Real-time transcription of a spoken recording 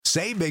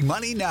Save big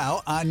money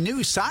now on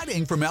new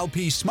siding from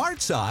LP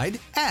SmartSide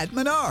at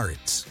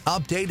Menards.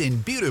 Update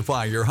and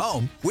beautify your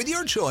home with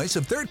your choice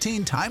of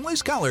 13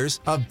 timeless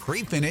colors of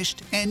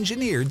pre-finished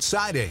engineered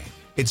siding.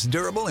 It's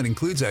durable and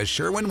includes a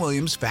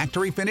Sherwin-Williams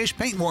factory finish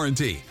paint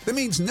warranty that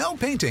means no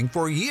painting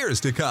for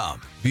years to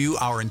come. View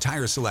our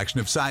entire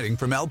selection of siding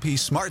from LP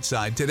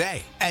SmartSide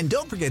today. And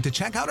don't forget to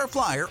check out our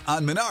flyer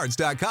on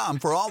Menards.com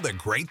for all the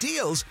great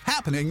deals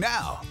happening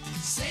now.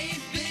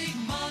 Save big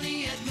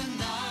money at Menards.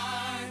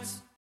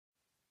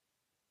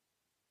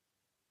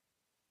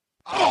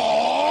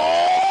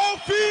 Oh,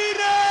 Phoenix!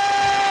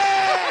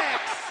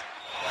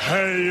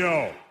 Hey,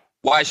 yo.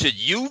 Why should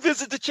you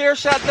visit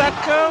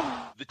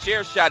thechairshot.com?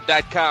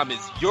 Thechairshot.com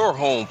is your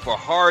home for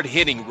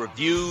hard-hitting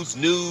reviews,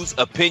 news,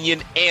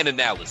 opinion, and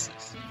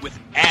analysis with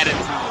attitude.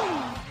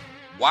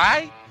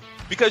 Why?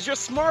 Because you're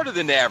smarter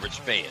than the average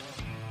fan.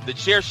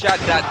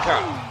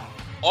 Thechairshot.com.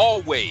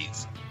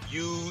 Always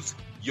use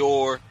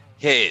your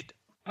head.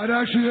 I'd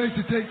actually like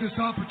to take this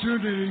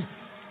opportunity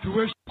to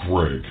wish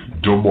Greg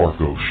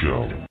DeMarco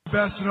Show. the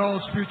best in all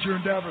his future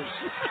endeavors.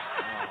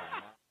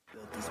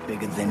 It's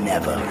bigger than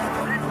ever,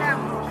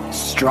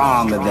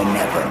 stronger than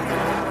ever,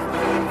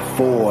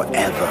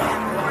 forever.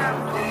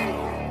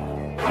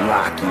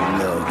 Rocky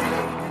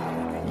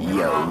loaded,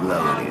 yo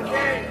loaded,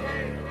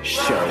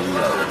 show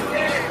loaded.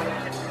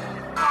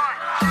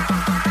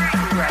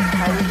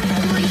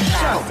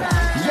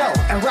 Yo,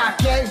 and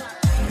Rocky,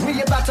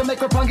 we about to make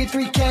Roppongi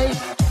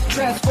 3K.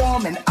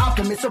 Transform an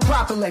alchemist so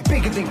properly,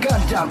 bigger than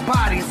Gundam,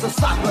 body is a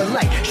soccer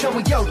light.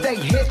 Showing yo, they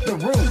hit the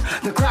room.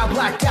 The crowd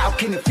blacked out,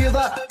 can you feel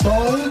the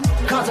boom?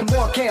 Causing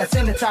more chaos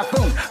in the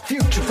typhoon.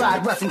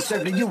 Future-fied wrestling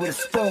serving you with a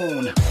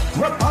spoon.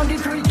 Roppongi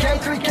 3K,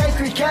 3K,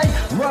 3K.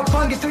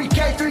 Roppongi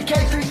 3K, 3K,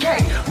 3K.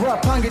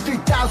 Roppongi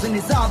 3000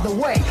 is on the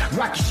way.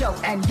 Rocky Show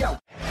and yo.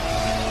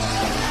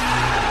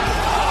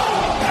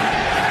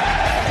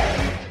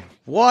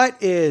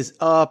 What is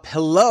up?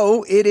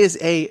 Hello. It is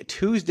a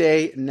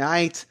Tuesday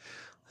night.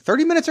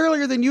 30 minutes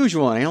earlier than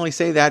usual. And I only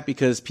say that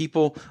because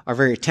people are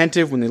very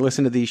attentive when they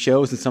listen to these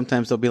shows, and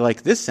sometimes they'll be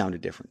like, this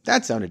sounded different.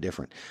 That sounded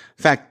different.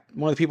 In fact,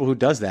 one of the people who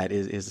does that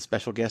is a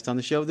special guest on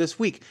the show this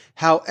week.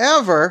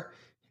 However,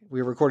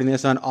 we're recording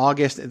this on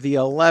August the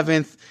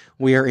 11th.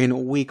 We are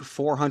in week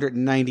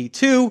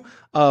 492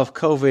 of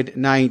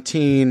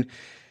COVID-19.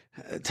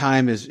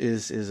 Time is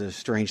a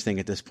strange thing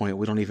at this point.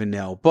 We don't even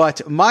know.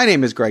 But my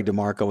name is Greg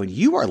DeMarco, and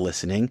you are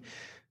listening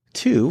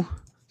to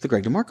The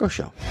Greg DeMarco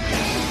Show.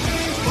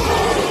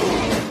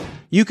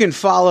 You can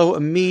follow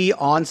me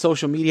on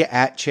social media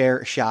at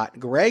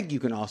ChairShotGreg. You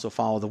can also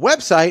follow the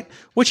website,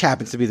 which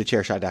happens to be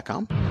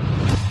thechairshot.com.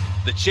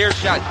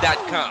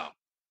 Thechairshot.com.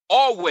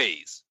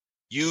 Always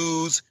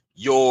use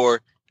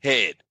your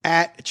head.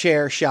 At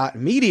ChairShot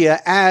Media,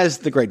 as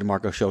the Greg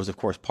DeMarco Show is, of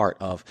course, part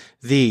of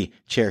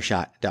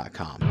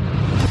thechairshot.com.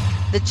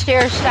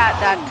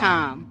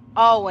 Thechairshot.com.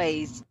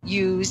 Always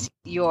use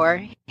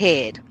your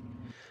head.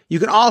 You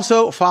can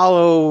also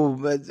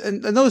follow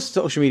and those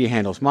social media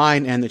handles.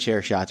 Mine and the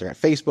Chair Shots are at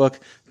Facebook,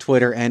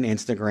 Twitter, and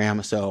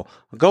Instagram. So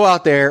go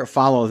out there,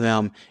 follow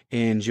them,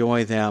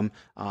 enjoy them.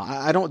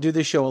 I don't do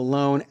this show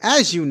alone,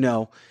 as you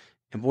know.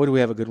 And boy, do we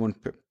have a good one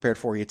prepared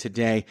for you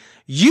today.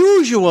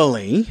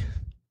 Usually,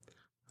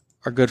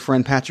 our good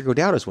friend Patrick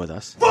O'Dowd is with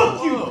us.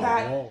 Fuck you,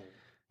 Pat!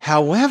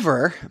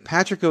 However,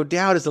 Patrick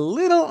O'Dowd is a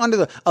little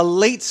under a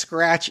late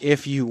scratch,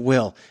 if you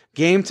will.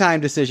 Game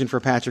time decision for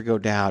Patrick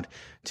O'Dowd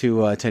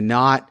to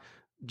not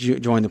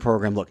join the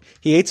program. Look,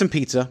 he ate some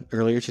pizza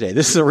earlier today.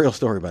 This is a real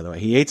story, by the way.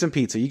 He ate some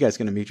pizza. You guys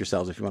can mute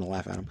yourselves if you want to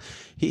laugh at him.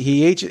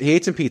 He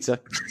ate some pizza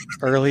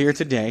earlier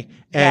today,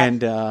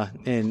 and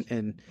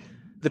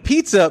the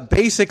pizza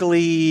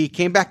basically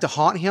came back to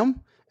haunt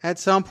him at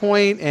some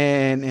point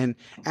and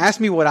asked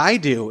me what I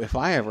do if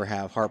I ever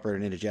have heartburn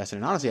and indigestion.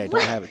 And honestly, I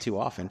don't have it too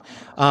often.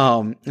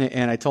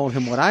 And I told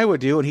him what I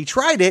would do, and he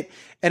tried it,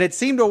 and it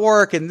seemed to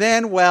work. And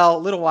then, well, a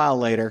little while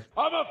later,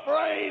 I'm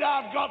afraid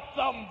I've got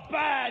some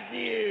bad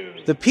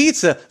news. the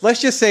pizza,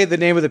 let's just say the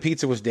name of the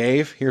pizza was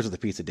Dave. Here's what the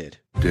pizza did.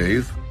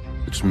 Dave,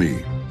 it's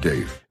me,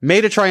 Dave.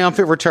 Made a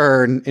triumphant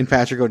return in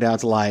Patrick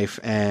O'Dowd's life.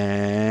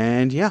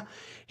 And yeah,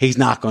 he's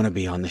not going to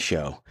be on the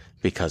show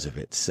because of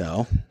it.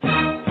 So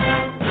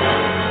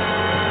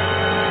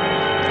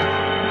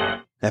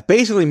that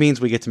basically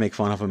means we get to make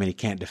fun of him and he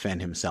can't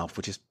defend himself,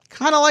 which is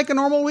kind of like a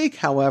normal week.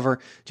 However,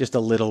 just a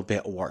little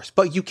bit worse.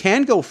 But you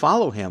can go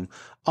follow him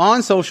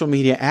on social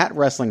media at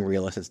Wrestling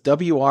Realist. It's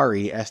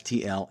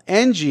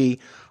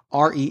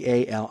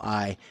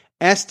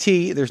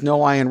WRESTLNGREALIST. There's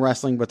no I in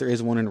wrestling, but there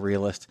is one in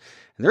Realist.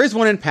 And there is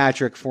one in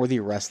Patrick for the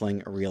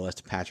Wrestling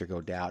Realist, Patrick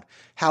O'Dowd.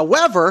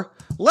 However,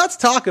 let's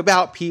talk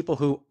about people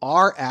who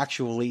are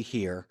actually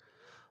here,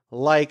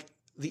 like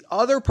the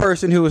other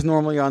person who is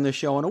normally on this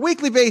show on a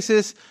weekly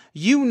basis.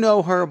 You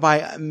know her by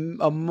a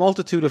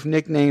multitude of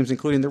nicknames,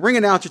 including the ring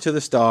announcer to the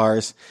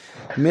stars,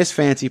 Miss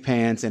Fancy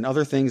Pants, and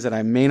other things that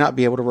I may not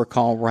be able to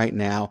recall right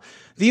now.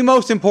 The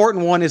most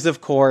important one is,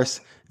 of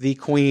course, the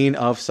queen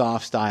of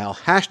soft style.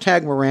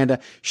 Hashtag Miranda.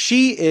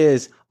 She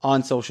is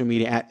on social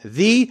media at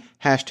the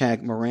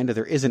hashtag Miranda.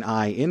 There is an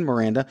I in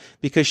Miranda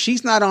because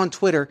she's not on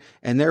Twitter,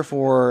 and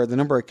therefore the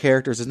number of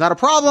characters is not a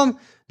problem.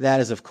 That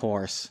is, of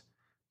course,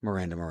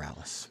 Miranda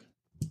Morales.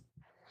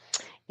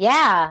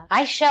 Yeah,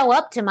 I show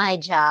up to my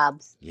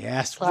jobs.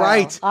 Yes, So,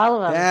 right. all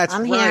of them. That's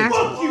I'm right. here.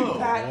 Fuck you,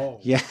 Pat.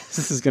 Yes,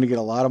 this is going to get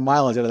a lot of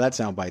mileage out of that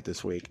soundbite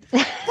this week.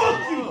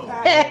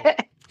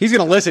 He's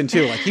going to listen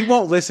too. Like, he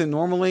won't listen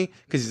normally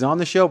because he's on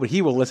the show, but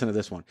he will listen to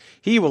this one.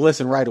 He will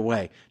listen right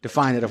away to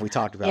find out if we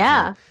talked about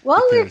Yeah. him.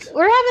 Well, we're Because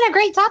having a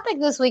great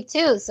topic this week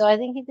too, so I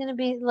think he's going to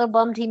be a little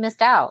bummed he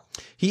missed out.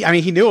 he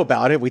knew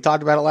about it. We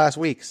talked about it last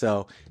week,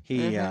 so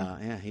he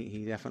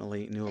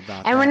definitely knew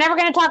about And that. we're never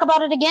going to talk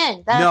about it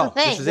again. That's No, the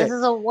thing. this is This it.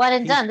 is a one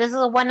and done. This is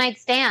a one night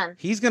stand.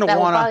 He's gonna That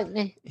will wanna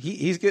probably-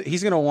 he's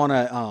gonna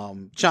wanna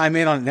chime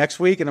in on it next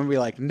week, and I'm gonna be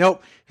like,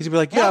 nope. He's gonna be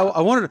like, yeah,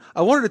 I wanted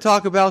to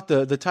talk about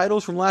the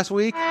titles from last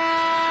week,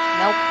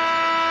 Nope.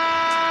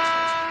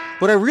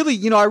 but I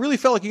really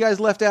felt like you guys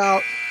left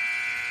out.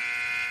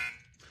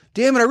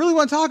 Damn it, I really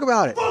want to talk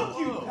about it. Fuck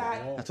you,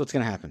 Pat. That's what's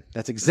gonna happen.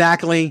 That's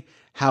exactly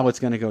how it's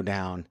gonna go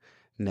down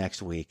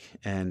next week,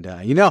 and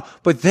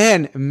but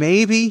then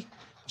maybe,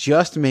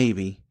 just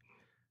maybe,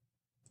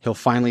 he'll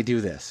finally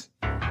do this.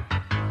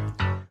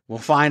 We'll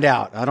find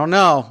out. I don't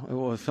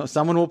know.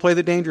 Someone will play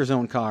the Danger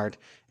Zone card,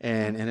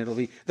 and it'll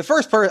be the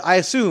first person I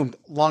assumed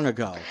long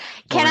ago.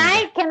 Can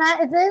I,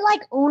 is it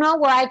like Uno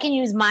where I can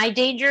use my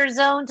danger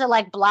zone to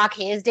like block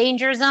his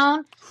danger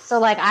zone? So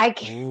like I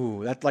can.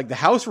 Ooh, that's like the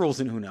house rules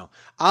in Uno.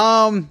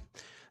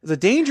 The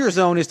Danger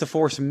Zone is to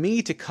force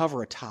me to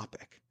cover a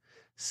topic.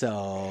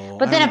 So,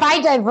 But then if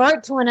I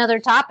divert to another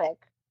topic,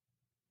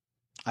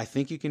 I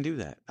think you can do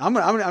that. I'm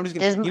just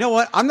gonna. Does- You know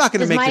what? I'm not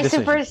gonna does make my the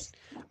decision.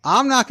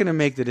 I'm not going to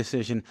make the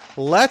decision.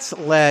 Let's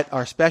let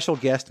our special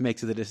guest make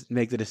the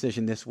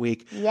decision this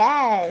week.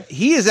 Yes.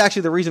 He is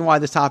actually the reason why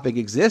this topic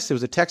exists. It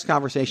was a text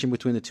conversation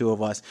between the two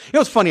of us.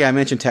 It's funny I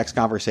mentioned text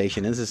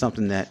conversation. This is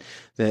something that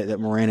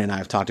Miranda and I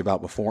have talked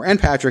about before, and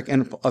Patrick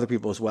and other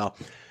people as well.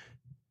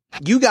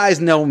 You guys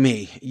know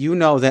me. You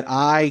know that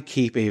I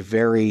keep a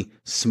very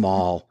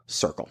small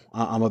circle.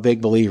 I'm a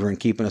big believer in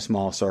keeping a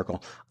small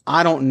circle.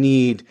 I don't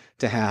need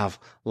to have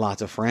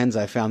lots of friends.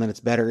 I found that it's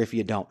better if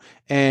you don't.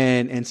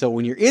 And so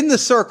when you're in the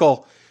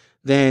circle,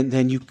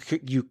 then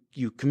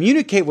you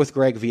communicate with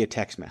Greg via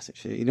text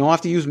message. You don't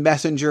have to use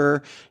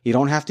Messenger. You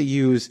don't have to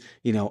use,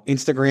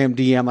 Instagram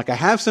DM. Like, I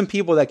have some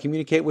people that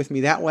communicate with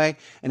me that way.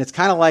 And it's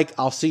kind of like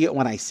I'll see it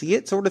when I see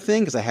it sort of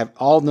thing, because I have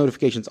all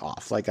notifications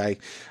off. Like, I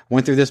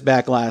went through this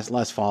back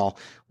last fall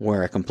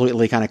where I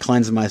completely kind of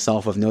cleansed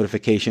myself of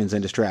notifications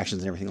and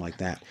distractions and everything like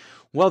that.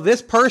 Well,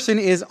 this person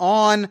is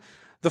on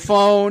the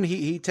phone.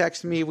 He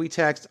texts me. We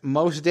text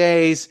most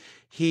days.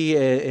 He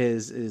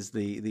is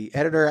the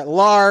editor at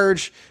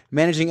large,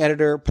 managing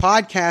editor,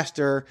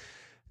 podcaster,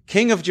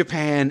 king of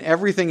Japan,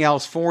 everything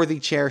else for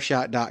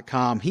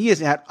thechairshot.com. He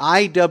is at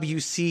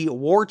IWC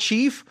War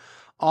Chief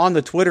on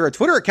the Twitter, a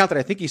Twitter account that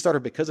I think he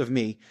started because of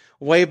me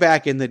way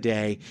back in the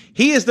day.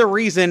 He is the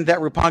reason that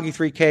Roppongi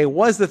 3K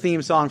was the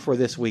theme song for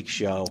this week's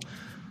show.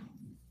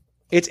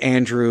 It's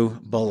Andrew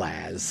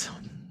Balaz.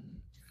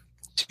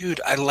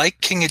 Dude, I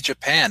like King of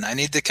Japan. I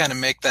need to kind of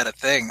make that a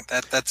thing.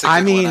 That's a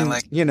good one. I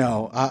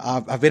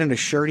like. I've been in a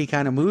shirty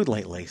kind of mood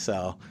lately,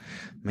 so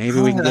maybe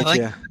we can get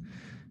you.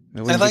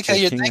 I like how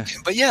you're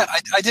thinking, but yeah,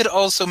 I did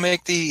also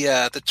make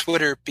the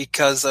Twitter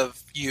because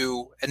of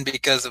you and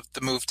because of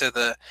the move to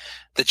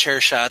the chair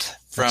shot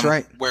from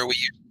where we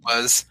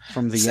was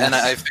from the and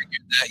I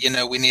figured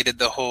that we needed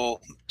the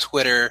whole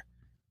Twitter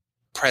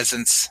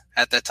presence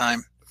at that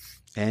time.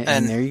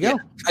 And there you go.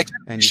 Yeah,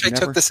 I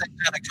took the same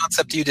kind of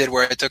concept you did,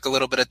 where I took a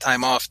little bit of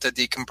time off to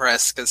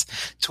decompress, because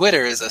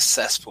Twitter is a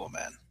cesspool,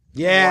 man.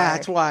 Yeah,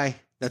 that's why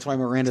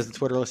Miranda's the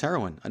Twitterless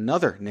heroine,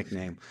 another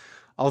nickname.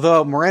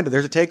 Although, Miranda,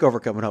 there's a takeover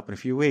coming up in a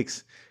few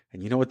weeks,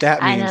 and you know what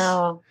that means. I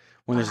know.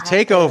 When there's a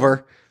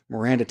takeover,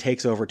 Miranda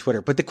takes over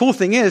Twitter. But the cool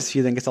thing is,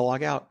 she then gets to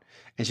log out,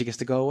 and she gets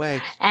to go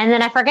away. And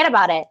then I forget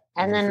about it,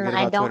 and then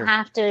I don't Twitter.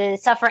 have to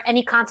suffer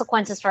any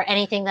consequences for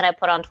anything that I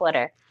put on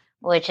Twitter,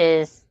 which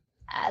is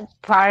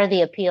part of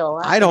the appeal.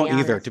 I don't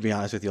either, to be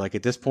honest with you. Like,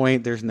 at this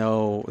point, there's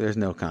no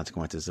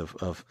consequences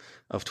of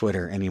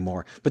Twitter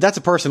anymore. But that's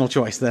a personal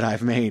choice that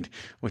I've made,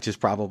 which is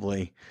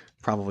probably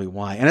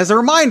why. And as a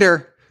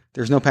reminder,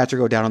 there's no Patrick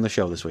O'Dowd on the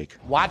show this week.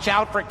 Watch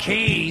out for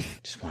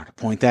Keith. Just wanted to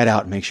point that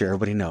out and make sure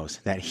everybody knows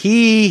that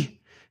he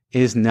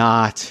is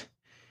not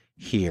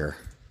here.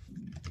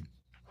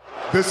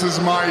 This is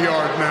my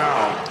yard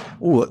now.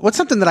 Ooh, what's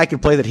something that I could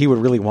play that he would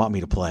really want me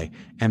to play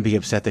and be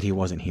upset that he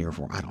wasn't here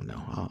for? I don't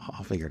know.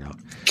 I'll figure it out.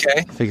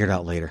 Okay. Figure it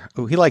out later.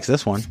 Ooh, he likes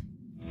this one.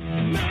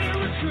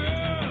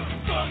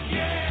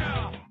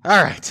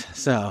 All right.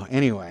 So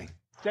anyway.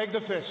 Take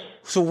the fish.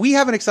 So we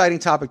have an exciting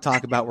topic to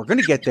talk about. We're going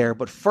to get there.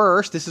 But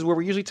first, this is where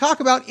we usually talk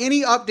about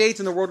any updates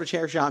in the world of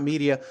Chairshot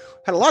Media.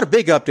 Had a lot of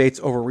big updates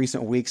over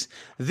recent weeks.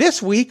 This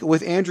week,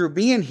 with Andrew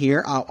being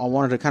here, I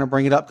wanted to kind of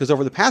bring it up because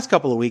over the past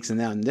couple of weeks and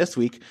now in this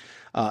week,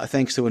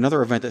 thanks to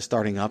another event that's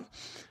starting up,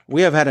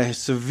 we have had a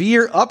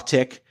severe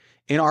uptick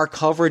in our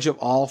coverage of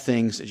all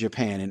things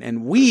Japan.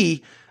 And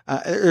we,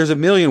 there's a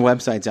million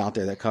websites out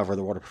there that cover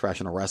the world of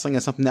professional wrestling.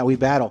 It's something that we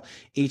battle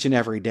each and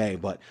every day.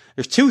 But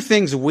there's two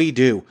things we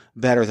do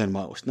better than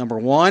most. Number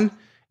one,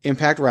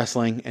 Impact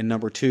Wrestling, and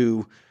number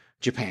two,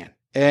 Japan.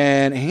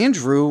 And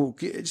Andrew,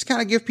 just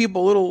kind of give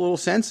people a little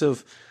sense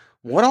of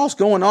what else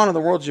going on in the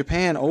world of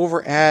Japan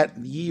over at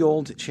Ye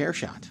Old Chair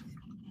Shot.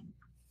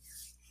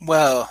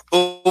 Well,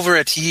 over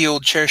at Ye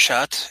Old Chair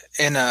Shot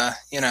in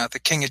the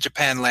King of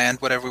Japan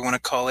land, whatever we want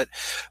to call it,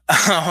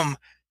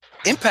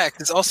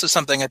 Impact is also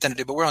something I tend to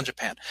do, but we're on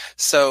Japan.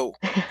 So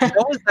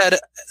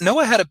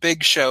Noah had a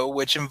big show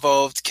which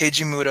involved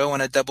Keiji Muto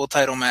in a double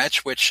title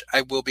match, which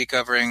I will be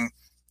covering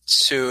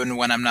soon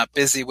when I'm not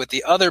busy with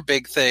the other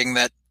big thing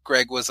that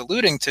Greg was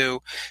alluding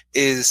to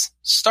is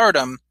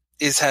Stardom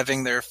is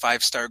having their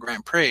 5-star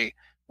Grand Prix,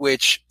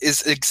 which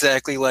is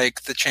exactly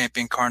like the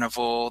Champion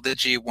Carnival, the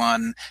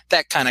G1,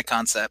 that kind of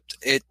concept.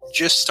 It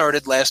just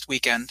started last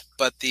weekend,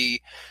 but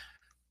the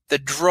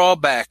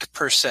drawback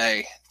per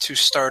se to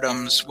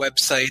Stardom's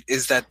website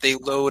is that they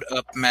load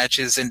up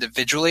matches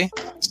individually,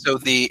 so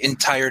the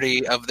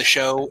entirety of the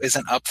show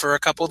isn't up for a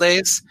couple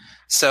days.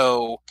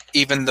 So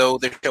even though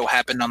the show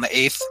happened on the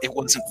 8th, it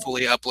wasn't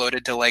fully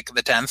uploaded to like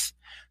the 10th.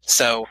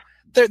 So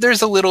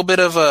there's a little bit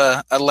of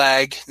a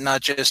lag,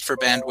 not just for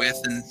bandwidth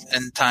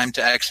and time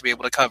to actually be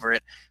able to cover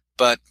it,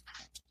 but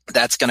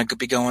that's going to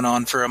be going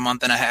on for a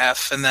month and a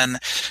half. And then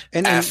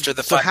after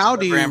the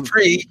Grand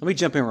Prix... Let me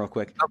jump in real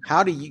quick.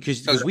 How do you...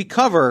 Because we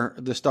cover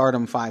the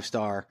Stardom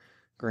 5-star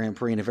Grand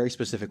Prix in a very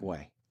specific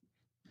way.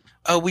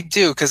 Oh, we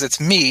do, because it's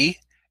me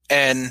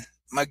and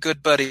my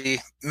good buddy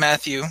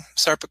Matthew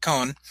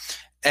Sarpacone,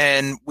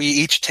 and we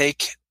each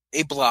take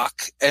a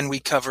block, and we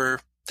cover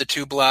the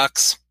 2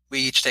 blocks. We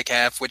each take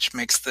half, which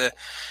makes the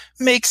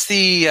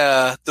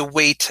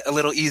weight a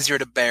little easier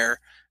to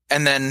bear.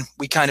 And then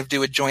we kind of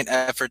do a joint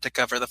effort to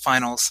cover the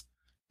finals.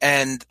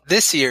 And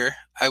this year,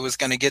 I was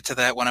going to get to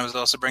that when I was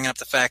also bringing up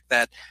the fact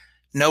that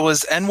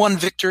Noah's N1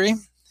 victory,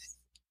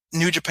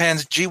 New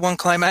Japan's G1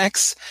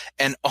 Climax,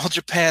 and All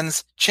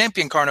Japan's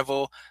Champion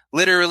Carnival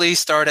literally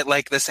start at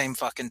like the same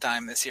fucking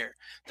time this year.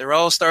 They're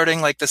all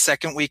starting like the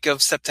second week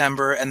of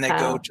September, and they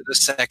go to the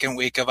second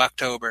week of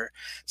October.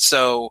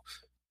 So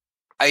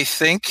I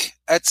think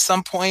at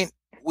some point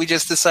we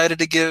just decided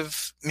to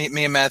give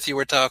me and Matthew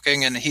were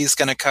talking, and he's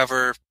going to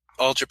cover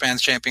All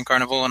Japan's Champion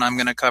Carnival, and I'm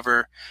going to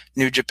cover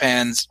New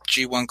Japan's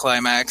G1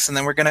 Climax, and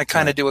then we're going to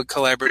kind of do a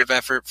collaborative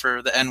effort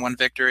for the N1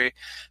 victory.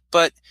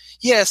 But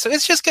yeah, so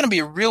it's just going to be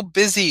a real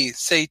busy,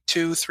 say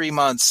 2-3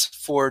 months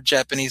for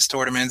Japanese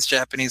tournaments,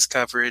 Japanese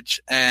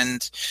coverage,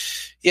 and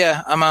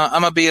yeah, I'm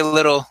gonna be a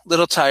little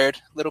tired,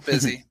 a little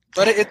busy,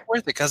 but it's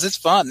worth it because it's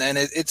fun and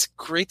it's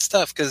great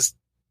stuff because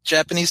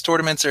Japanese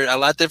tournaments are a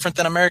lot different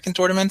than American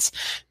tournaments,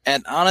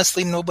 and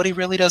honestly, nobody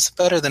really does it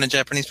better than a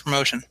Japanese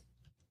promotion.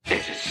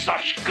 This is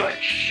such good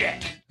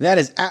shit.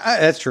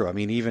 That's true. I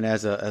mean, even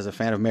as a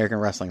fan of American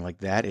wrestling, like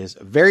that is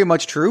very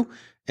much true,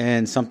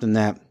 and something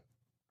that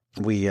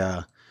we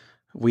are.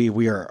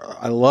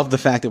 I love the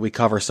fact that we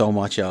cover so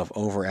much of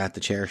over at the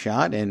Chair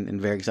Shot,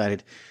 and very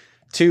excited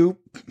to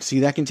see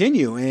that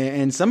continue.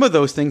 And some of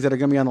those things that are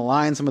going to be on the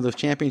line, some of those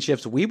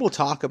championships, we will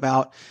talk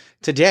about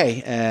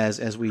today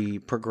as we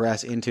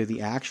progress into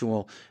the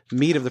actual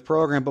meat of the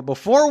program. But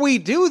before we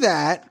do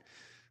that,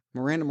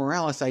 Miranda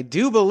Morales, I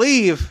do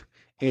believe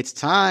it's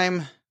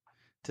time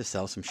to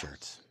sell some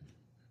shirts.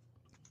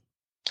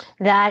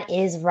 That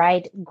is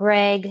right,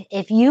 Greg.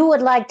 If you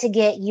would like to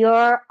get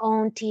your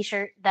own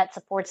t-shirt that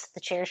supports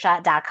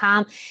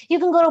thechairshot.com, you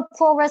can go to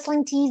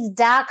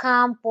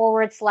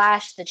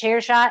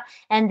prowrestlingtees.com/thechairshot,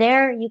 and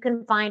there you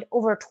can find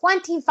over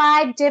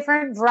 25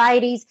 different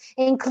varieties,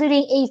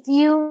 including a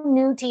few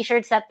new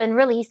t-shirts that have been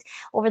released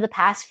over the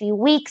past few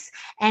weeks.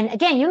 And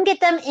again, you can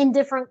get them in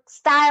different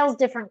styles,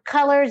 different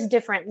colors,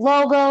 different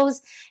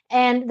logos,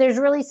 and there's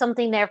really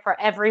something there for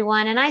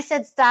everyone. And I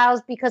said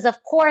styles because,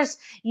 of course,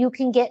 you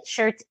can get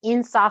shirts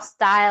in soft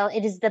style.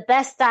 It is the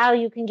best style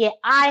you can get.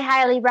 I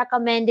highly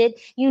recommend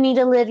it. You need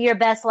to live your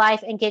best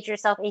life and get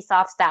yourself a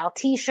soft style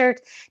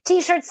t-shirt.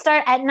 T-shirts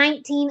start at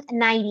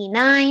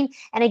 $19.99.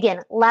 And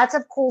again, lots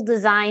of cool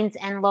designs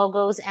and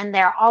logos, and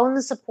they're all in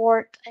the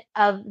support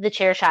of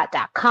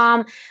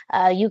thechairshot.com.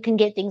 You can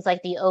get things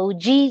like the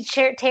OG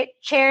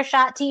Chair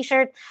Shot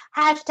t-shirt,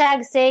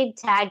 #save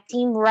Tag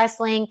Team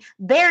Wrestling,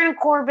 Baron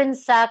Corbin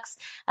sucks,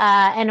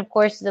 and of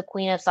course the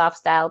Queen of Soft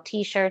Style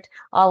t-shirt,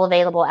 all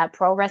available at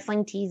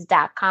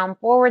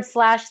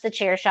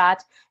prowrestlingtees.com/thechairshot.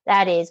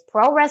 That is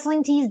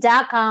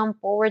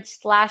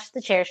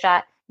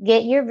prowrestlingtees.com/thechairshot.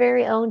 Get your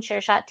very own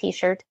Chairshot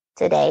t-shirt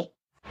today.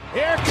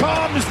 Here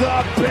comes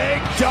the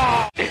big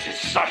dog. This is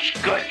such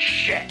good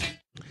shit.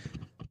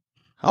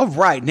 All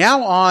right,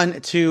 now on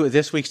to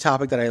this week's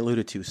topic that I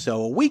alluded to.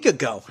 So a week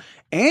ago,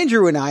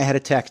 Andrew and I had a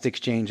text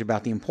exchange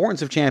about the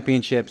importance of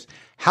championships,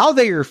 how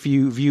they are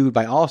viewed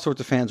by all sorts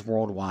of fans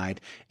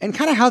worldwide, and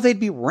kind of how they'd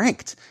be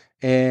ranked.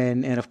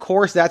 And of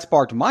course, that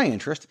sparked my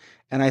interest,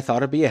 and I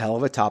thought it'd be a hell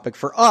of a topic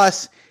for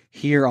us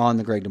here on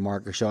the Greg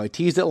DeMarco Show. I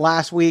teased it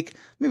last week,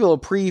 maybe a little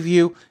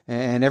preview,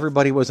 and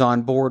everybody was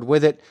on board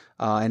with it.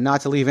 And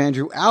not to leave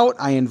Andrew out,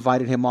 I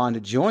invited him on to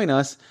join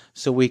us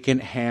so we can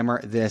hammer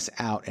this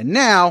out. And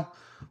now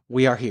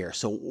we are here.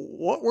 So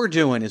what we're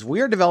doing is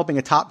we are developing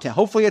a top 10,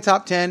 hopefully a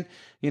top 10.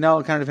 It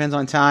kind of depends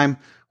on time.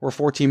 We're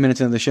 14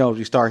 minutes into the show as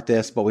we start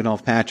this, but we don't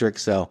have Patrick,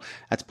 so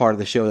that's part of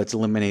the show that's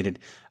eliminated.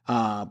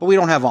 But we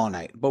don't have all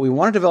night. But we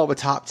want to develop a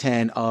top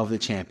 10 of the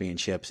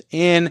championships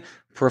in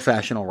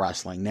professional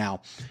wrestling.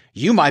 Now,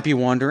 you might be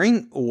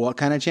wondering, what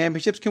kind of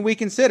championships can we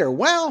consider?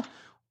 Well,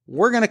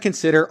 we're going to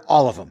consider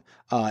all of them,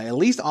 at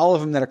least all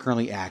of them that are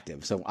currently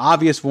active. So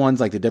obvious ones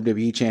like the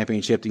WWE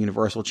Championship, the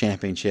Universal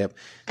Championship,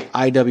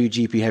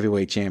 IWGP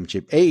Heavyweight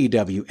Championship,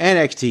 AEW,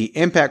 NXT,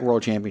 Impact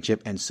World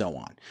Championship, and so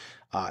on.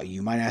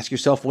 You might ask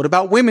yourself, what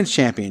about women's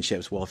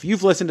championships? Well, if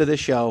you've listened to this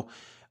show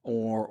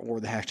or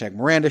the hashtag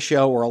Miranda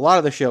show or a lot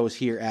of the shows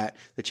here at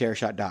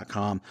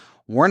thechairshot.com,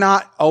 we're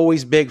not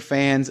always big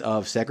fans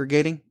of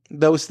segregating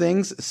those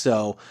things.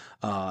 So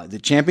the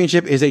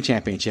championship is a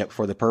championship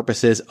for the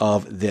purposes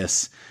of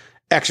this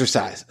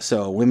exercise.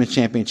 So women's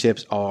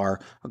championships are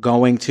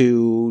going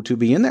to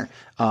be in there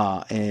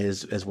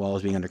as well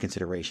as being under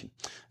consideration.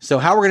 So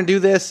how we're going to do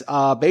this,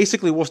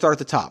 basically we'll start at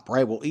the top,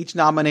 right? We'll each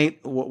nominate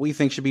what we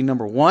think should be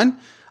number one.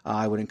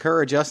 I would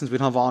encourage us, since we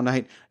don't have all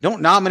night,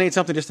 don't nominate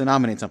something just to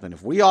nominate something.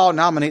 If we all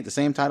nominate the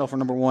same title for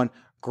number one,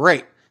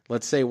 great.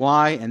 Let's say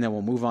why, and then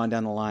we'll move on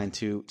down the line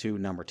to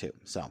number two.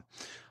 So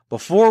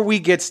before we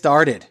get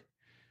started,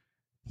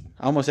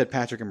 I almost said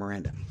Patrick and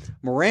Miranda.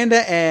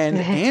 Miranda and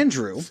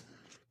Andrew,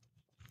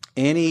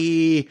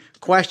 any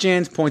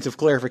questions, points of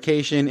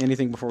clarification,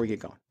 anything before we get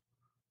going?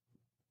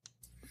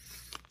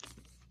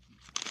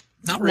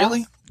 Not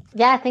really.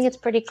 Yeah, I think it's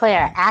pretty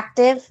clear.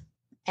 Active,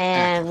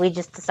 and we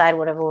just decide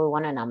whatever we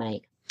want to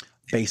nominate.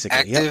 Basically.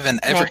 Active and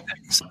everything.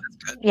 So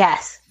that's good.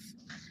 Yes.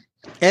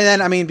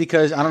 And then,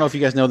 because I don't know if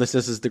you guys know this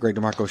is the Greg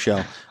DeMarco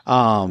Show.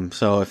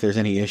 So if there's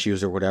any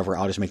issues or whatever,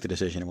 I'll just make the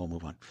decision and we'll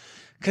move on.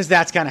 Because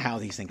that's kind of how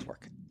these things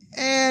work.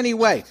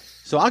 Anyway,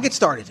 so I'll get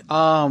started.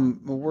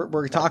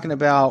 We're starting at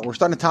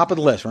the top of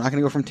the list. We're not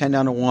going to go from 10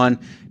 down to 1.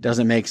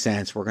 Doesn't make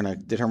sense. We're going to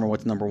determine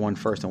what's number one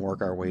first and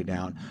work our way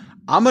down.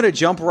 I'm going to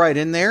jump right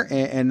in there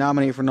and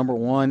nominate for number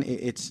one.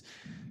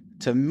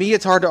 To me,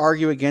 it's hard to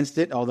argue against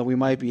it, although we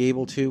might be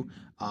able to.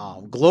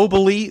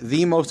 Globally,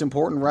 the most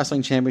important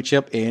wrestling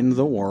championship in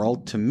the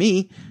world, to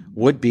me,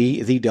 would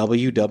be the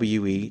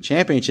WWE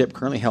Championship,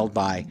 currently held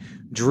by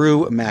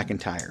Drew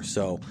McIntyre.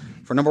 So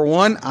for number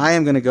one, I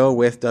am going to go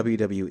with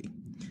WWE.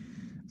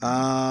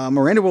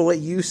 Miranda, will let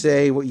you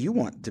say what you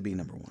want to be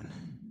number one.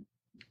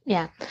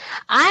 Yeah,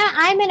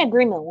 I'm in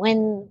agreement.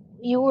 When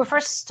you were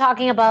first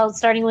talking about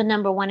starting with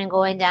number one and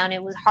going down,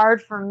 it was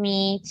hard for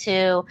me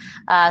to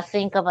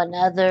think of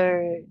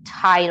another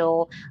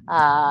title.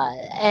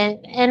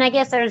 And I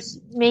guess there's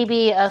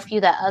maybe a few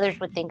that others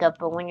would think of,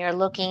 but when you're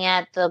looking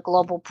at the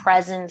global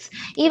presence,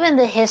 even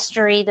the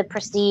history, the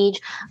prestige,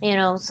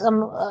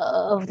 some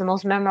of the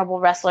most memorable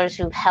wrestlers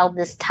who've held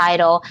this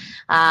title,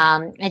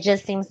 it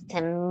just seems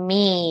to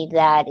me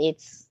that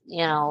it's,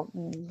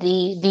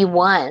 the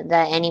one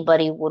that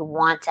anybody would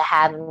want to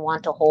have and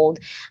want to hold.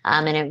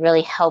 And it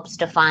really helps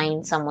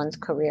define someone's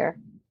career.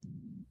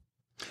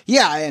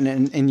 Yeah.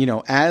 And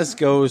as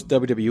goes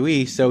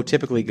WWE, so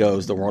typically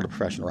goes the world of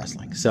professional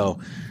wrestling. So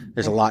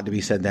there's a lot to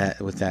be said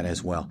with that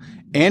as well.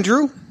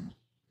 Andrew,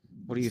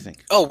 what do you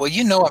think? Oh, well,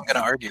 I'm going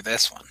to argue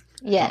this one.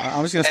 Yeah.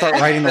 I'm just going to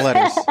start writing the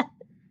letters.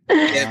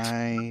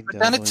 Put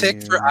down a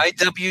tick for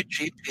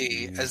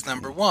IWGP as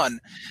number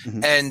one.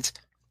 Mm-hmm. And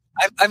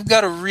I've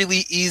got a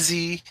really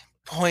easy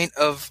point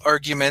of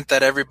argument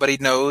that everybody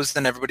knows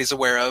and everybody's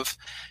aware of.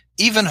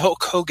 Even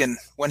Hulk Hogan,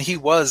 when he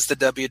was the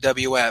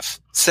WWF,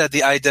 said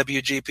the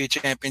IWGP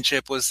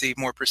Championship was the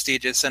more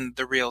prestigious and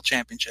the real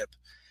championship.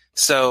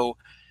 So,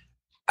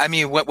 when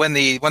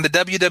the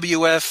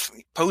WWF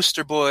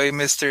poster boy,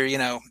 Mr.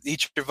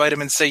 Eat your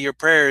vitamins, say your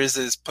prayers,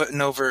 is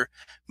putting over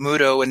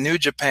Muto and New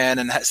Japan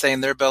and saying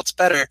their belt's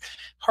better,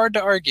 hard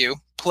to argue.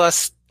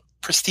 Plus,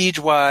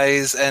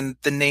 prestige-wise and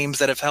the names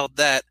that have held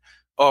that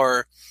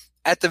are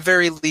at the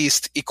very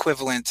least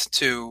equivalent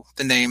to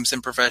the names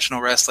in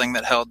professional wrestling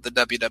that held the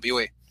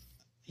WWE.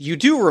 You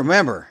do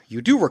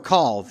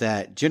recall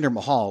that Jinder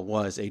Mahal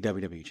was a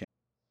WWE champion.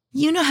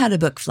 You know how to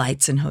book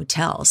flights and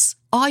hotels.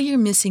 All you're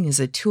missing is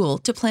a tool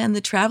to plan the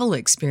travel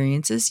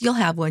experiences you'll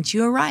have once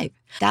you arrive.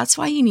 That's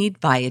why you need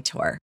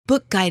Viator.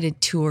 Book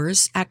guided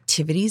tours,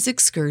 activities,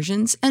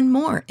 excursions, and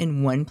more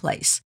in one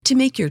place to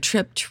make your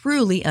trip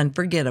truly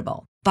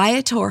unforgettable.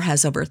 Viator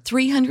has over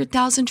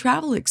 300,000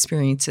 travel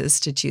experiences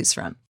to choose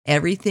from.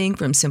 Everything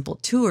from simple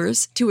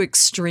tours to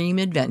extreme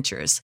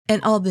adventures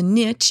and all the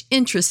niche,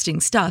 interesting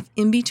stuff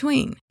in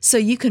between. So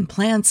you can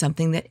plan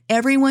something that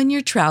everyone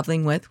you're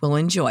traveling with will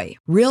enjoy.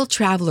 Real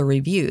traveler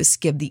reviews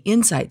give the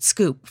inside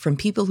scoop from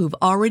people who've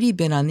already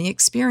been on the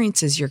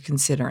experiences you're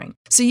considering.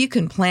 So you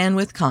can plan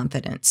with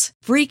confidence.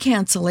 Free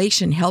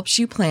cancellation helps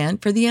you plan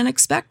for the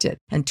unexpected.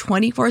 And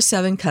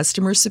 24/7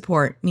 customer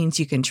support means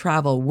you can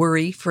travel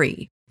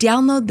worry-free.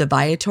 Download the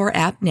Viator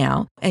app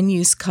now and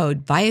use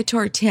code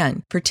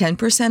Viator10 for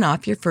 10%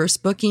 off your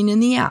first booking in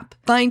the app.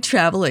 Find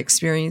travel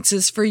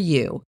experiences for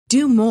you.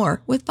 Do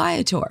more with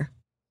Viator.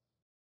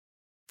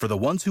 For the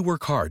ones who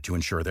work hard to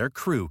ensure their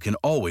crew can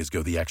always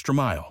go the extra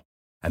mile,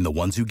 and the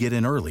ones who get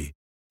in early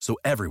so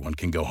everyone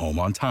can go home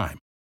on time,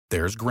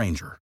 there's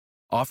Grainger,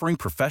 offering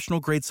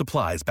professional-grade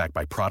supplies backed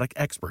by product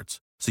experts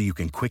so you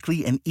can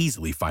quickly and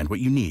easily find what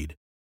you need.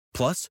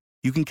 Plus,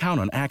 you can count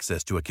on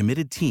access to a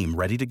committed team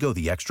ready to go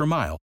the extra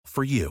mile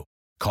for you.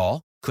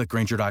 Call, click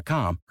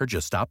Grainger.com, or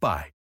just stop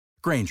by.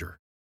 Grainger,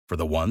 for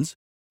the ones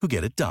who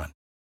get it done.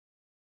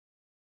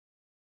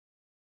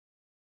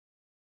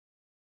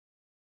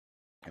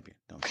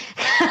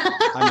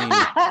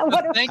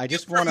 I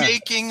just want to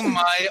making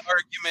my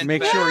argument.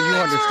 Make sure you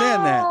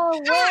understand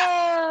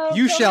that.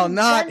 You shall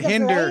not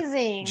hinder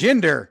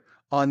gender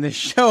on this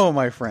show,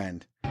 my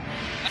friend.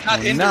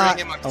 I'm not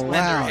hindering him.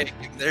 Allowed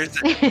There's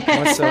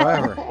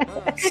whatsoever.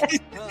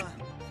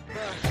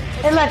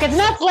 Hey, look, it's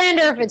not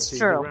slander if it's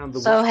true.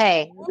 So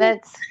hey,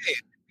 that's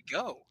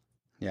go.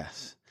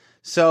 Yes.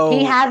 So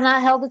he has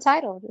not held the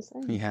title. Just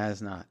saying. He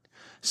has not.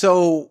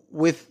 So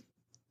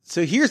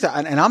here's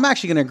that, and I'm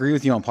actually going to agree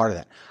with you on part of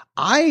that.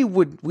 I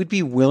would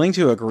be willing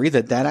to agree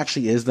that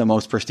actually is the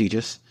most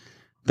prestigious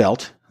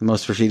belt, the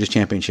most prestigious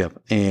championship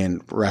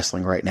in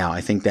wrestling right now. I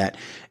think that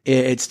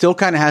it still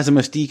kind of has a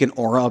mystique and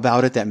aura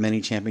about it that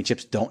many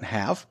championships don't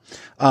have.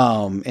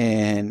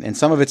 And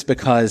some of it's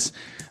because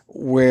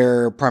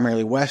we're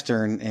primarily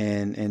Western,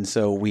 and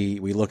so we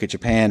look at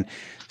Japan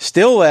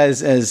still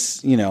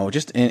as you know,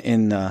 just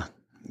in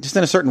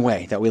a certain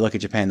way that we look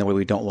at Japan the way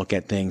we don't look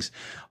at things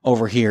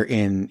over here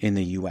in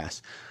the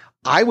US.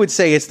 I would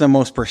say it's the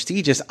most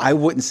prestigious. I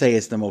wouldn't say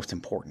it's the most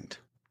important.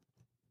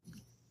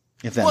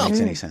 If that makes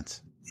any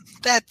sense.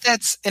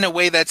 That's in a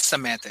way that's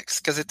semantics,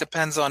 because it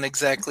depends on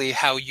exactly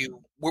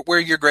where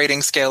your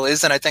grading scale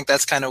is, and I think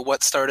that's kind of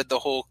what started the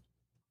whole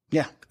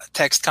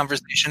text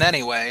conversation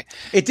anyway.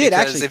 It did,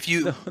 because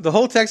actually. The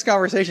whole text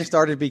conversation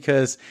started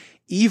because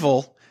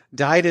Evil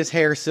dyed his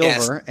hair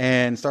silver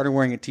and started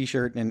wearing a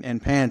t-shirt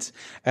and pants,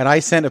 and I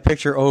sent a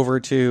picture over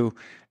to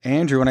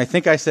Andrew, and I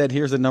think I said,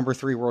 here's the number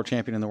 3 world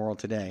champion in the world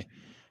today.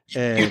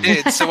 And you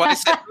did. So I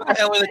said, who the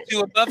hell are the two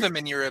above him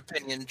in your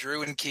opinion,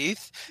 Drew and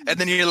Keith? And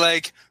then you're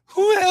like,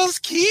 who the hell's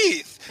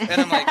Keith?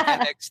 And I'm like,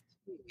 NXT.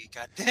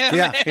 God damn it.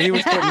 Yeah, he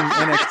was putting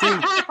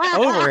NXT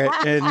over it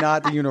and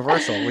not the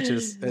Universal, which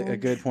is a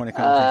good point of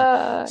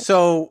conversation.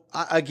 So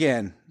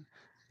again,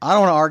 I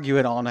don't want to argue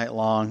it all night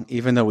long,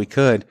 even though we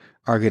could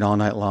argue it all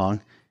night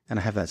long. And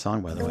I have that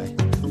song, by the way,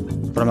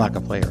 but I'm not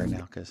going to play it right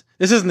now because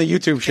this isn't the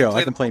YouTube show.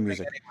 I can play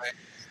music. Anyway.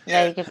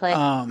 Yeah, you can play.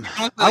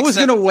 I was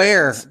going to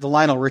wear the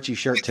Lionel Richie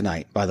shirt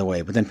tonight, by the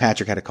way, but then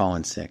Patrick had to call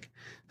in sick.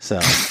 So,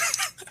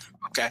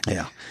 okay.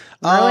 Yeah.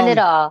 Ruined it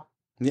all.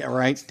 Yeah,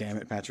 right. Damn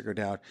it, Patrick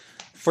O'Dowd.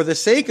 For the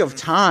sake of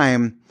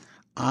time,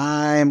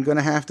 I'm going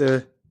to have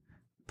to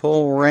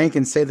pull rank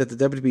and say that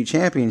the WWE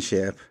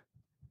Championship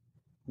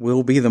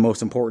will be the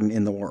most important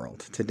in the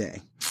world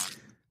today.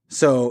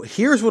 So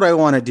here's what I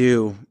want to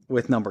do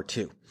with number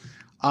 2.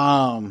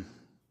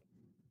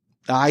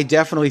 I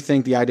definitely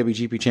think the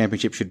IWGP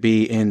Championship should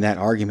be in that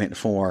argument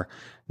for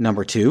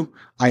number 2.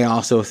 I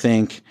also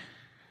think,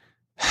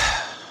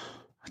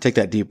 take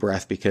that deep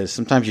breath because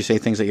sometimes you say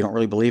things that you don't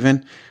really believe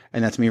in,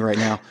 and that's me right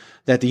now,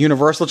 that the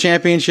Universal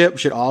Championship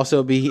should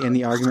also be in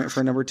the argument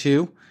for number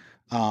 2.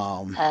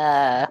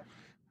 Miranda,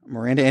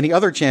 any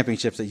other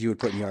championships that you would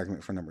put in the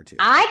argument for number 2?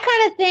 I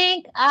kind of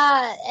think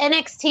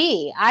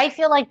NXT. I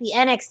feel like the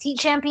NXT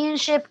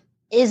Championship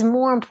is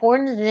more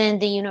important than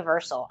the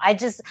Universal. I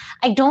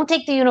don't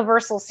take the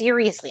Universal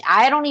seriously.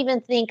 I don't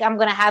even think I'm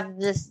going to have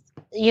this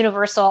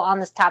Universal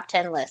on this top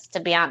 10 list, to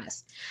be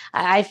honest.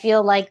 I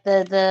feel like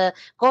the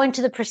going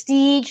to the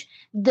prestige,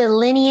 the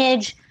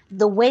lineage,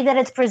 the way that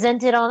it's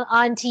presented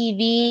on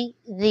TV,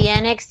 the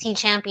NXT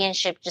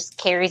Championship just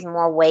carries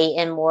more weight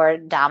and more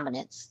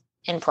dominance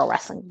in pro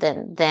wrestling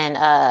than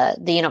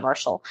the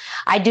Universal.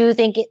 I do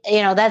think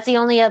that's the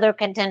only other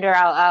contender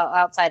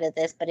outside of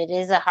this, but it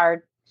is a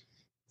hard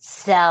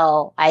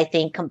sell, I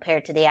think,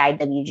 compared to the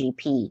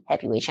IWGP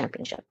Heavyweight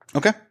Championship.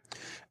 Okay.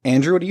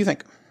 Andrew, what do you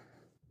think?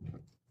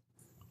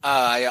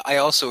 I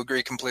also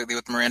agree completely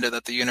with Miranda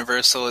that the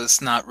Universal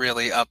is not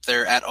really up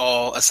there at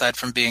all, aside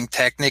from being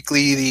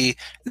technically the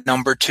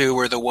number 2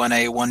 or the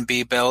 1A,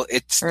 1B belt.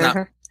 It's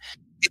not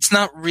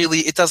really,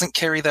 it doesn't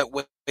carry that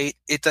weight.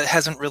 It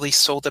hasn't really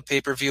sold a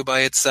pay-per-view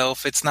by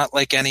itself. It's not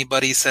like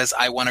anybody says,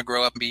 I want to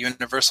grow up and be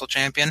Universal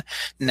Champion.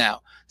 No.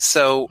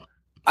 So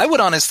I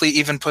would honestly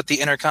even put the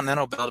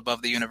Intercontinental belt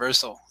above the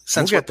Universal,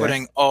 since we're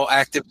putting all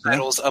active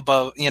titles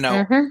above,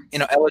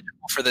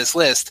 eligible for this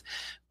list.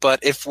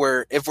 But if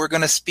we're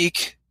going to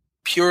speak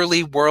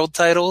purely world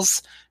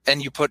titles,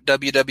 and you put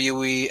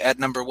WWE at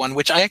number 1,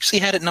 which I actually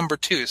had at number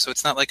 2, so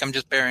it's not like I'm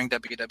just burying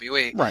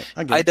WWE. Right.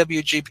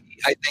 IWGP,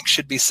 I think,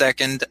 should be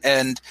second,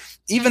 and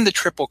even the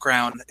Triple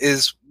Crown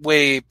is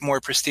way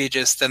more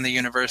prestigious than the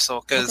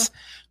Universal, because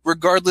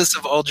regardless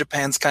of All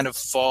Japan's kind of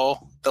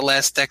fall the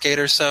last decade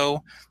or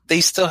so, they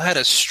still had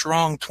a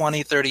strong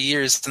 20, 30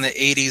 years in the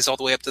 80s all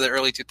the way up to the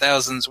early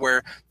 2000s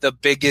where the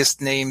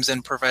biggest names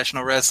in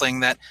professional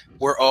wrestling that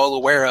we're all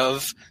aware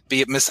of,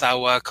 be it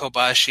Misawa,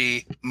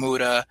 Kobashi,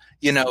 Muda,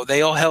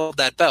 they all held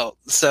that belt.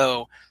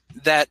 So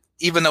that,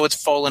 even though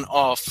it's fallen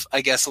off, I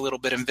guess, a little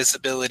bit in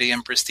visibility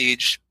and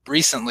prestige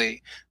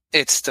recently,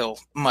 it's still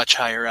much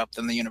higher up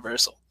than the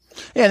Universal.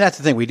 Yeah, that's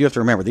the thing. We do have to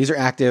remember, these are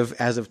active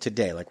as of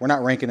today. Like, we're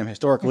not ranking them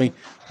historically.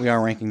 We are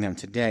ranking them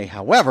today.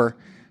 However,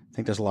 I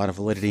think there's a lot of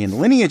validity, and the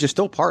lineage is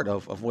still part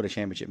of what a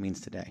championship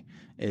means today.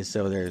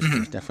 So there's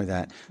definitely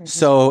that.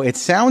 So it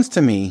sounds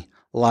to me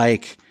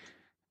like,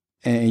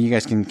 and you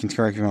guys can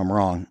correct me if I'm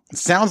wrong, it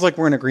sounds like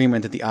we're in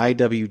agreement that the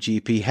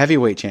IWGP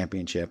Heavyweight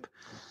Championship,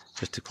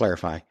 just to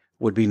clarify,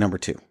 would be number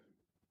 2.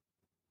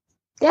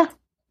 Yeah.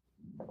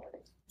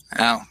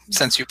 Now,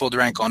 since you pulled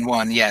rank on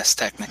 1, yes,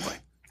 technically.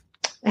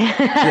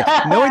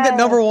 Yeah, knowing that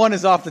number 1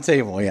 is off the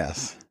table,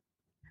 yes.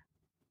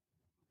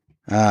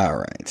 All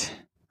right.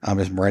 I'm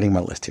just writing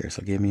my list here,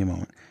 so give me a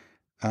moment.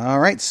 All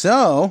right,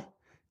 so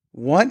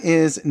what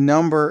is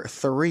number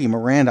 3?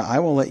 Miranda, I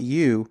will let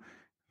you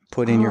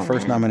put in your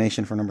first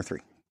nomination for number 3.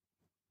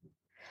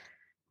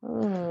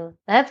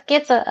 That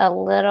gets a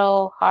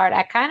little hard.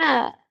 I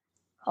kind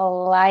of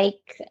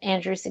like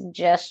Andrew's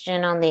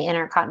suggestion on the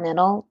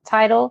Intercontinental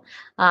title.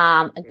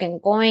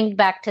 Again, going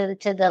back to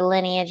the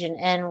lineage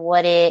and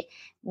what it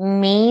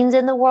means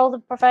in the world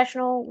of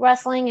professional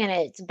wrestling, and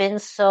it's been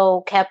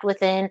so kept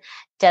within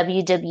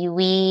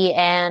WWE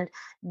and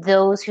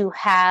those who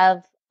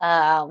have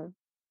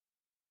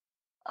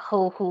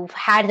who've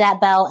had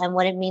that belt and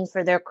what it means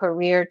for their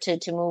career to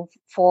move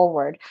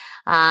forward.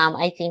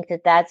 I think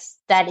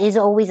that is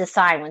always a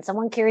sign when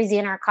someone carries the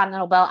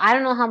Intercontinental belt. I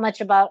don't know how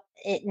much about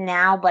it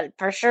now, but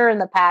for sure in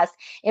the past,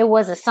 it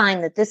was a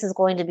sign that this is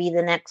going to be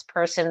the next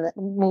person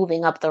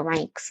moving up the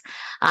ranks.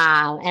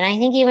 And I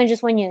think even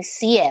just when you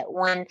see it,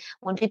 when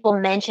people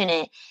mention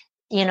it,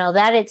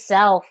 that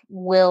itself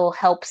will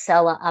help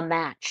sell a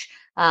match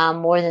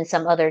more than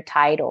some other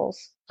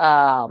titles.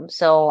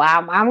 So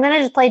I'm going to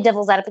just play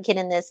devil's advocate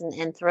in this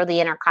and throw the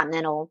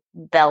Intercontinental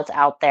belt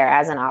out there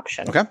as an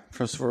option. Okay.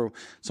 So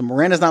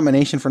Miranda's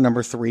nomination for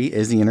number 3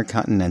 is the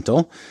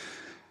Intercontinental.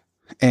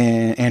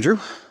 And Andrew,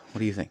 what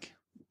do you think?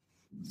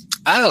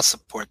 I'll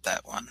support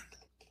that one.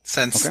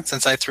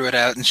 Since I threw it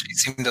out and she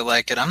seemed to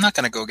like it, I'm not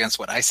going to go against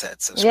what I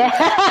said. So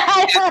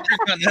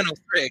Intercontinental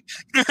 3.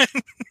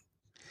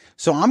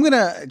 So I'm going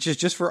to,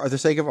 just for the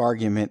sake of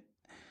argument,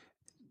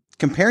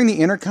 comparing the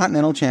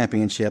Intercontinental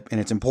Championship and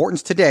its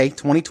importance today,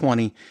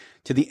 2020,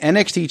 to the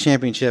NXT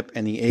Championship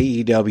and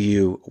the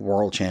AEW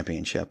World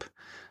Championship.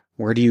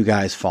 Where do you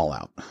guys fall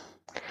out,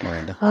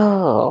 Miranda?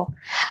 Oh,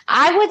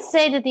 I would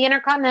say that the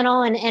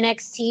Intercontinental and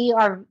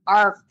NXT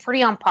are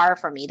pretty on par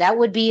for me. That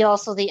would be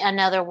also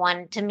another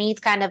one. To me, it's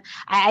kind of,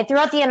 I threw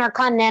out the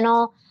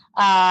Intercontinental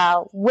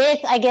with,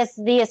 I guess,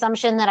 the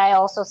assumption that I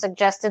also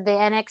suggested the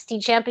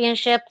NXT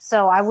Championship,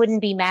 so I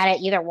wouldn't be mad at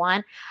either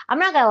one. I'm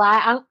not gonna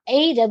lie,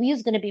 AEW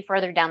is gonna be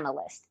further down the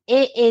list.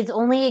 It is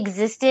only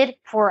existed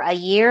for a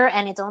year,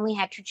 and it's only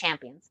had 2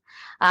 champions.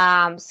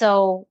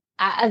 So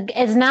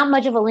it's not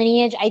much of a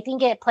lineage. I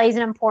think it plays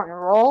an important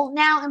role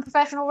now in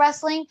professional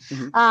wrestling,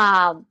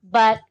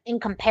 but in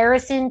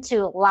comparison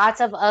to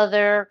lots of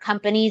other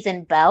companies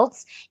and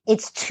belts,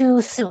 it's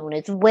too soon.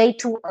 It's way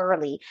too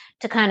early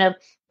to kind of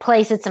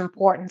place its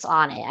importance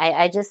on it.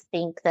 I just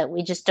think that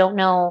we just don't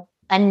know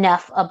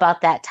enough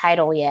about that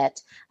title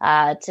yet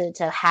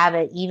to have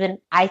it even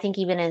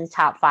in the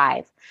top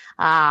 5.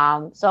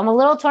 So I'm a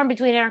little torn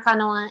between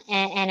Intercontinental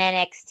and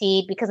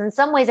NXT because in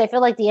some ways I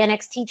feel like the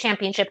NXT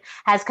Championship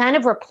has kind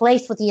of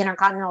replaced what the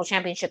Intercontinental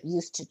Championship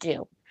used to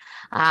do.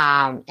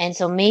 And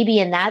so maybe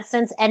in that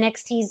sense,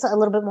 NXT is a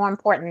little bit more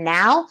important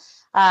now.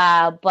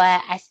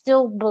 But I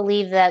still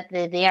believe that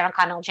the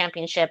Intercontinental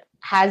Championship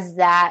has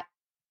that,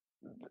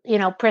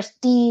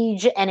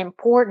 prestige and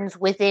importance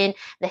within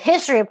the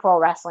history of pro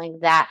wrestling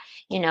that,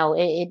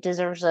 it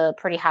deserves a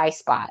pretty high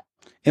spot.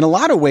 In a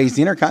lot of ways,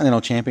 the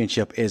Intercontinental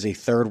Championship is a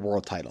third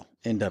world title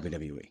in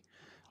WWE.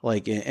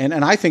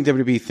 And I think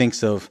WWE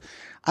thinks of,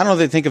 I don't know if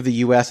they think of the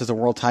U.S. as a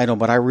world title,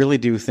 but I really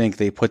do think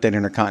they put that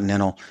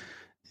Intercontinental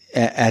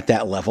at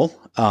that level,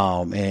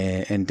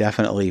 and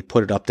definitely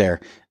put it up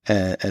there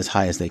as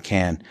high as they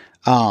can.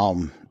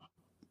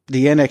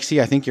 The NXT,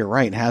 I think you're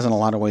right, has in a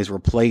lot of ways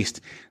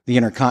replaced the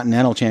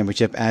Intercontinental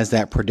Championship as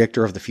that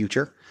predictor of the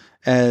future,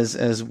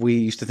 as we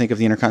used to think of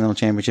the Intercontinental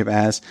Championship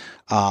as.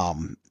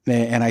 And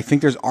I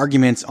think there's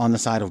arguments on the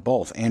side of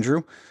both.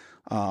 Andrew,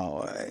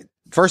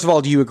 first of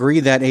all, do you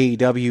agree that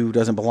AEW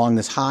doesn't belong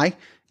this high?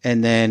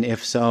 And then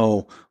if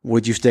so,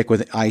 would you stick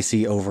with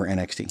IC over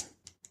NXT?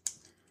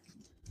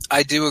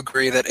 I do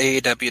agree that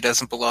AEW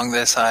doesn't belong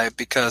this high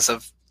because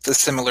of the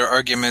similar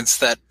arguments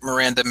that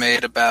Miranda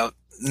made about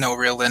no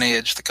real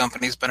lineage. The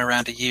company's been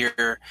around a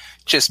year.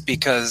 Just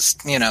because,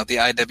 the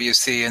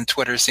IWC and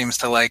Twitter seems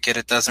to like it,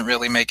 it doesn't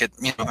really make it,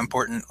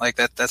 important. Like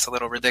that's a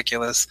little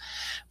ridiculous.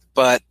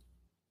 But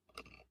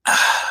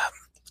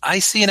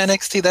IC and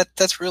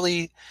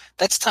NXT,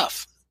 that's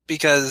tough,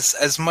 because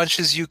as much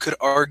as you could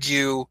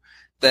argue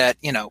that,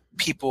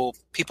 people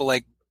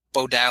like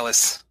Bo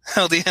Dallas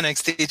held the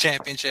NXT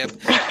championship,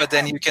 but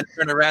then you can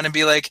turn around and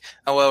be like,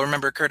 oh, well,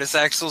 remember Curtis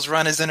Axel's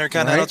run as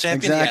Intercontinental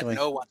champion? Exactly. Yeah,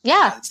 no one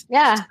does.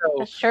 So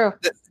that's true.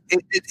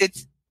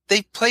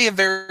 They play a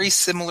very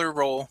similar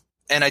role,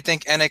 and I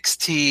think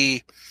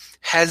NXT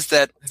has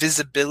that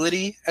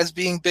visibility as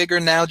being bigger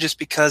now just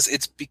because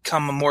it's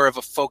become more of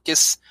a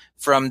focus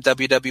from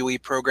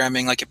WWE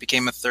programming. Like, it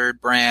became a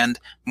third brand.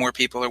 More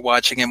people are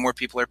watching it. More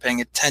people are paying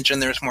attention.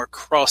 There's more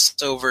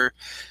crossover.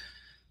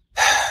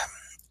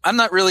 I'm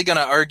not really going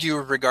to argue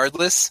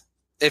regardless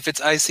if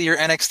it's IC or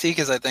NXT,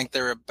 because I think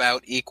they're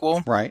about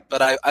equal. Right.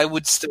 But I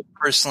would still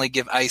personally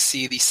give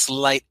IC the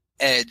slight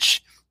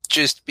edge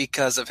just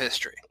because of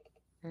history.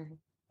 Mm-hmm.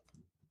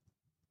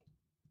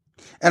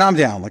 And I'm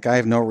down. Like, I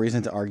have no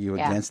reason to argue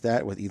against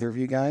that with either of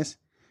you guys.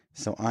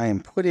 So I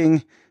am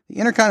putting the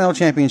Intercontinental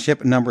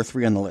Championship number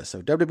 3 on the list.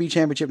 So WWE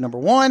Championship number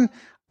 1,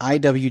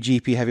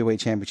 IWGP Heavyweight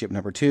Championship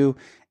number 2,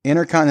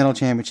 Intercontinental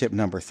Championship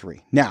number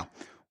 3. Now,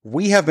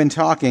 we have been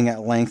talking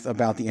at length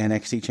about the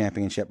NXT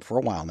Championship for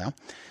a while now.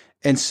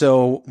 And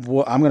so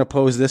I'm going to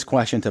pose this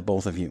question to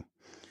both of you.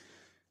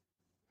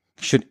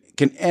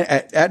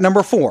 At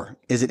number 4,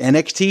 is it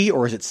NXT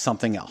or is it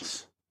something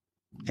else?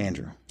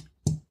 Andrew.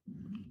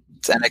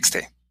 It's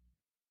NXT.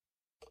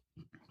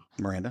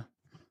 Miranda?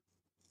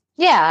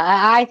 Yeah,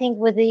 I think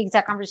with the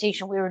exact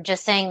conversation we were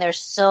just saying, they're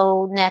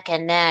so neck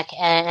and neck,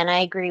 and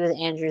I agree with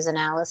Andrew's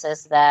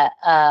analysis that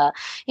I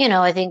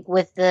think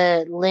with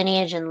the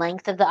lineage and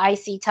length of the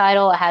IC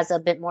title, it has a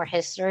bit more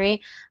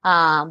history.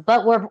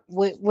 But we're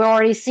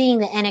already seeing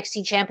the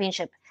NXT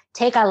Championship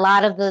take a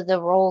lot of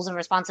the roles and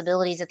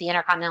responsibilities that the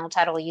Intercontinental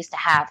title used to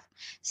have.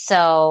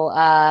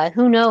 So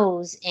who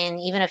knows, in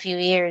even a few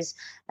years,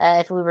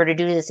 if we were to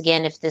do this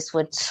again, if this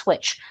would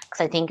switch.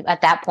 Because I think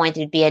at that point,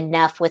 there'd be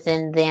enough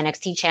within the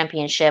NXT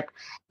Championship.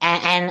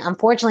 And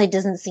unfortunately, it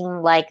doesn't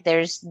seem like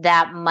there's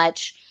that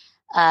much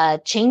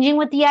changing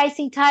with the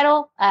IC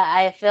title.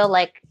 I feel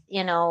like,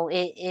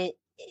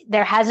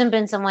 there hasn't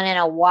been someone in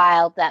a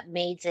while that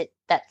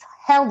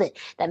held it,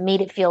 that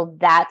made it feel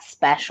that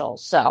special.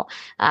 So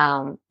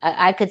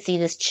I could see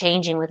this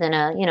changing within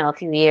a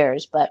few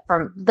years. But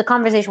from the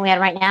conversation we had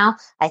right now,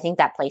 I think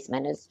that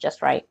placement is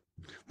just right.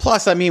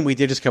 Plus, we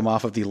did just come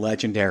off of the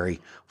legendary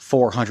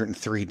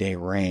 403-day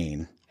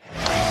reign.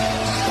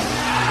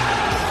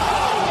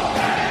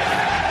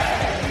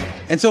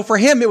 And so for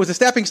him, it was a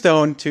stepping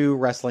stone to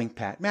wrestling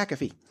Pat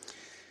McAfee,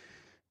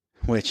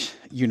 which,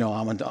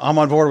 I'm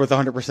on board with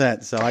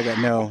 100%. So I got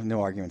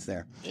no arguments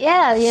there.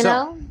 Yeah,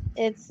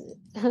 it's...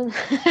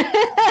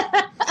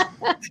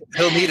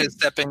 He'll need a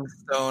stepping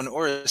stone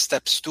or a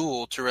step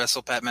stool to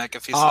wrestle Pat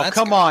McAfee. So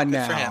come on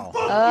now.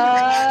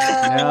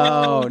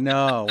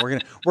 No. We're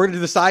gonna do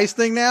the size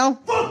thing now.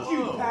 Fuck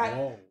you,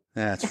 Pat.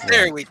 That's right.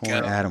 There we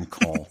Poor go. Adam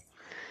Cole.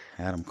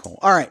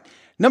 All right.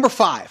 Number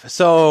 5.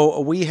 So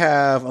we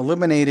have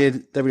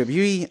eliminated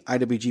WWE,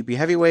 IWGP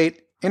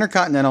Heavyweight,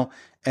 Intercontinental,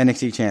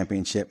 NXT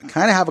Championship.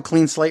 Kind of have a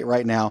clean slate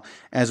right now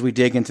as we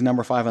dig into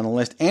number 5 on the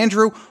list.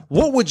 Andrew,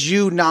 what would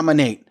you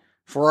nominate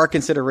for our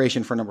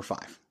consideration for number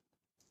 5?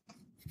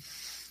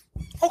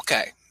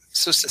 Okay,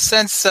 so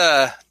since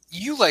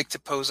you like to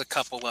pose a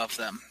couple of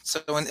them,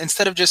 so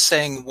instead of just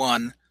saying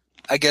one,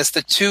 I guess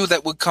the 2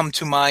 that would come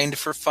to mind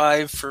for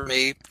 5 for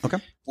me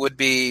would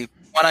be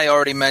one I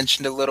already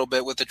mentioned a little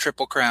bit with the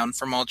Triple Crown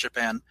from All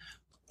Japan,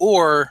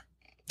 or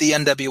the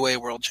NWA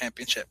World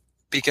Championship,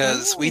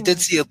 because we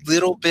did see a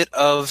little bit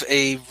of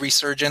a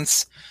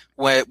resurgence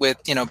with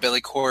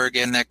Billy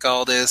Corgan, Nick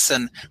Aldis,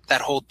 and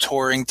that whole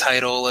touring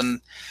title,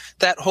 and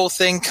that whole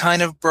thing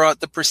kind of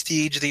brought the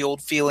prestige, the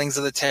old feelings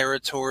of the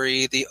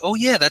territory, oh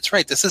yeah, that's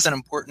right, this is an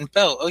important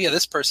belt. Oh yeah,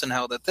 this person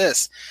held it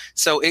this.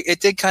 So it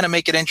did kind of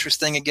make it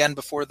interesting again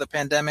before the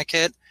pandemic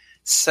hit.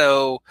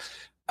 So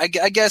I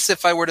guess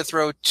if I were to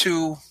throw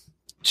two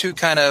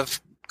kind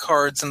of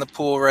cards in the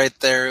pool right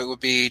there, it would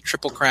be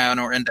Triple Crown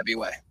or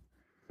NWA.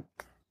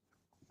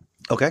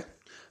 Okay.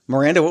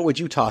 Miranda, what would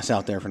you toss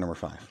out there for number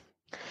 5?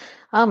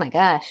 Oh my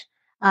gosh.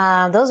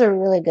 Those are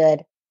really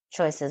good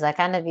choices. I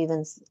kind of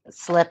even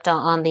slipped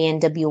on the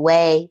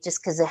NWA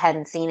just because I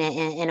hadn't seen it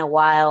in a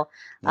while.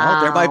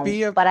 Well, there might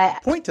be a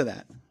point to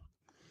that.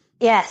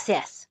 Yes.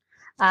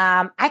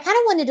 I kind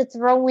of wanted to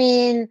throw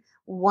in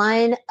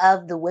one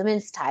of the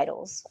women's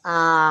titles.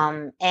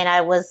 And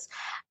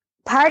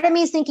part of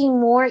me is thinking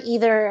more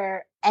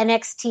either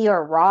NXT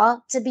or Raw,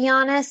 to be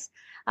honest.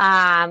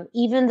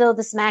 Even though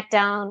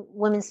the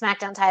women's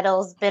SmackDown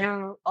title has been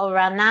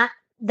around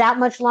that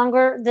much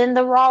longer than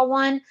the Raw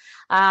one.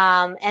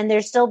 And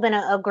there's still been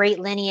a great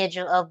lineage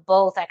of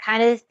both. I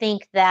kind of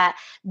think that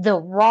the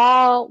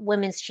Raw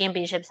Women's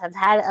Championships have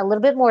had a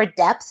little bit more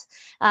depth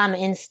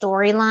in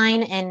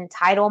storyline and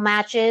title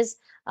matches.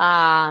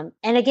 And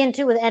again,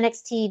 too, with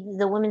NXT,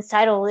 the women's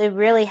title, it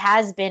really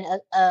has been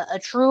a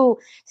true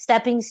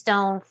stepping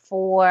stone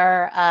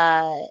for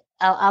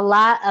a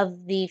lot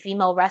of the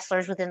female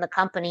wrestlers within the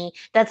company.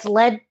 That's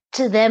led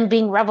to them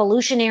being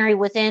revolutionary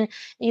within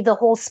the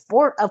whole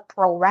sport of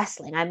pro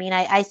wrestling. I mean,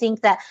 I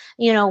think that,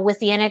 with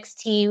the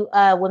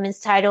NXT women's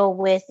title,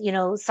 with,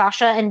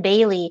 Sasha and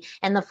Bayley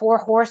and the 4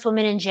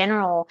 horsewomen in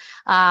general,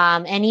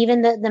 and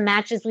even the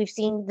matches we've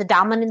seen, the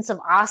dominance of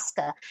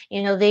Asuka,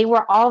 they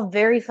were all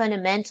very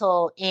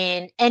fundamental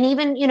and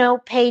even,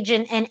 Paige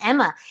and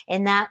Emma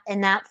in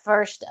that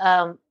first,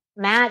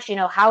 match,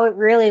 how it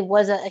really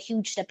was a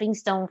huge stepping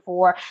stone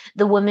for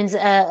the women's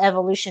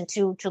evolution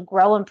to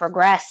grow and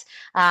progress.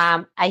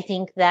 I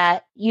think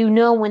that,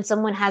 when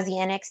someone has the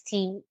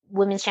NXT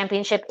Women's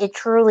Championship, it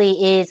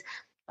truly is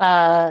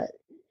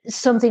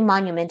something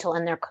monumental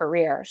in their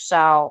career.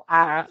 So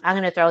I'm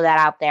going to throw that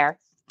out there.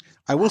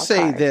 I will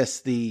say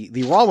this,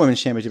 the Raw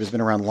Women's Championship has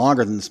been around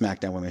longer than the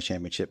SmackDown Women's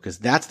Championship, because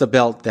that's the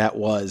belt that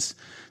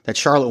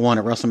Charlotte won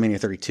at WrestleMania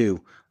 32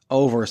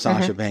 over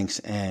Sasha Banks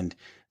and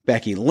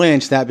Becky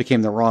Lynch. That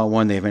became the Raw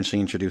one. They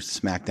eventually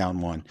introduced the SmackDown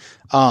one.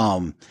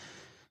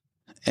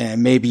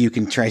 And maybe you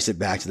can trace it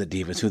back to the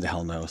Divas. Who the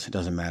hell knows? It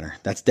doesn't matter.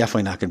 That's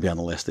definitely not going to be on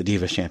the list, the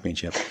Divas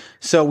Championship.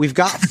 So we've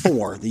got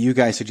 4 that you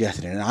guys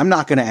suggested, and I'm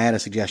not going to add a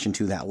suggestion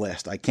to that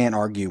list. I can't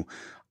argue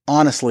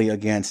honestly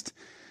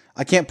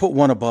I can't put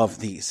one above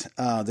these.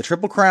 The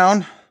Triple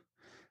Crown,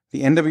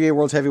 the NWA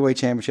World Heavyweight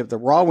Championship, the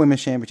Raw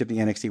Women's Championship, the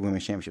NXT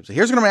Women's Championship. So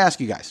here's what I'm going to ask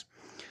you guys.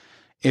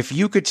 If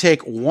you could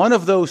take one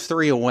of those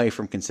 3 away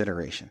from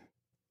consideration,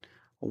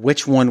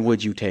 which one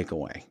would you take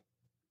away?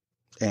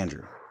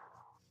 Andrew.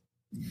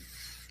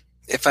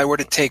 If I were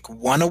to take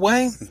one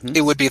away,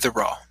 it would be the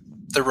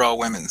Raw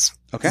Women's.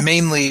 Okay.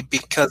 Mainly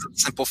because of the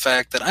simple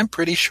fact that I'm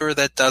pretty sure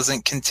that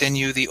doesn't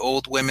continue the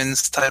old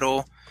women's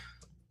title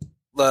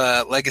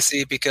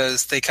legacy,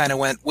 because they kind of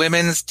went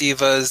women's,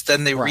 divas,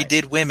 then they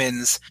redid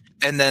women's,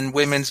 and then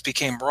women's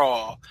became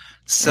Raw.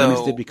 So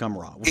women's did become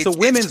Raw. So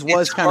women's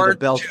was kind of the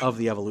belt of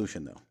the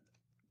evolution, though.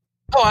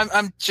 Oh,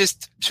 I'm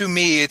just, to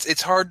me,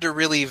 it's hard to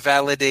really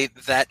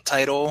validate that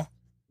title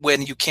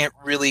when you can't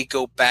really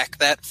go back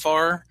that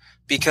far,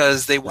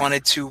 because they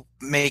wanted to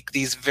make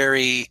these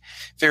very,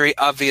 very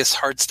obvious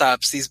hard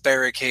stops, these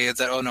barricades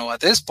that, oh no,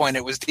 at this point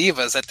it was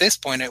divas, at this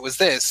point it was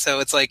this. So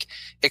it's like,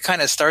 it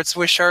kind of starts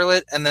with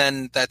Charlotte, and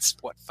then that's,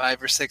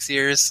 5 or 6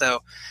 years.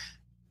 So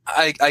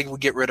I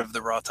would get rid of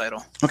the Raw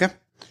title. Okay.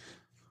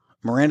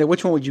 Miranda,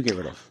 which one would you get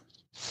rid of?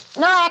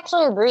 No, I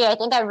actually agree. I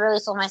think I really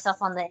sold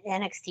myself on the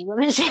NXT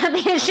Women's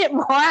Championship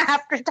more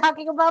after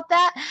talking about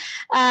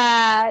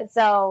that.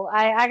 So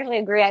I actually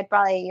agree. I'd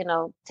probably,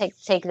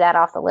 take that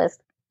off the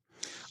list.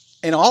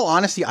 In all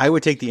honesty, I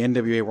would take the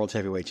NWA World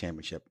Heavyweight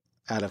Championship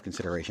out of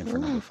consideration for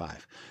number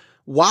 5.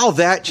 While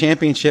that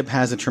championship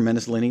has a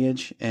tremendous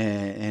lineage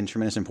and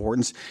tremendous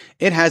importance,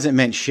 it hasn't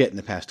meant shit in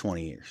the past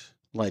 20 years.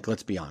 Like,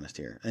 let's be honest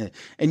here. And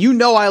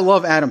I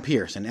love Adam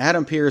Pearce, and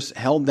Adam Pearce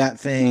held that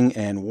thing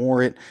and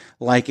wore it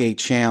like a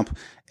champ.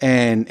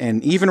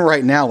 And even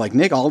right now, like,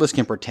 Nick Aldis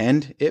can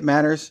pretend it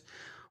matters,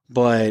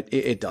 but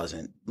it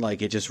doesn't.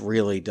 Like, it just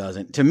really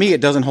doesn't. To me,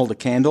 it doesn't hold a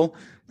candle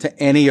to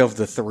any of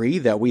the 3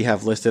 that we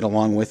have listed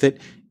along with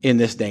it in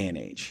this day and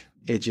age.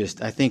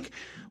 I think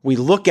we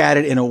look at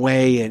it in a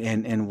way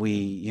and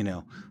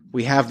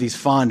we have these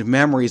fond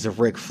memories of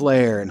Ric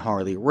Flair and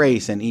Harley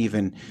Race and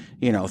even,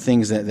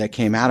 things that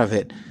came out of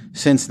it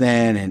since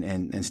then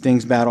and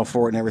Sting's battle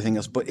for it and everything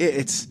else. But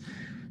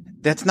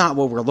that's not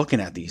what we're looking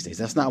at these days.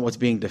 That's not what's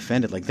being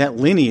defended. Like, that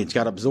lineage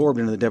got absorbed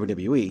into the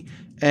WWE.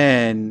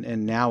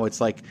 And now it's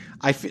like,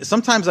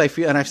 sometimes I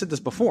feel, and I've said this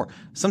before,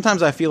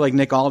 sometimes I feel like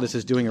Nick Aldis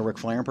is doing a Ric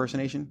Flair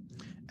impersonation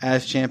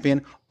as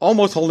champion,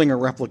 almost holding a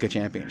replica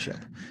championship.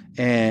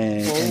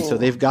 And so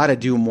they've got to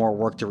do more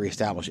work to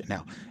reestablish it.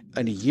 Now,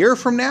 in a year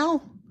from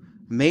now,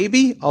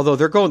 maybe, although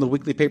they're going the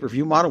weekly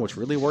pay-per-view model, which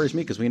really worries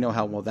me because we know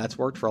how well that's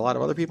worked for a lot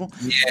of other people.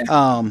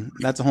 Yeah.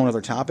 That's a whole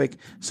other topic.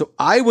 So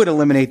I would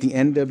eliminate the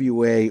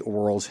NWA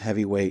World's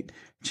Heavyweight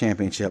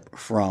Championship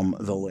from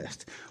the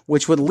list,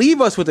 which would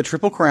leave us with the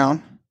Triple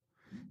Crown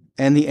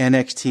and the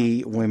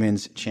NXT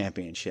Women's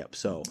Championship.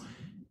 So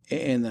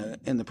in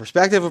the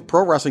perspective of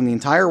pro wrestling, the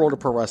entire world of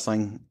pro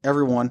wrestling,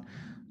 everyone,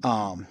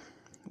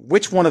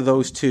 which one of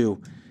those 2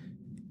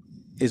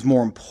 is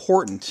more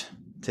important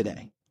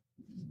today?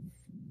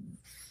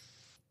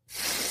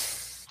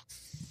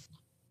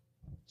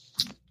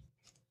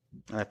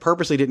 I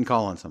purposely didn't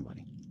call on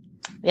somebody.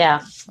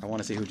 Yeah. I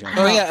want to see who jumps.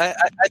 Oh, yeah.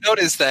 I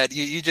noticed that.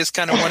 You just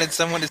kind of wanted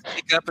someone to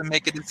speak up and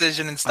make a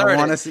decision and start. I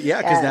want to see,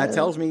 because that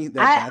tells me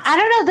that I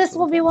don't know. This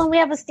will be one we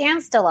have a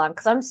standstill on,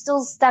 because I'm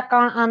still stuck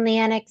on the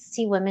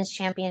NXT Women's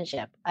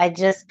Championship.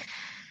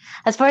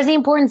 As far as the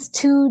importance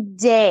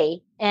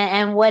today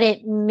and what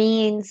it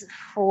means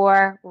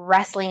for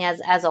wrestling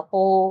as a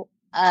whole,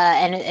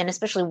 and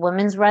especially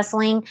women's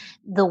wrestling,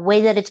 the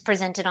way that it's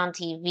presented on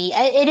TV,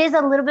 it is a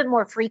little bit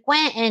more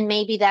frequent, and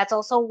maybe that's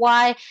also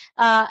why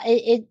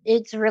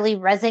it's really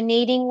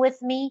resonating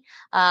with me.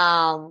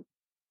 But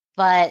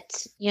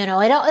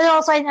it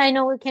also, I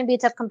know it can be a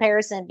tough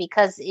comparison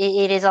because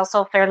it is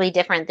also fairly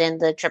different than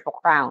the Triple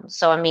Crown.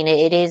 So I mean,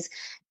 it is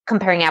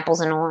comparing apples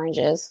and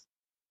oranges.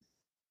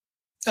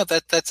 No,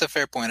 that's a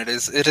fair point.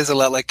 It is a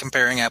lot like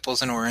comparing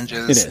apples and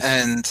oranges. It is.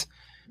 And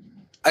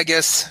I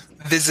guess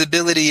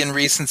visibility and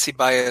recency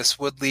bias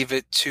would leave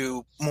it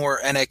to more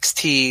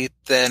NXT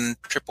than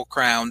Triple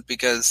Crown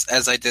because,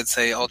 as I did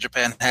say, All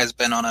Japan has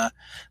been on a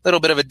little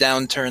bit of a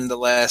downturn the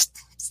last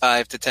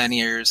 5 to 10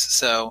 years.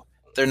 So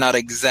they're not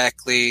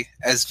exactly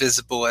as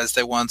visible as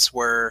they once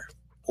were,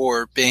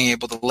 or being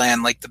able to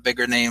land like the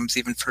bigger names,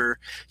 even for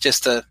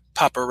just a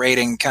Papa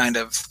rating kind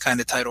of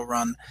title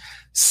run.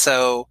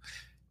 So,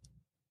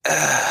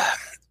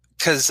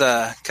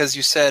 because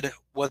you said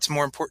what's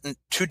more important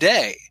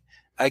today,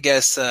 I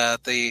guess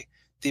the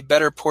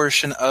better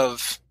portion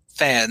of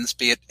fans,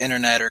 be it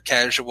internet or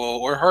casual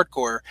or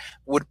hardcore,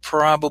 would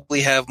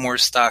probably have more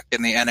stock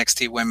in the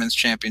NXT Women's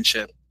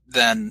Championship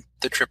than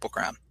the Triple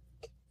Crown.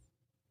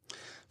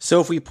 So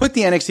if we put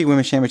the NXT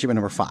Women's Championship at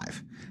number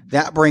 5,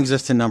 that brings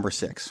us to number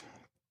 6.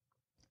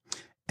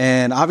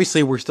 And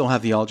obviously we still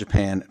have the All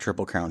Japan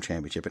Triple Crown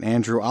Championship. And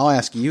Andrew, I'll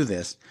ask you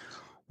this.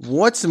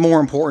 What's more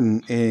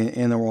important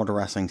in the world of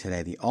wrestling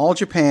today? The All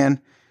Japan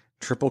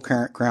Triple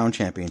Crown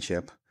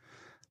Championship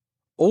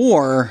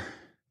or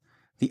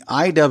the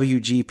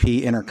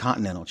IWGP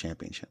Intercontinental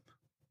Championship?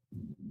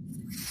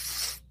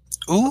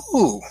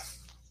 Ooh,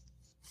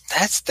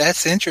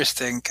 that's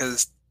interesting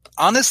because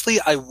honestly,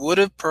 I would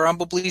have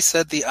probably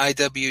said the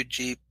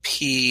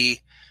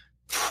IWGP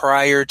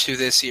prior to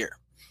this year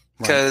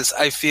because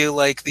I feel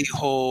like the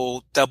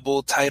whole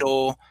double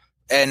title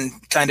and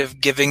kind of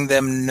giving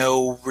them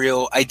no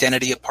real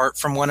identity apart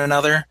from one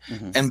another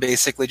and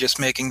basically just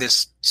making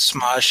this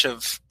smosh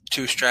of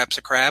 2 straps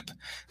of crap.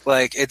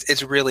 Like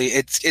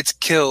it's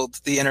killed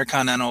the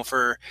Intercontinental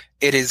for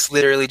it is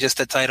literally just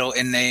a title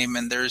in name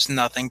and there's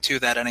nothing to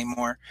that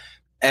anymore.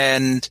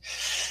 And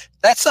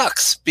that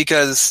sucks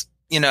because,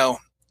 you know,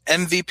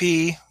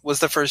 MVP was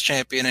the first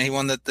champion and he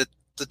won the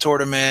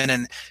tournament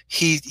and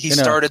he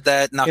started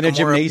that Nakamura in a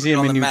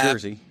gymnasium in New map.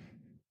 Jersey.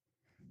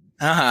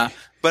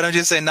 But I'm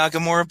just saying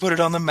Nakamura put it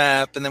on the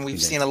map, and then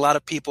we've seen a lot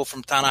of people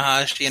from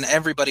Tanahashi and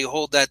everybody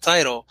hold that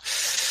title.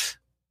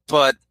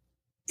 But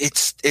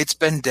it's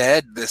been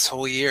dead this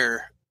whole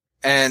year,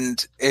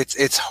 and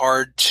it's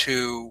hard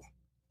to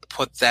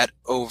put that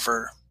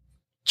over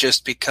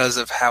just because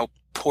of how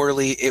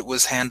poorly it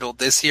was handled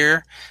this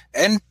year.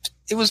 And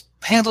it was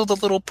handled a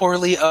little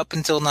poorly up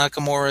until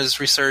Nakamura's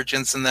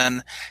resurgence, and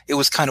then it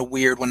was kind of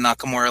weird when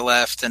Nakamura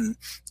left and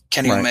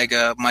Kenny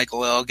Omega,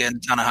 Michael Elgin,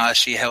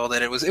 Tanahashi held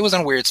it. It was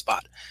in a weird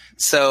spot.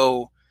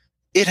 So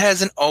it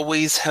hasn't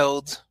always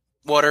held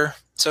water,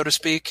 so to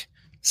speak.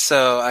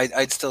 So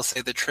I'd still say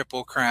the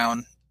Triple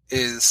Crown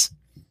is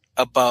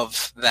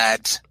above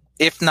that,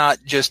 if not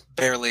just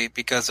barely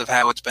because of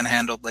how it's been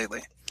handled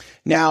lately.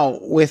 Now,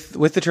 with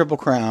the Triple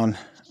Crown,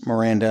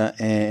 Miranda,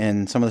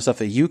 and some of the stuff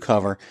that you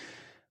cover,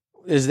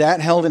 is that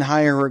held in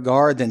higher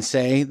regard than,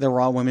 say, the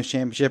Raw Women's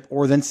Championship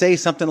or than, say,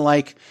 something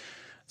like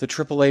the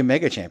AAA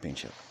Mega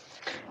Championship?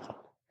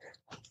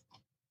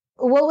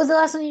 What was the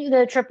last one?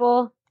 The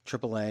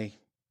AAA.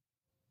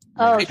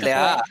 Oh,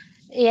 AAA.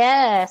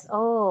 Yes.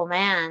 Oh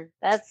man,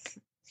 that's.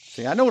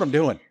 See, I know what I'm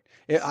doing.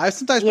 I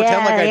sometimes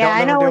pretend like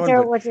I don't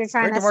know what you're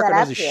trying to set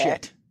up here.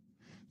 Shit.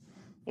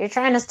 You're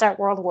trying to start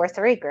World War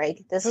III,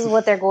 Greg. This is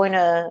what they're going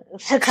to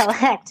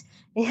collect.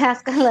 You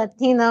ask a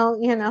Latino,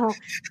 to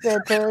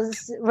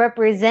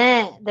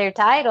represent their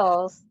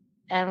titles.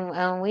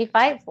 And we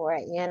fight for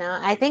it,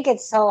 I think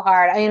it's so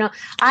hard.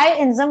 I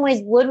in some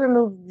ways would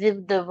remove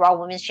the Raw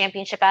Women's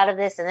Championship out of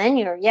this, and then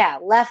you're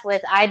left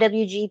with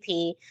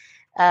IWGP,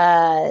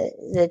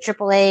 the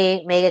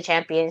AAA Mega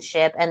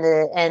Championship, and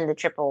the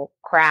Triple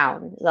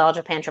Crown, the All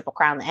Japan Triple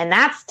Crown, and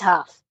that's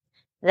tough.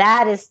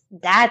 That's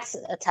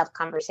a tough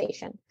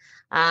conversation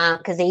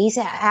because they each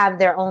have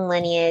their own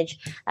lineage,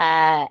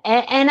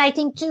 and I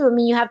think too.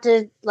 You have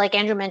to, like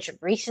Andrew mentioned,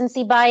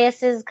 recency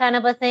bias is kind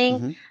of a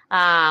thing.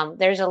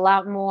 There's a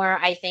lot more,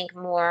 I think,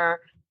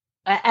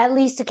 at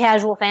least to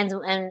casual fans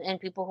and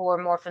people who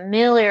are more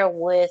familiar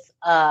with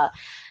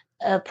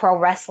pro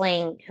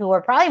wrestling, who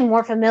are probably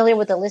more familiar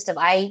with the list of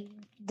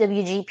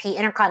IWGP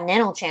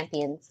Intercontinental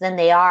champions than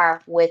they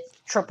are with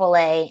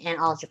AAA and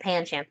All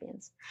Japan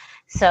champions.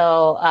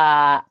 So,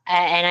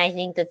 and I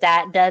think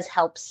that does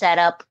help set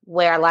up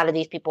where a lot of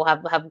these people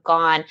have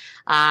gone.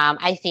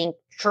 I think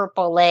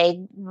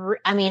AAA,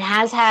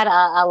 has had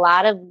a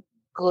lot of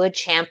good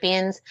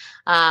champions.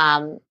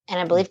 And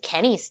I believe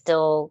Kenny's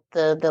still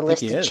the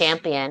listed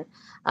champion.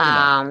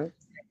 Jeff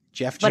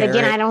Jarrett. But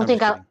again, I don't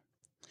think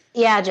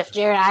Jeff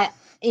Jarrett,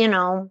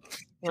 throwing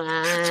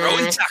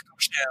taco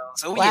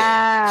shells. Oh, wow.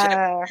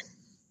 Yeah.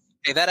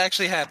 Hey, that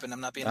actually happened.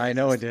 I'm not being. I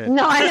know it did.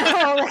 No, I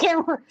know.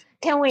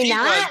 Can we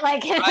not?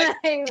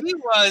 He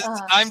was.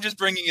 I'm just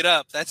bringing it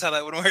up. That's how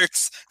that one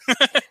works.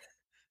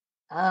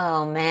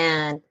 Oh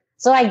man.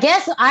 So I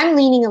guess I'm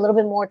leaning a little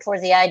bit more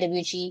towards the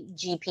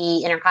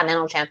IWGP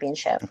Intercontinental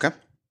Championship. Okay.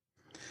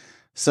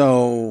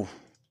 So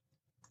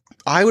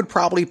I would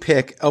probably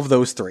pick, of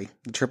those three,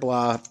 the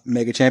AAA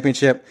Mega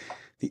Championship,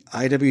 the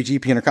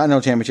IWGP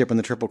Intercontinental Championship, and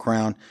the Triple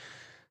Crown.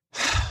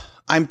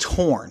 I'm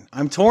torn.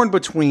 I'm torn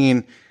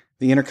between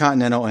the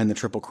Intercontinental and the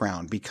Triple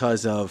Crown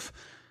because of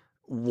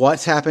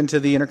what's happened to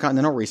the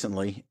Intercontinental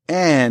recently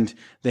and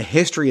the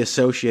history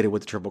associated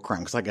with the Triple Crown.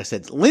 Because like I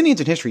said, lineage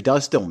and history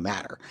does still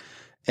matter.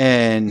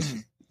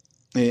 And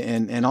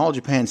All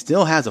Japan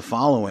still has a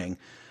following.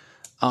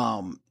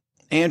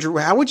 Andrew,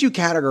 how would you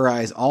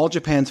categorize All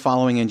Japan's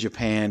following in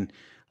Japan?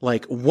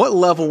 Like, what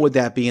level would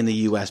that be in the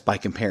U.S. by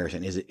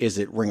comparison? Is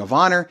it Ring of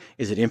Honor?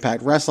 Is it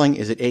Impact Wrestling?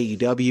 Is it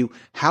AEW?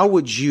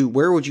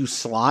 Where would you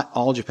slot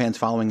All Japan's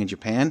following in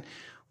Japan?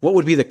 What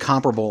would be the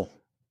comparable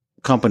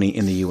company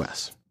in the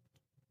U.S.?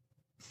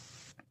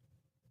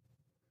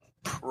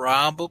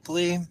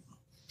 Probably.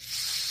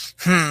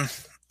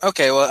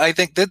 Okay, well, I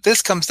think that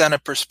this comes down to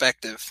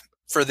perspective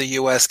for the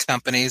U.S.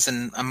 companies,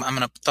 and I'm going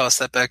to toss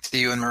that back to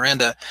you and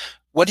Miranda.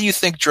 What do you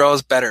think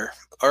draws better,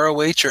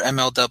 ROH or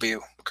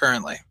MLW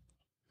currently?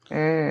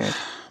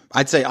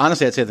 I'd say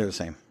they're the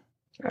same.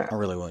 I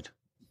really would.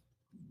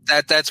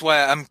 That's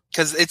why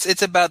because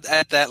it's about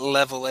at that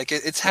level. Like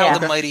it's how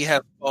the mighty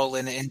have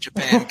fallen in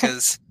Japan.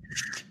 Because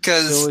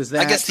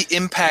I guess the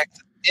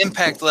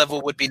impact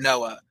level would be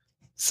Noah.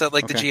 So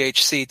like the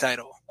GHC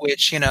title,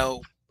 which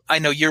I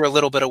know you're a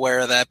little bit aware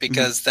of that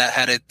because that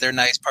had their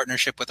nice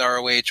partnership with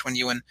ROH when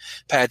you and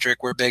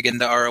Patrick were big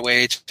into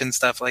ROH and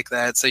stuff like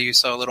that. So you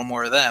saw a little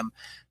more of them,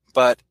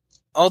 but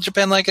All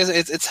Japan, like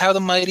it's how the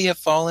mighty have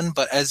fallen.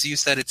 But as you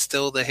said, it's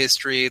still the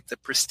history, the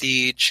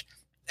prestige.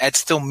 It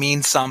still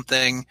means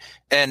something.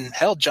 And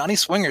hell, Johnny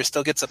Swinger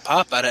still gets a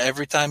pop out of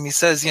every time he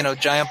says,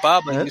 Giant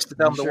Baba used to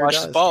tell him to wash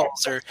his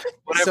balls or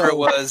whatever it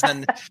was.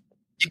 And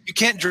you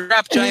can't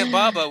drop Giant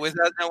Baba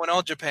without knowing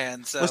All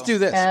Japan. So let's do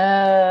this.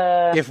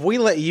 If we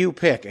let you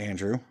pick,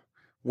 Andrew,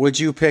 would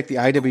you pick the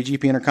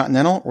IWGP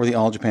Intercontinental or the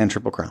All Japan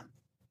Triple Crown?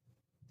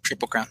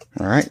 Triple Crown.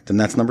 All right, then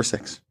that's number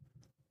 6.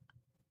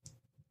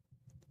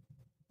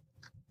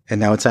 And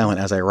now it's silent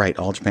as I write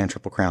All Japan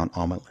Triple Crown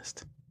on my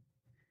list.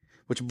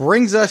 Which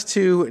brings us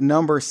to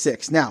number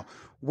 6. Now,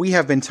 we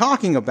have been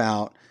talking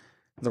about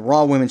the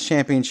Raw Women's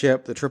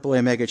Championship, the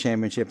AAA Mega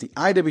Championship, the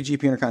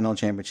IWGP Intercontinental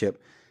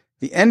Championship,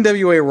 the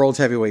NWA World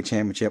Heavyweight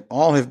Championship.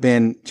 All have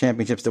been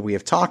championships that we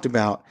have talked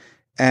about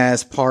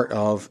as part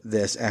of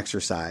this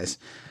exercise.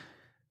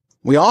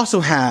 We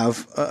also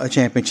have a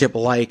championship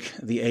like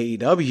the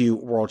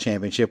AEW World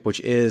Championship,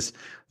 which is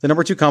the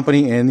number 2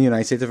 company in the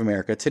United States of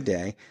America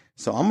today.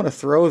 So I'm going to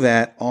throw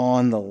that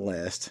on the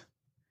list.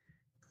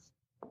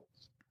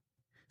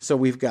 So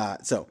we've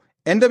got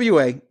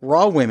NWA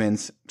Raw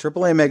Women's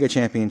AAA Mega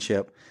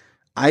Championship,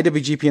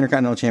 IWGP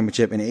Intercontinental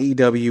Championship, and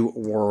AEW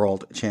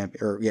World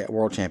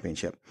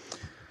Championship.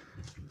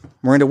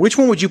 Miranda, which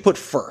one would you put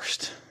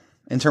first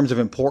in terms of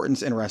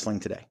importance in wrestling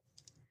today?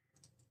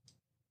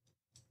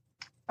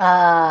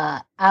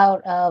 Out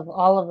of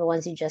all of the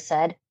ones you just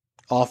said?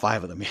 All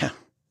 5 of them, yeah.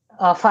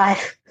 All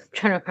 5. I'm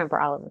trying to remember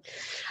all of them.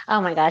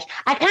 Oh my gosh.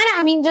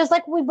 Just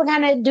like we've been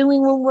kind of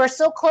doing when we're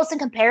so close in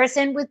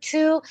comparison with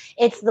 2,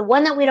 it's the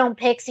one that we don't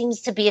pick seems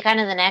to be kind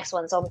of the next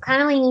one. So I'm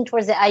kind of leaning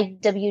towards the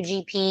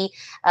IWGP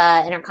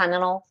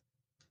Intercontinental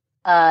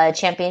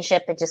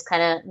Championship. It just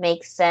kind of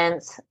makes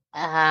sense.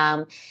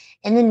 And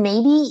then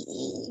maybe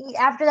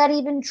after that,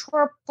 even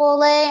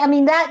AAA. I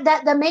mean,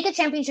 that the Mega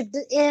Championship,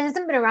 it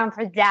hasn't been around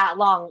for that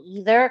long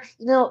either,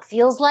 even though it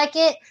feels like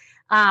it.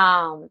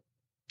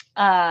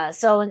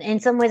 So in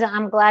some ways,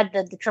 I'm glad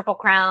that the Triple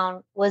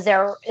Crown was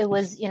there. It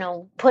was,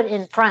 put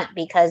in front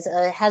because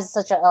it has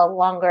such a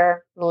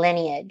longer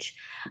lineage.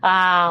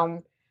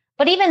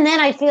 But even then,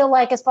 I feel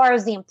like as far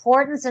as the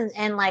importance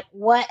and like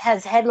what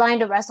has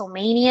headlined a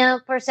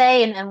WrestleMania per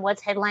se, and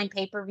what's headlined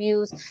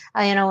pay-per-views,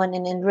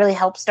 and really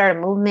helped start a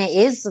movement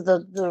is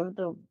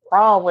the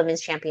Raw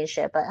Women's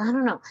Championship. But I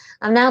don't know.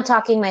 I'm now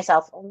talking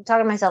myself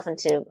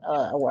into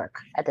a work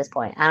at this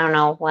point. I don't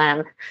know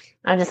when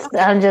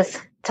I'm just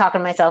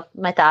talking myself,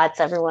 my thoughts,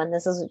 everyone.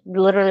 This is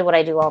literally what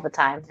I do all the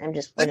time. We're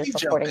just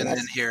recording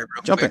this. In here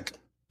real quick.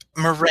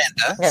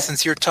 Miranda,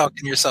 since you're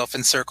talking yourself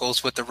in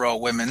circles with the Raw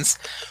Women's,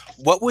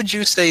 what would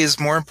you say is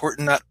more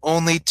important not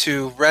only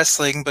to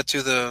wrestling, but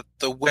to the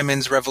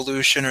women's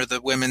revolution or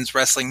the women's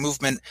wrestling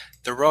movement,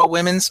 the Raw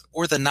Women's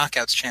or the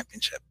Knockouts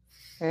Championship?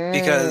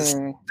 Because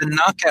the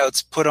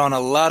Knockouts put on a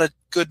lot of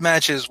good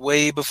matches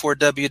way before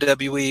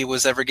WWE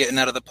was ever getting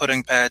out of the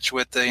pudding patch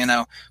with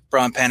the,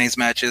 bra and panties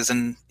matches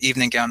and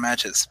evening gown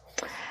matches.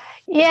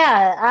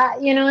 Yeah,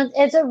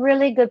 it's a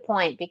really good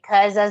point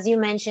because, as you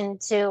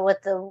mentioned too,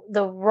 with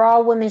the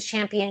Raw Women's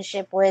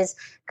Championship was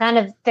kind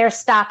of their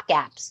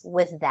stopgaps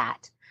with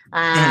that,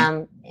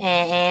 and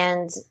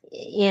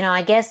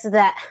I guess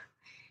that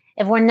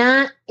if we're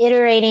not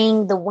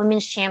iterating the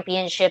Women's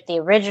Championship, the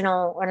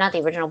original, or not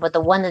the original, but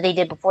the one that they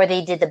did before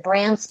they did the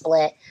brand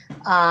split,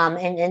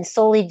 and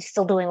solely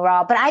still doing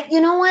Raw, but you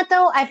know what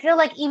though, I feel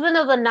like even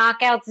though the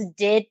Knockouts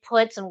did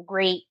put some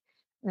great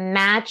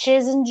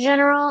matches in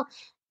general,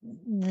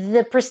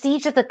 the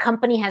prestige that the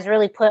company has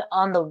really put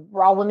on the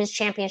Raw Women's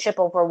Championship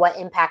over what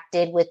Impact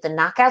did with the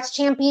Knockouts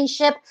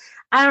Championship,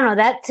 I don't know.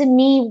 That to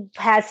me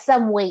has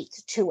some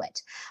weight to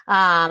it.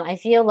 I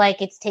feel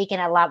like it's taken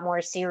a lot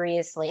more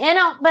seriously.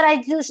 But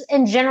I just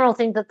in general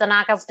think that the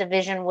Knockouts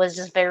division was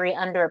just very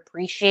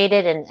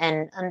underappreciated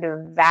and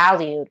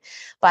undervalued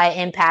by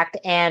Impact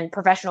and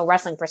professional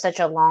wrestling for such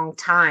a long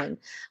time.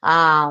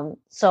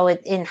 So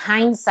in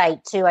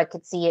hindsight too, I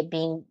could see it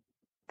being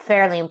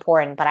fairly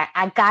important. But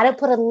I got to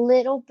put a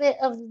little bit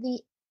of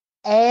the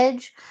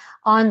edge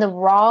on the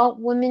Raw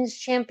Women's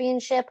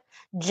Championship,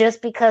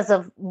 just because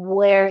of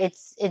where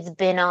it's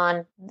been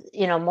on,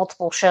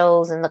 multiple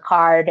shows in the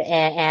card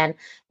and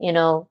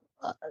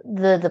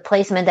the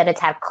placement that it's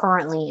had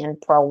currently in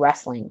pro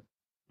wrestling.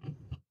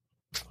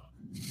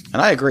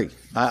 And I agree.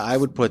 I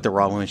would put the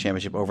Raw Women's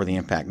Championship over the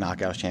Impact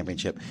Knockouts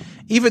Championship,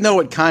 even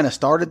though it kind of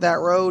started that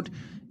road.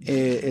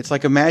 It's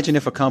like, imagine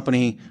if a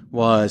company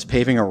was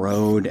paving a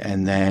road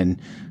and then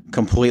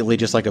completely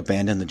just like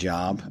abandoned the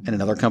job, and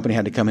another company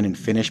had to come in and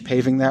finish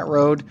paving that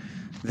road.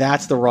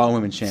 That's the Raw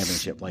Women's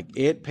Championship. Like,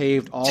 it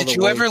paved all the way. Did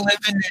you ever live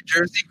in New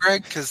Jersey,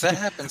 Greg? Because that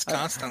happens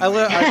constantly.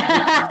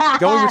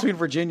 Going between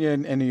Virginia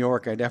and New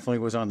York, I definitely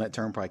was on that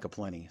turnpike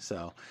aplenty.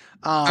 So,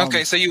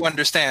 okay, so you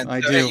understand.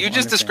 I do. You understand.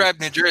 just described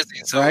New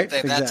Jersey, so right?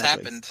 that's Exactly.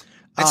 happened.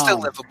 It's still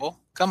livable.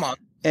 Come on.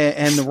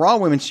 And the Raw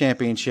Women's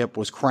Championship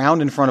was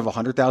crowned in front of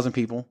 100,000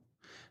 people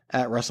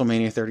at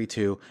WrestleMania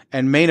 32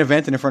 and main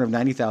evented in front of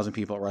 90,000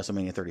 people at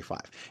WrestleMania 35.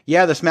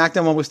 Yeah, the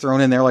SmackDown one was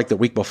thrown in there like the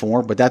week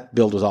before, but that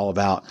build was all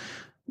about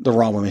the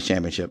Raw Women's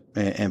Championship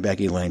and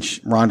Becky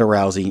Lynch, Ronda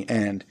Rousey,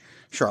 and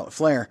Charlotte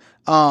Flair.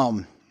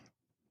 So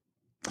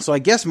I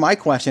guess my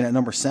question at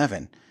number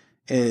 7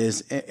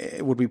 is,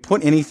 would we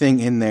put anything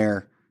in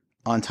there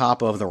on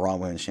top of the Raw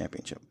Women's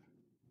Championship?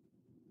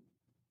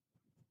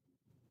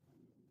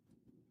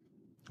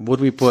 Would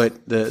we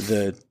put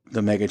the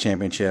Mega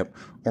Championship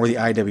or the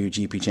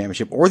IWGP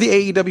Championship or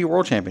the AEW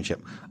World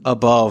Championship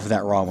above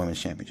that Raw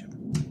Women's Championship?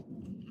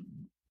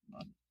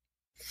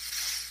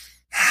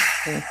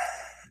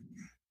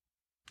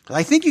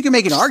 I think you can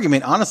make an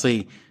argument,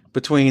 honestly,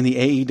 between the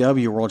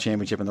AEW World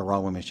Championship and the Raw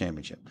Women's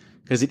Championship,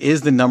 because it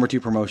is the number 2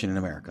 promotion in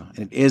America,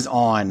 and it is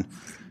on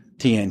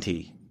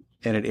TNT,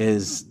 and it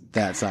is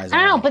that size.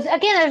 I don't know, but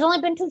again, there's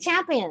only been 2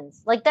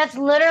 champions. Like, that's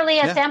literally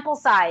a sample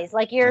size.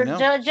 Like, you're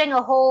judging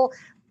a whole,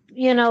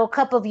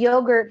 cup of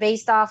yogurt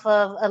based off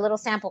of a little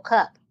sample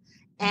cup.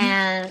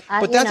 And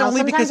but that's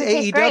only because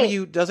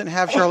AEW doesn't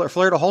have Charlotte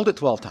Flair to hold it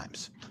 12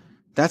 times.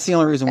 That's the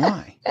only reason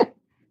why.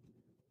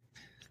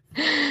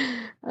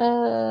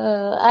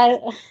 I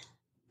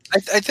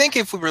think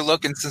if we were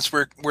looking, since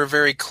we're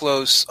very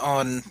close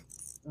on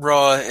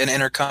Raw and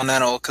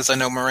Intercontinental, because I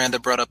know Miranda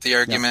brought up the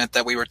argument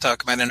that we were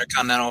talking about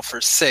Intercontinental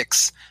for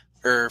 6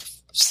 or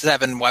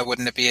 7. Why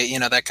wouldn't it be 8?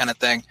 That kind of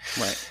thing.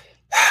 Right.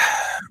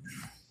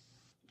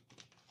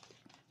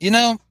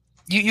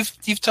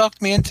 You've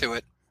talked me into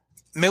it.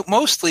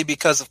 Mostly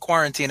because of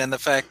quarantine and the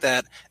fact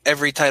that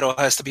every title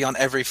has to be on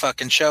every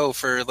fucking show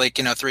for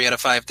 3 out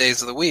of 5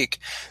 days of the week.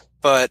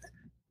 But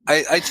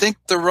I think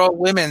the Raw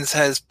Women's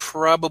has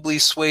probably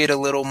swayed a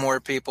little more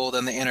people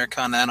than the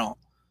Intercontinental.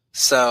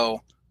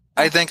 So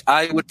I think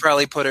I would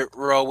probably put it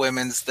Raw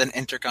Women's than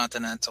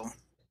Intercontinental.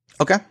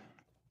 Okay.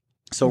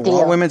 So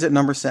Raw Women's at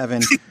number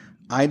 7,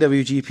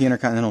 IWGP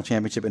Intercontinental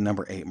Championship at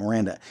number 8.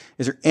 Miranda,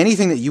 is there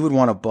anything that you would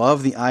want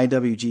above the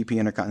IWGP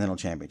Intercontinental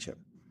Championship?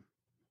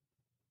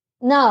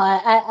 No,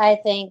 I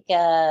think,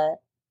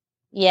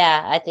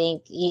 I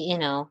think,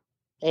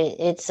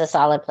 it's a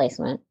solid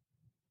placement.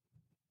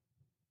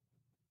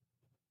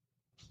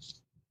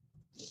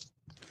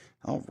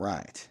 All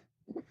right.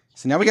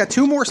 So now we got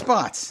 2 more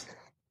spots.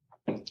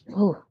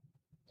 Ooh.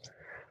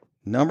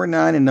 Number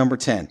 9 and number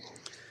 10.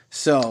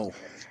 So,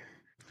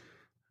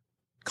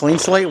 clean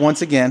slate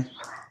once again.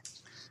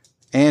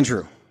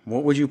 Andrew,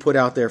 what would you put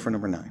out there for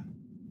number 9?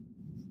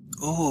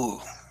 Ooh,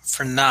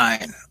 for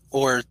 9.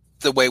 Or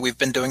the way we've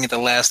been doing it the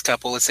last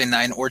couple, let's say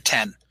 9 or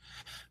 10.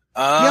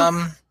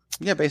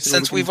 Yeah, basically,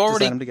 since we've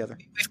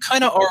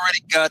kind of already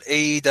got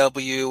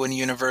AEW and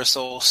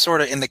Universal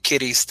sort of in the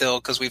kitty still,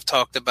 because we've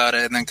talked about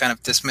it and then kind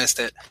of dismissed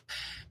it.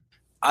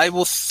 I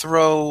will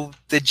throw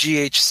the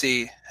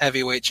GHC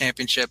Heavyweight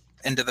Championship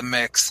into the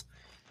mix.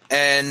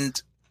 And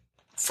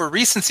for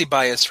recency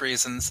bias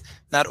reasons,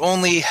 not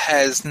only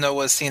has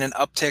Noah seen an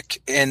uptick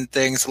in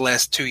things the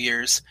last 2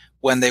 years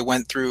when they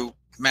went through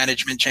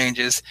management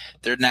changes,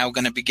 they're now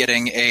going to be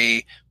getting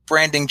a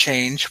branding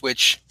change,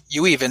 which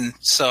you even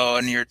saw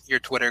on your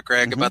Twitter,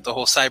 Greg, about the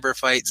whole cyber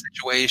fight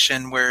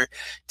situation where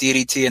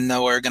DDT and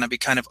Noah are going to be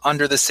kind of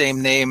under the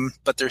same name,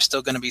 but they're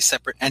still going to be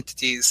separate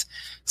entities.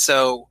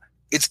 So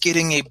it's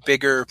getting a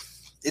bigger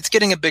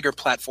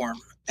platform.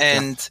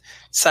 And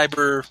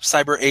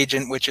Cyber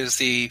Agent, which is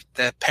the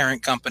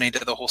parent company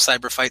to the whole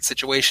cyber fight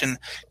situation,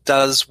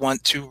 does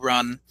want to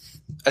run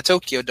a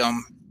Tokyo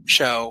Dome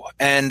show.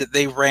 And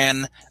they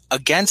ran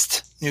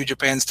against New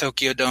Japan's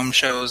Tokyo Dome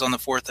shows on the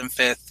 4th and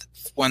 5th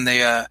when they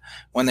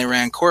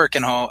ran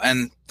Korakuen Hall,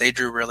 and they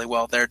drew really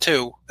well there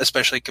too,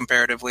 especially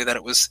comparatively that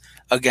it was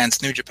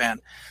against New Japan.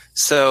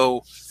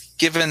 So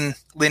given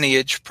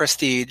lineage,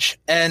 prestige,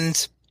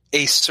 and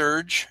a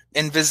surge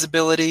in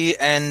visibility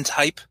and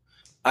hype,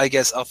 I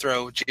guess I'll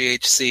throw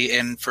GHC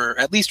in for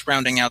at least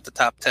rounding out the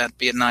top 10,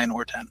 be it 9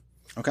 or 10.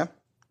 Okay.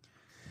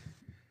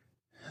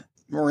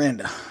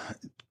 Miranda,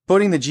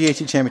 putting the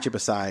GHC Championship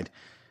aside,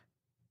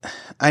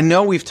 I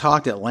know we've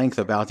talked at length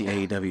about the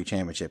AEW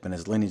Championship and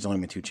his lineage only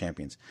been 2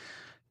 champions.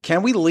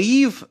 Can we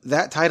leave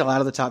that title out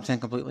of the top 10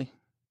 completely,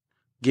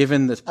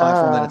 given this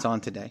platform that it's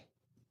on today?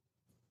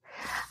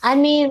 I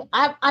mean,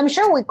 I'm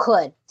sure we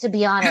could, to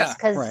be honest,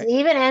 because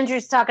even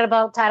Andrew's talking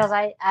about titles.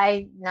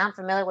 I'm not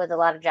familiar with a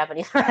lot of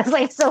Japanese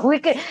wrestling, so we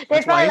could.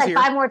 There's probably like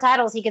 5 more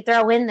titles he could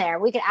throw in there.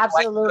 We could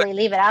absolutely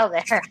leave it out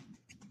there.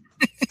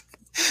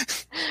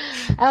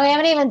 And we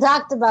haven't even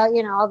talked about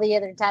all the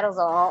other titles.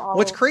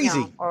 What's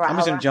crazy? I'm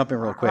just going to jump in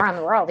real quick. Around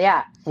the world,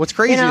 yeah. What's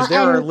crazy is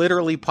there are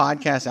literally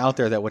podcasts out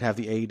there that would have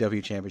the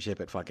AEW Championship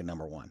at fucking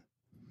number 1.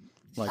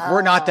 Like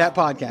we're not that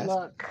podcast.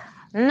 Look.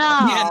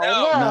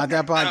 Not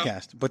that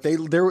podcast. But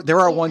there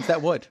are ones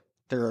that would.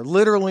 There are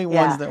literally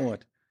ones that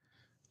would.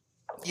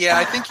 Yeah,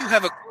 I think you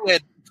have a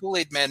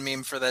Kool-Aid Man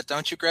meme for that,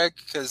 don't you, Greg?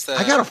 Because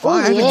I got to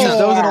find. I haven't used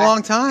those in a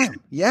long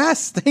time.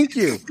 Yes, thank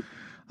you.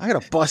 I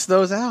got to bust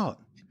those out.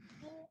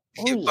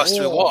 You bust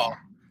through the wall.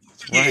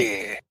 Right.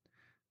 Yeah.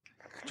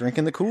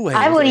 Drinking the Kool-Aid.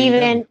 I would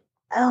even.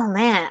 Oh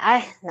man,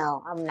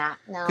 I'm not.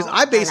 No,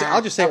 because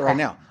I'll just say it right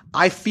now.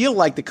 I feel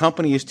like the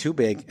company is too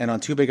big and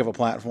on too big of a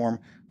platform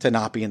to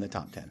not be in the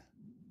top 10.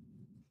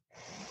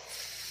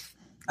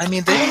 I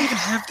mean, they don't even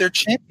have their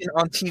champion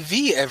on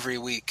TV every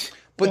week.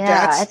 But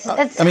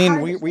that's I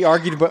mean, we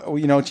argued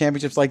about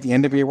championships like the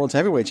NWA World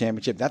Heavyweight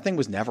Championship. That thing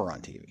was never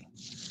on TV.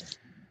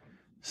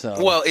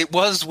 So well, it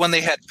was when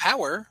they had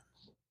power.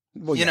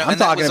 Well, I'm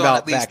talking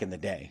about back in the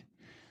day.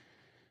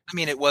 I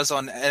mean, it was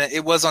on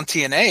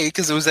TNA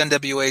because it was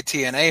NWA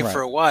TNA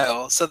for a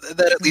while, so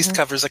that at least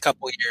covers a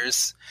couple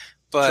years.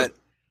 But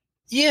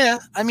yeah,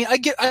 I mean, I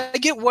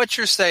get what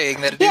you're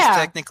saying, that it is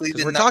technically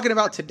we're talking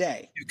about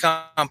today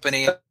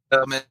company,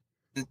 and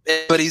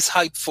everybody's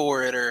hyped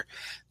for it or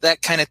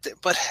that kind of thing.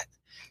 But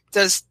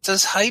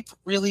does hype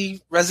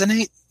really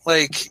resonate?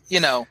 Like,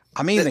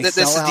 I mean, this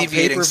is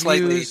deviating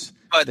slightly.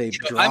 But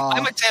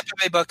I'm a Tampa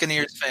Bay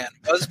Buccaneers fan.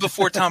 I was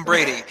before Tom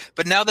Brady.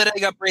 But now that I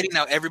got Brady,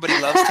 now everybody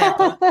loves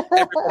Tampa.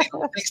 Everybody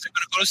thinks they're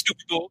going to go to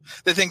Super Bowl.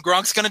 They think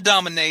Gronk's going to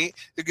dominate.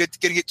 They're going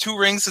to get 2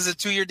 rings as a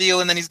 2-year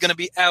deal, and then he's going to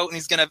be out, and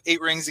he's going to have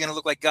 8 rings. He's going to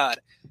look like God.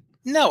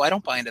 No, I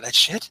don't buy into that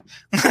shit.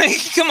 Like,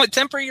 come on,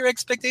 temper your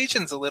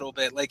expectations a little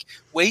bit. Like,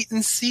 wait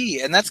and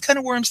see. And that's kind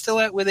of where I'm still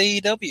at with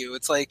AEW.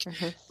 It's like,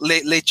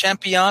 Le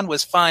Champion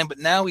was fine, but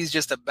now he's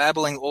just a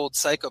babbling old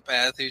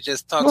psychopath who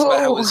just talks about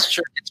how his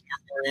shirt gets more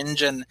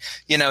orange and,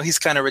 he's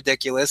kind of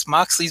ridiculous.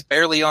 Moxley's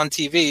barely on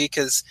TV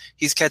because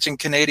he's catching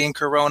Canadian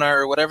Corona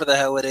or whatever the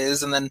hell it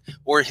is,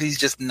 or he's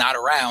just not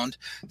around.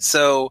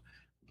 So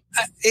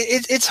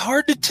it's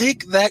hard to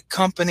take that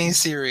company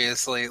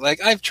seriously.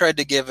 Like, I've tried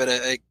to give it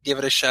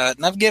a shot,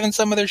 and I've given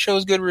some of their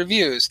shows good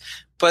reviews,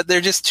 but they're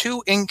just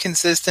too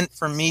inconsistent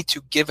for me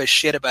to give a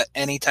shit about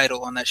any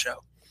title on that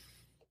show.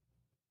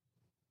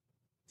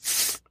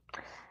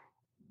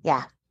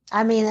 Yeah.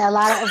 I mean, a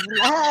lot of ways.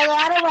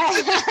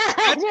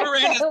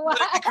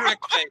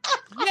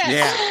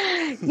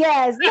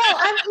 Yes. No,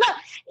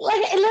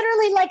 like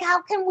literally, like,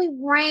 how can we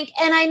rank?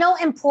 And I know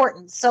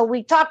importance. So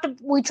we tried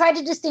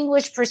to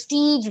distinguish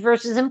prestige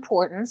versus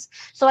importance.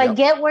 So I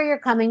get where you're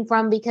coming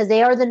from because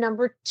they are the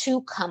number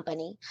 2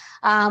 company.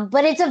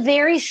 But it's a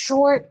very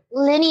short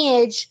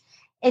lineage.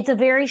 It's a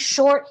very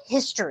short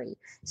history.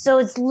 So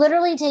it's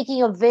literally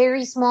taking a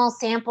very small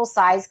sample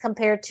size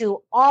compared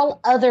to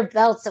all other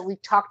belts that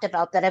we've talked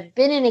about that have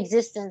been in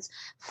existence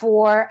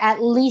for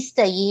at least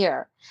a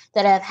year,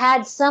 that have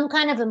had some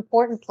kind of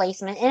important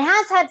placement. It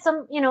has had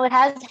some, it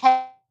has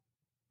had.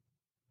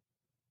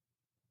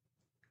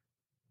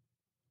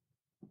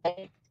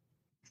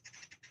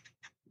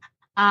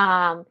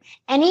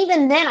 And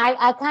even then,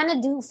 I kind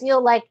of do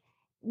feel like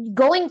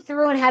going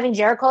through and having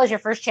Jericho as your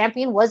first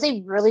champion was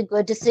a really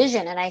good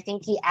decision. And I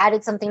think he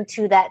added something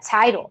to that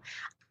title.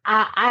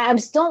 I'm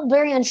still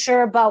very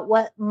unsure about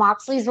what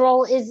Moxley's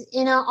role is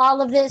in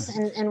all of this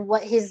and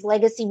what his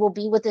legacy will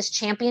be with this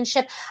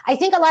championship. I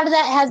think a lot of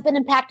that has been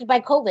impacted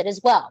by COVID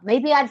as well.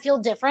 Maybe I'd feel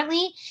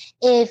differently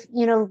if,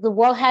 the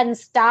world hadn't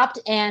stopped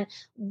and,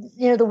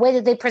 the way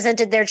that they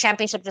presented their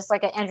championship, just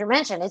like Andrew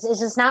mentioned, it's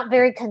just not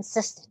very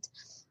consistent.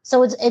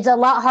 So it's a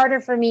lot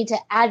harder for me to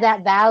add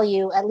that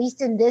value, at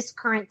least in this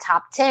current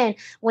top 10,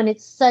 when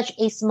it's such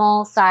a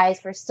small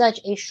size for such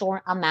a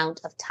short amount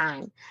of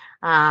time.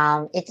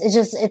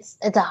 It's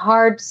a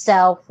hard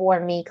sell for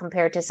me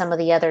compared to some of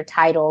the other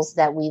titles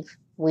that we've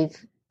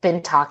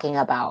been talking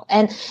about.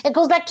 And it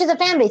goes back to the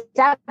fan base.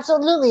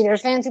 Absolutely.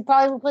 There's fans who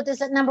probably would put this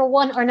at number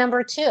 1 or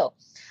number 2.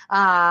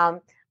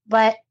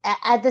 But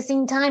at the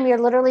same time, you're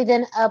literally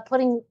then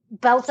putting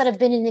belts that have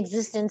been in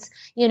existence,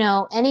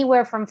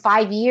 anywhere from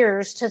 5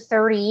 years to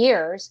 30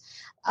 years,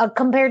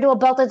 compared to a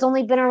belt that's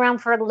only been around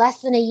for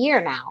less than a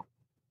year now.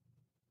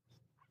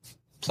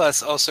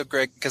 Plus, also,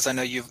 Greg, because I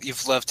know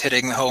you've loved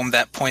hitting home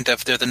that point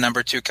of they're the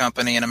number 2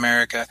 company in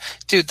America.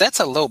 Dude,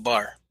 that's a low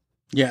bar.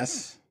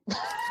 Yes.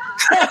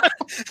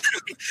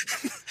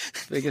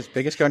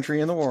 biggest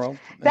country in the world.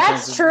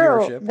 That's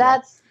true.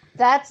 That's.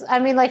 I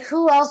mean, like,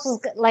 who else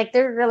was like?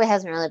 There really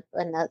hasn't really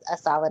been a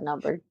solid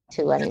number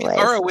 2 anyway.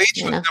 ROH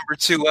was number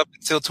 2 up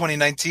until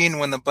 2019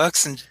 when the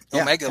Bucks and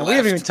Omega left. We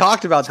haven't even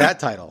talked about that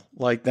title.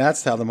 Like,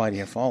 that's how the mighty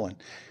have fallen.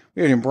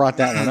 We haven't even brought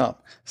that one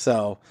up.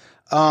 So,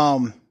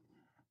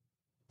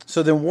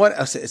 so then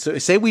what? So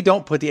say we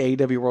don't put the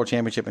AEW World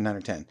Championship in 9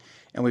 or 10,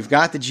 and we've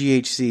got the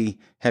GHC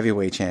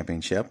Heavyweight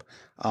Championship,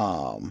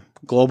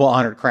 Global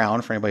Honored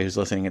Crown. For anybody who's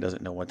listening and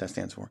doesn't know what that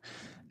stands for,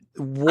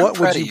 what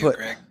would you put?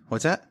 Greg.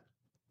 What's that?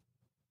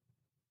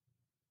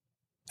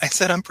 I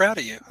said I'm proud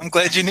of you. I'm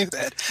glad you knew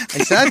that.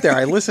 I sat there.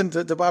 I listened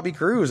to Bobby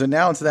Cruz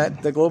announce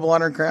that the Global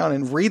Honored Crown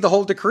and read the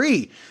whole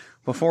decree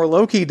before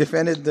Loki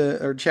defended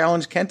or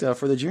challenged Kenta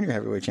for the Junior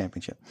Heavyweight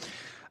Championship.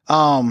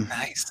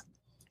 Nice.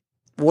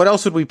 What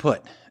else would we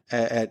put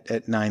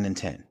at 9 and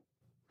 10?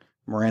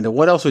 Miranda,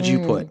 what else would you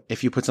put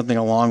if you put something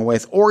along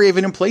with or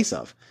even in place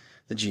of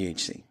the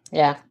GHC?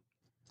 Yeah.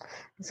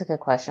 That's a good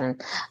question.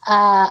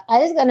 I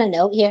just got a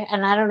note here,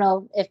 and I don't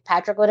know if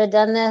Patrick would have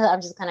done this.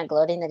 I'm just kind of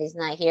gloating that he's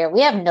not here.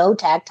 We have no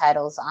tag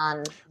titles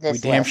on this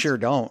list. We damn sure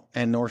don't,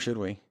 and nor should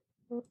we.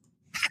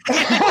 For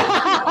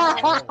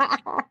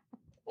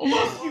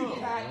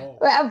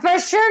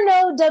sure,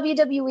 no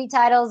WWE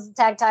titles,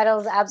 tag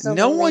titles,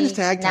 absolutely. No one's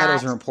tag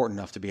titles are important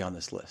enough to be on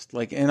this list.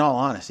 Like, in all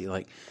honesty,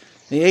 like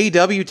the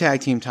AEW tag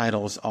team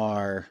titles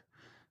are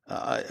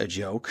a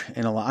joke.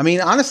 In a lot. I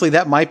mean, honestly,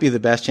 that might be the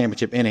best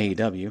championship in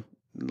AEW.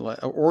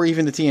 Or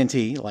even the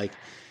TNT. Like,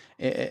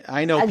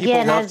 I know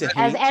people love to hate.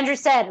 As Andrew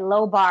said,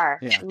 low bar.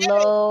 Yeah.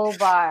 Low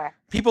bar.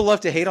 People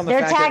love to hate on the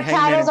fact that their tag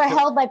titles are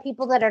held by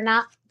people that are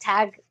not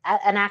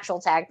an actual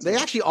tag team. They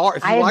actually are.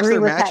 If you watch their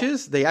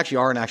matches, they actually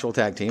are an actual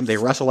tag team. They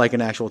wrestle like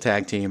an actual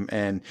tag team,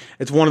 and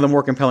it's one of the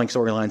more compelling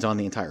storylines on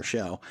the entire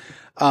show.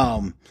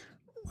 Raw,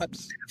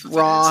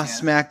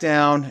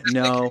 SmackDown,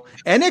 no.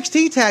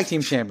 NXT Tag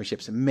Team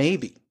Championships,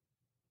 maybe.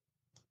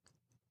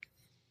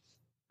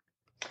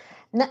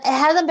 No, it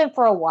hasn't been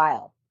for a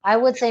while. I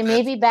would say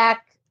maybe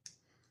back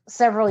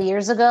several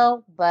years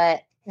ago,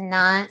 but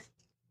not.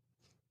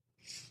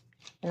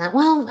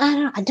 Well, I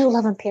don't know. I do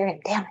love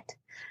Imperium. Damn it!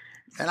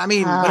 And I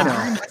mean, not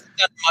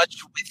much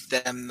with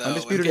them though.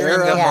 Undisputed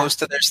Imperium Era. got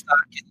most of their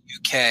stock in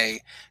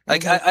UK.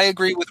 Like I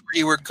agree with where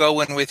you were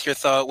going with your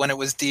thought when it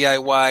was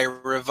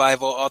DIY,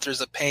 Revival,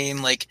 Authors of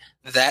Pain, like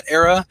that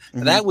era.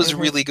 That was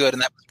really good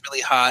and that was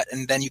really hot.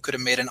 And then you could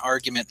have made an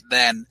argument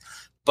then,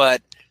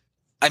 but.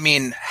 I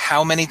mean,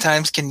 how many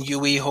times can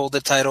Yui hold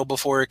the title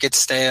before it gets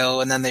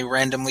stale, and then they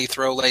randomly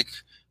throw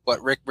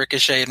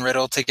Ricochet and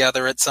Riddle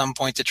together at some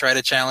point to try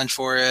to challenge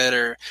for it,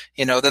 or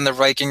then the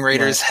Viking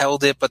Raiders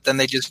held it, but then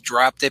they just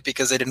dropped it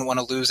because they didn't want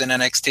to lose in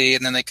NXT,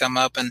 and then they come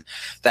up, and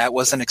that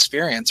was an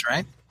experience,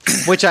 right?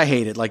 Which I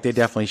hated. Like, they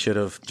definitely should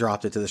have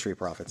dropped it to the Street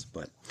Profits,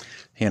 but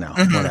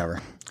whatever.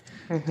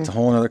 It's a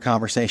whole other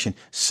conversation.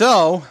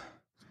 So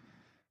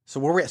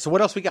where we at? So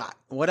what else we got?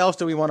 What else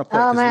do we want to put?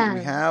 Oh, man.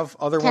 We have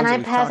other Can ones.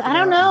 I pass? I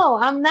don't know.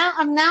 I'm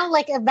now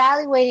like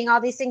evaluating all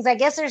these things. I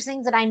guess there's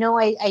things that I know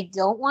I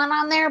don't want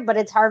on there, but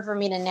it's hard for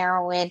me to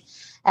narrow in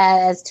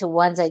as to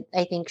ones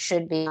I think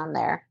should be on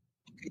there.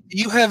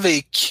 You have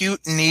a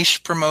cute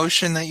niche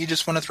promotion that you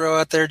just want to throw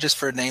out there just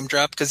for a name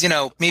drop? Because,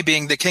 me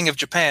being the king of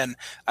Japan,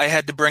 I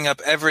had to bring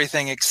up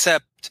everything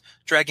except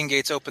Dragon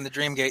Gate's Open the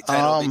Dream Gate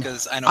title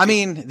because I know. I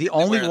mean, the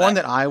only one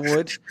that I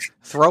would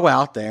throw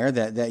out there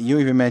that you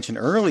even mentioned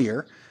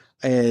earlier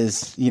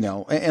is,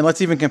 and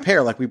let's even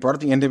compare. Like, we brought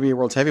up the NWA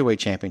World Heavyweight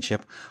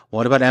Championship.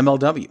 What about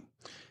MLW?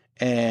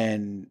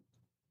 And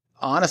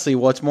honestly,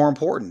 what's more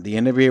important, the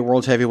NWA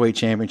World Heavyweight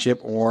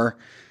Championship or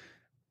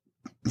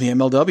the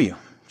MLW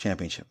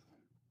Championship?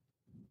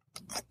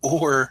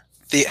 Or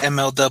the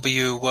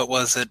MLW, what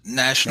was it?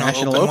 National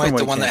Openweight,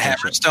 the one that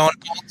Hammerstone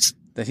holds?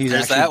 That he's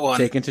actually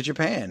taken to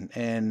Japan.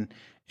 And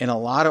in a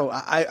lot of,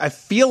 I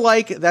feel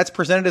like that's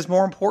presented as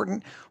more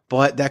important,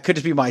 but that could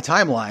just be my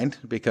timeline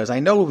because I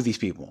know these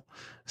people.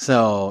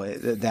 So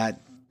that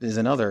is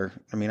another,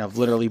 I've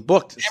literally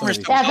booked. I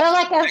feel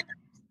like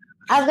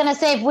I was going to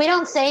say, if we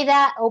don't say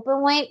that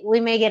open weight, we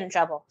may get in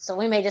trouble. So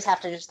we may just have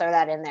to just throw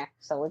that in there.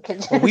 So we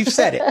could. Well, we've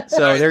said it.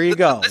 So there you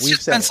go. Let's we've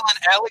just said pencil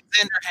in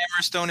Alexander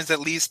Hammerstone is at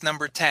least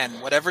number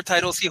 10. Whatever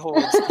titles he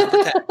holds,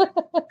 number 10.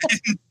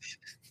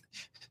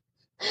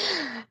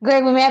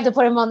 Greg, we may have to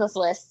put him on this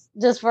list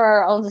just for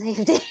our own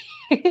safety.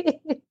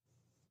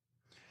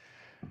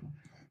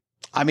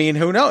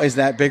 Who knows? Is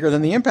that bigger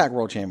than the Impact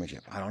World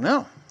Championship? I don't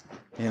know.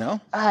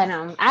 I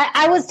know.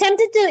 I was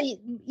tempted to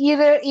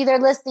either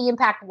list the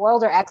Impact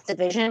World or X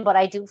Division, but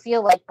I do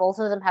feel like both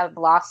of them have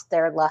lost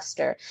their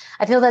luster.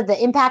 I feel that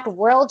the Impact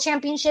World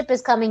Championship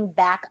is coming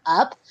back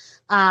up.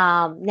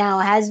 Now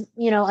it has,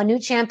 a new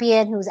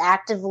champion who's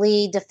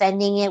actively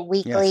defending it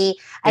weekly. Yes.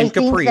 I think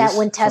Caprice, that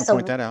when Tessa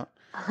point that out.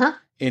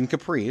 In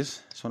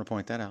Caprice, just want to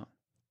point that out.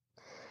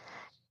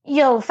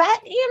 Yo, is it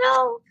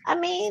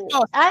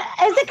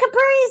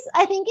Caprice?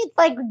 I think it's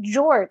like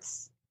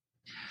Jorts.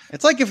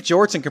 It's like if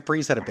Jorts and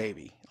Caprice had a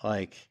baby.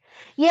 Like,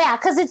 Yeah,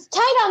 because it's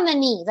tight on the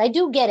knees. I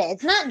do get it.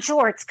 It's not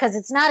jorts because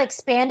it's not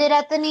expanded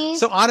at the knees.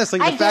 So honestly,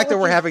 the fact that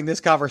we're having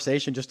this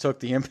conversation just took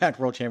the Impact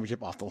World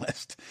Championship off the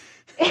list.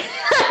 This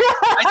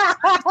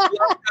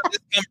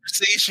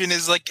conversation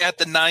is like at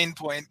the 9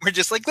 point. We're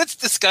just like, let's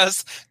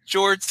discuss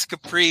jorts,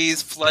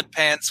 capris, flood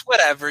pants,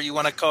 whatever you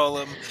want to call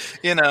them,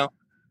 you know.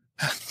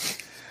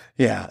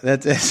 Yeah,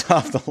 it's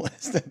off the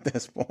list at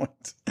this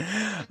point.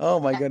 Oh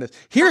my goodness.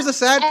 Here's the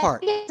sad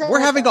part. We're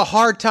having a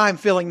hard time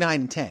filling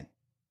 9 and 10.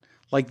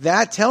 Like,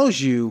 that tells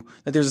you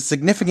that there's a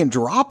significant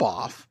drop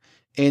off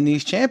in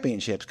these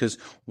championships. Because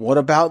what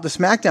about the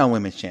SmackDown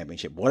Women's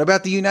Championship? What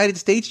about the United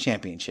States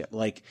Championship?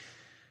 Like,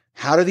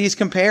 how do these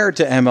compare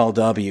to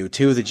MLW,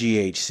 to the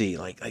GHC?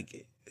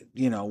 Like,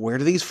 you know, where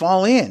do these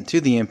fall in to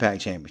the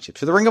Impact Championship,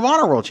 to the Ring of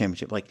Honor World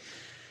Championship? Like,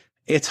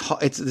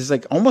 it's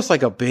like almost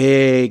like a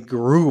big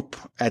group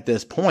at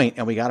this point,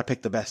 and we got to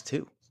pick the best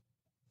two.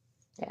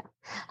 Yeah.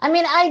 I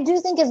mean, I do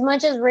think as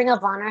much as Ring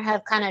of Honor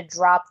have kind of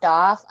dropped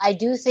off, I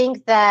do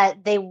think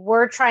that they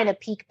were trying to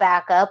peak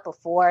back up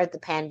before the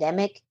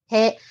pandemic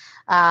hit.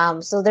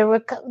 So they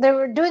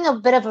were doing a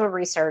bit of a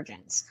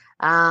resurgence.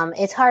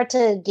 It's hard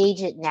to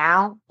gauge it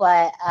now,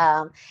 but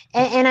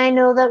and I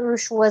know that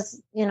Rush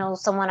was, you know,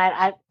 someone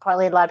I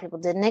probably a lot of people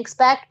didn't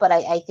expect, but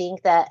I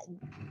think that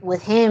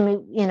with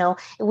him, you know,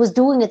 it was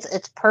doing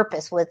its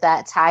purpose with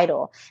that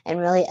title and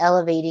really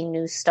elevating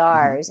new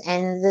stars.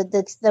 And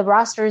the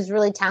roster is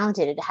really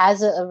talented. It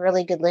has a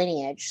really good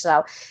lineage.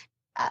 So,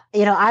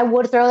 you know, I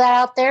would throw that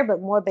out there,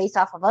 but more based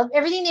off of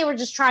everything they were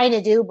just trying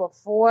to do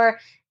before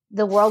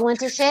the world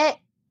went to shit.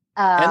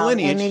 And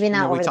lineage. And maybe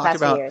not we over the talked past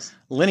few about years.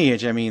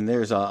 lineage. I mean,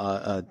 there's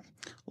a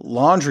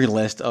laundry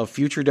list of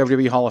future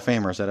WWE Hall of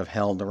Famers that have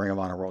held the Ring of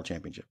Honor World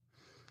Championship.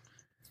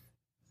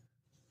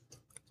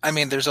 I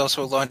mean, there's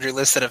also a laundry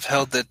list that have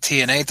held the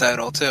TNA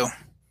title, too.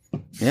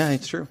 Yeah,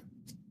 it's true.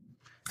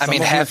 I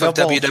mean, half of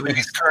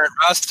WWE's current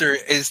roster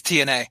is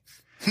TNA.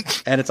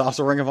 And it's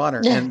also Ring of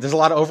Honor. And there's a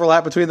lot of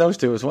overlap between those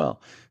two as well.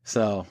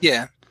 So,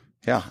 yeah,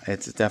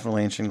 it's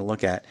definitely interesting to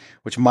look at,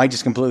 which might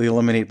just completely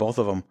eliminate both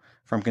of them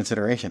from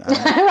consideration.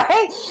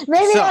 Right?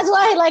 Maybe that's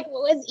why, like,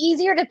 it's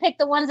easier to pick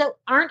the ones that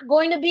aren't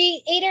going to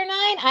be 8 or 9.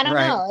 I don't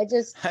know. It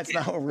just, that's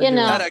not what we're doing.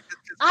 Know,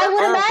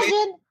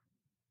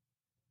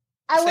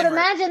 I would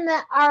imagine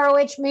that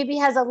ROH maybe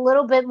has a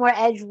little bit more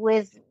edge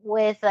with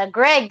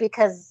Greg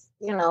because,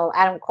 you know,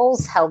 Adam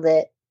Cole's held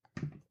it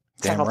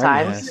several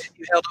times. Yes.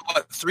 You held it,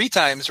 what, 3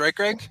 times, right,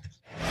 Greg?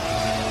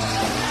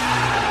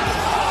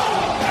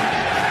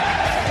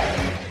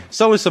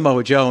 So is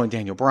Samoa Joe and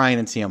Daniel Bryan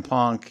and CM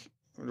Punk,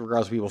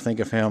 regardless of what people think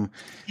of him.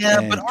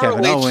 Yeah, and but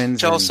Kevin ROH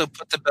Owens also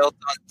put the belt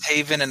on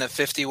Taven and a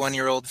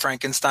 51-year-old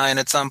Frankenstein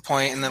at some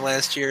point in the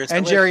last year.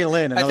 And Jerry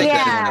Lynn, another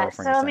 51-year-old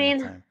so I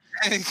mean,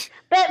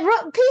 but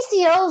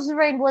PCO's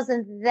reign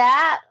wasn't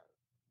that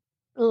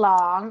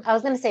long. I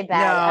was going to say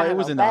bad. No, it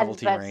was a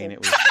novelty reign. It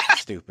was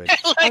stupid.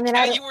 I mean,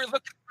 you were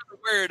looking for the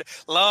word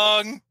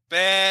long,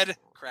 bad,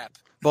 crap.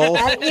 Both.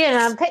 You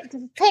know,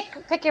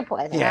 pick your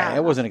poison. Yeah,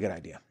 it wasn't a good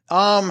idea.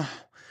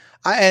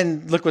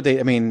 And look what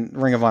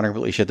Ring of Honor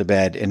really shit the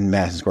bed in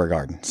Madison Square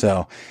Garden.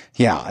 So,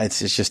 yeah, it's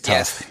just tough.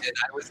 Yes, they did.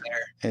 I was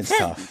there. It's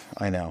tough.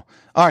 I know.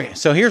 All right,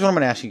 so here's what I'm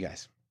going to ask you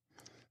guys,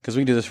 because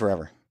we can do this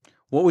forever.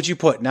 What would you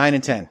put, 9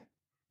 and 10?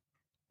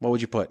 What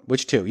would you put?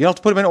 Which two? You don't have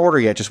to put them in order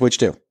yet, just which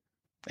two?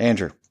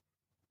 Andrew.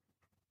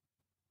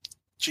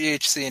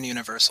 GHC and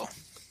Universal.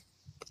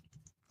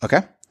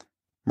 Okay.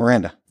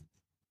 Miranda.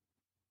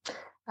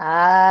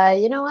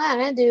 You know what? I'm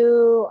going to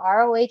do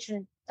ROH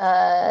and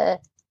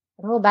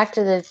I'm going back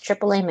to the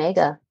AAA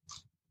Mega.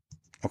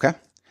 Okay.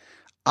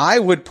 I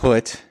would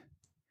put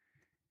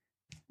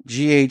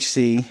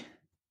GHC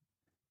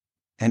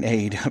and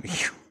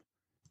AEW.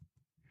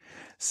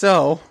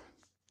 So,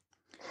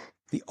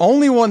 the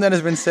only one that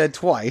has been said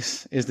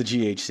twice is the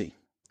GHC.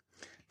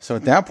 So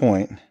at that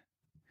point,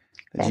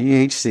 the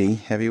GHC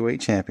Heavyweight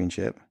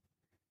Championship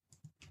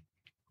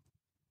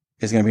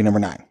is going to be number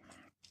 9.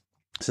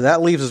 So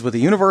that leaves us with the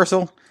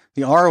Universal,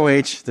 the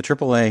ROH, the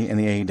AAA, and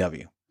the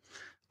AEW.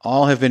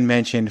 All have been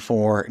mentioned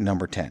for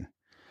number 10.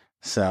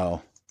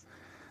 So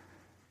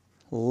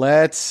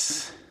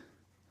let's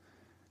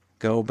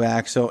go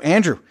back. So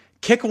Andrew,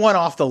 kick one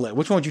off the list.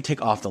 Which one would you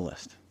take off the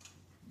list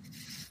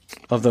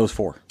of those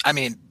 4? I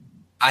mean,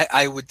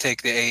 I would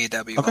take the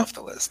AEW off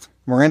the list.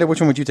 Miranda,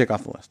 which one would you take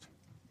off the list?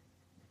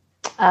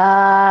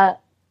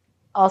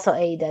 Also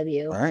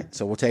AEW. All right,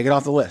 so we'll take it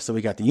off the list. So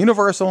we got the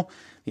Universal,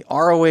 the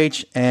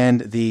ROH, and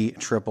the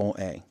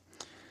AAA.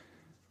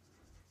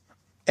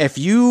 If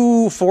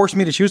you forced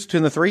me to choose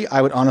between the 3,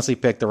 I would honestly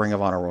pick the Ring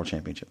of Honor World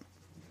Championship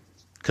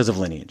because of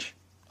lineage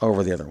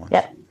over the other ones.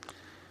 Yep.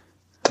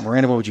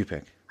 Miranda, what would you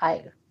pick?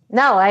 I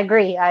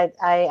agree.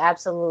 I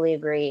absolutely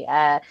agree.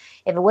 If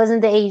it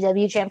wasn't the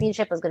AEW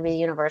Championship, it was going to be the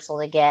Universal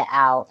to get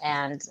out.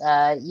 And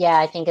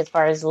I think as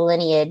far as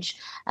lineage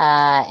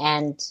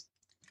and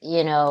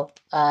you know,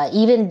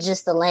 even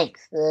just the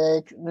length,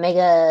 the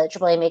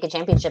AAA Mega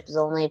Championship is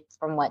only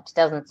from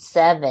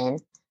 2007.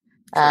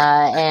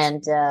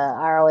 And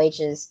ROH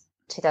is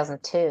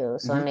 2002.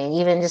 So I mean,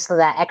 even just for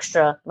that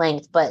extra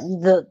length, but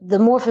the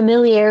more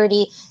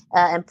familiarity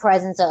and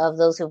presence of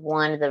those who've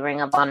won the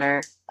Ring of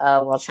Honor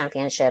World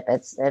Championship,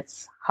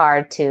 it's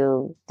hard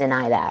to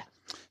deny that.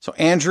 So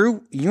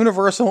Andrew,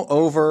 Universal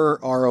over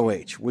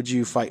ROH, would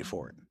you fight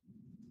for it?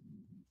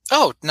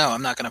 Oh, no,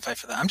 I'm not going to fight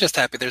for that. I'm just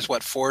happy there's,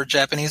 4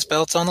 Japanese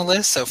belts on the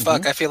list. So,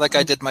 fuck, I feel like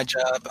I did my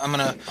job. I'm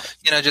going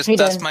to, just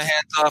dust my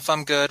hands off.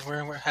 I'm good.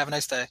 We're have a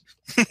nice day.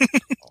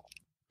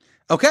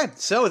 Okay,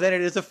 so then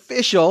it is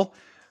official.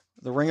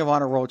 The Ring of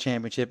Honor World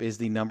Championship is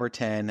the number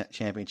 10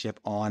 championship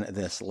on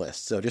this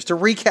list. So just to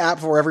recap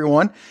for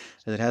everyone,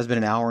 it has been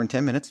an hour and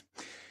 10 minutes.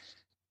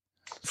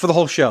 For the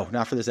whole show,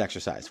 not for this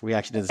exercise. We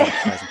actually did this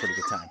exercise in pretty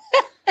good time.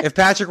 If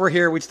Patrick were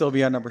here, we'd still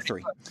be on number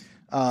 3.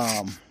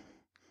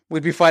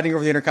 We'd be fighting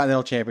over the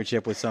Intercontinental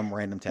Championship with some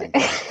random tag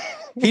team.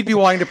 He'd be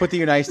wanting to put the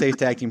United States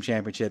Tag Team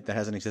Championship that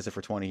hasn't existed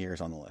for 20 years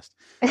on the list.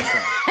 So.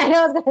 I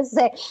know I was going to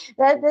say,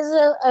 that this is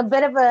a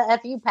bit of a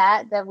FU,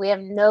 Pat, that we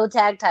have no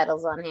tag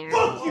titles on here.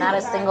 Not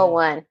a single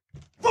one.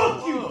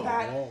 Fuck you,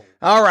 Pat.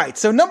 All right,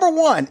 so number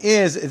 1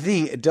 is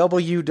the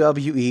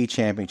WWE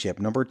Championship.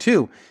 Number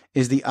 2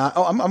 is the...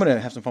 I'm going to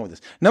have some fun with this.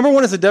 Number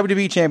 1 is the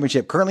WWE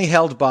Championship, currently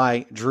held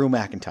by Drew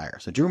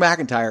McIntyre. So Drew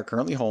McIntyre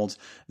currently holds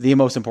the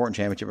most important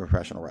championship in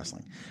professional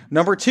wrestling.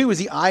 Number 2 is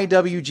the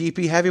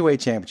IWGP Heavyweight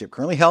Championship,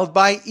 currently held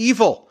by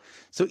Evil.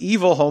 So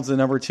Evil holds the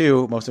number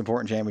 2 most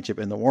important championship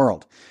in the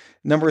world.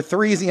 Number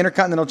 3 is the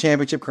Intercontinental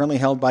Championship, currently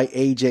held by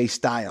AJ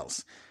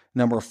Styles.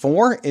 Number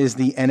 4 is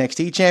the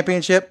NXT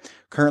Championship,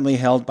 currently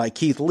held by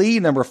Keith Lee.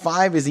 Number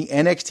 5 is the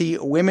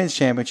NXT Women's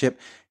Championship,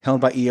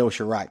 held by Io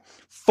Shirai.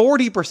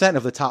 40%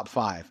 of the top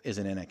 5 is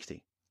in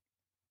NXT.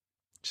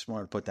 Just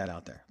wanted to put that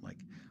out there.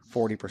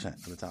 40%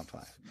 of the top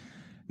 5.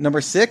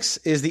 Number 6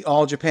 is the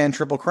All Japan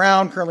Triple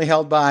Crown, currently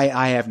held by,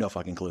 I have no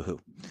fucking clue who.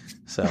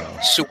 So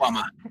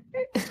Suwama.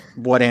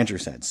 What Andrew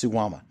said,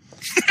 Suwama.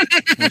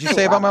 What did you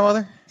say about my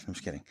mother? I'm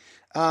just kidding.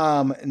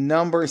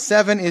 Number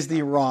 7 is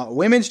the Raw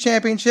Women's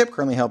Championship,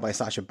 currently held by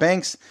Sasha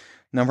Banks.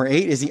 Number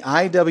 8 is the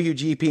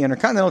IWGP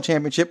Intercontinental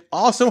Championship,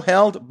 also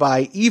held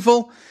by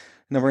Evil.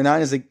 Number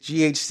 9 is the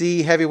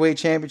GHC Heavyweight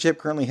Championship,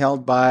 currently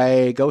held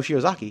by Go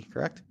Shiozaki,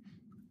 correct?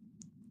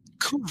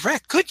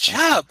 Correct. Good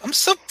job. I'm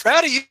so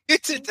proud of you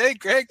today,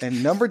 Greg.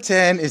 And number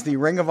 10 is the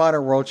Ring of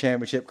Honor World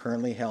Championship,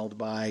 currently held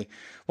by,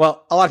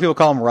 well, a lot of people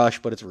call him Rush,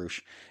 but it's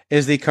Roosh,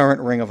 is the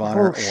current Ring of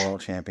Honor World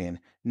Champion.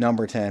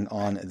 Number 10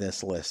 on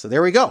this list. So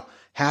there we go.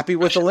 Happy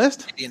with the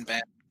list? Canadian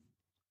band.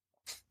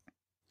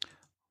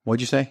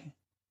 What'd you say?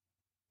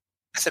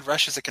 I said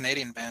Rush is a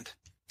Canadian band,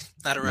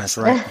 not a That's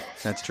wrestler. right.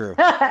 That's true.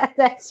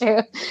 That's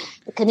true.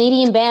 The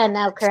Canadian band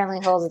now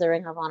currently holds the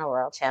Ring of Honor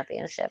World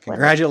Championship.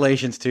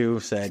 Congratulations to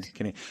said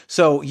Canadian.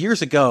 So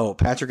years ago,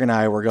 Patrick and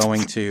I were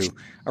going to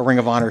a Ring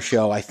of Honor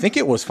show. I think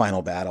it was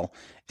Final Battle.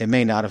 It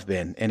may not have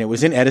been. And it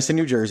was in Edison,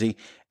 New Jersey.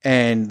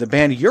 And the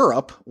band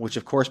Europe, which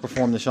of course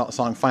performed the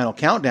song Final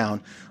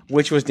Countdown,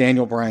 which was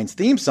Daniel Bryan's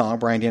theme song,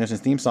 Bryan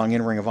Danielson's theme song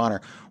in Ring of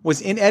Honor,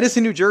 was in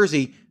Edison, New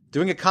Jersey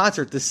doing a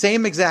concert the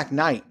same exact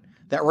night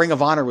that Ring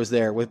of Honor was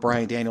there with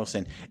Bryan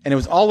Danielson. And it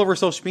was all over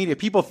social media.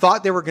 People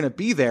thought they were going to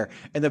be there.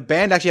 And the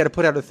band actually had to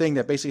put out a thing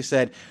that basically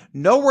said,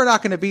 no, we're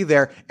not going to be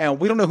there. And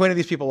we don't know who any of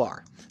these people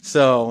are.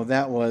 So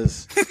that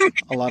was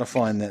a lot of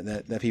fun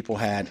that people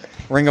had.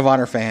 Ring of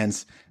Honor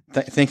fans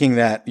thinking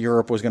that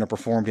Europe was going to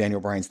perform Daniel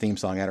Bryan's theme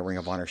song at a Ring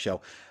of Honor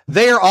show.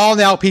 They are all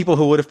now people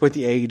who would have put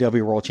the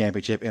AEW World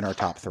Championship in our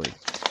top 3.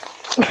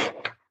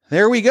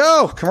 There we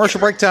go. Commercial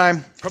break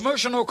time.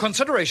 Promotional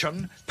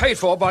consideration paid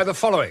for by the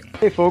following.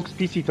 Hey folks,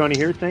 PC Tony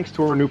here. Thanks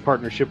to our new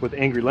partnership with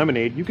Angry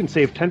Lemonade, you can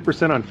save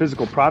 10% on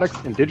physical products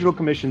and digital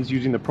commissions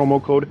using the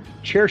promo code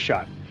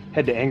ChairShot.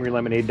 Head to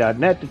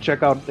angrylemonade.net to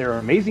check out their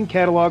amazing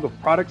catalog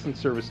of products and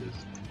services.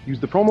 Use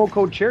the promo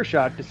code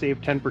ChairShot to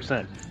save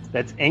 10%.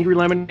 That's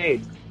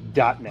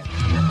angrylemonade.net.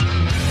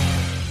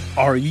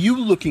 Are you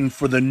looking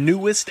for the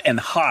newest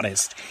and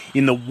hottest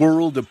in the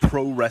world of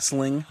pro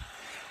wrestling?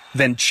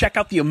 Then check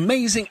out the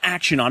amazing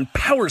action on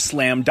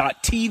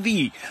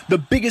Powerslam.tv, the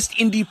biggest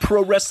indie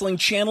pro wrestling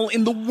channel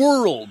in the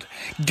world.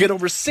 Get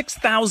over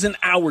 6,000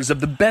 hours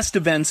of the best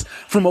events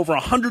from over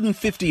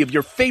 150 of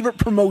your favorite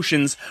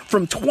promotions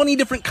from 20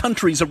 different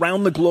countries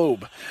around the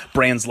globe.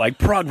 Brands like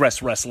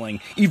Progress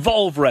Wrestling,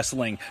 Evolve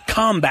Wrestling,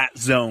 Combat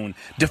Zone,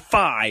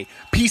 Defy,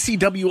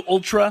 PCW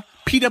Ultra,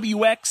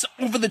 PWX,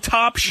 Over the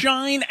Top,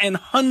 Shine, and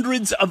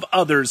hundreds of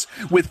others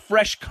with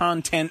fresh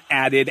content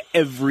added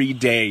every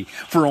day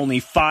for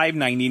only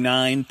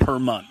 $5.99 per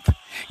month.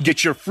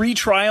 Get your free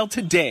trial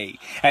today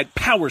at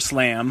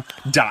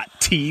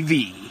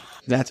Powerslam.tv.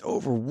 That's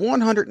over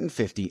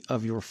 150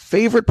 of your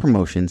favorite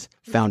promotions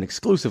found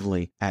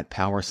exclusively at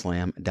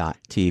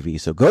Powerslam.tv.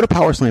 So go to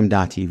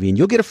Powerslam.tv and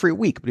you'll get a free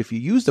week. But if you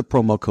use the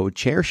promo code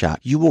ChairShot,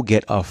 you will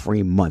get a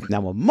free month.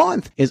 Now, a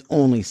month is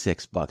only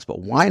 $6, but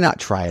why not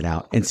try it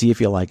out and see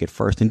if you like it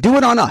first? And do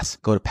it on us.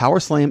 Go to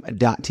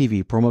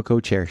Powerslam.tv, promo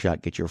code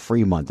ChairShot, get your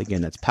free month.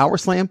 Again, that's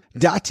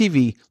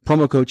Powerslam.tv,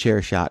 promo code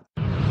ChairShot.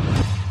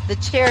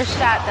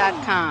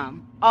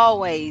 TheChairShot.com.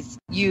 Always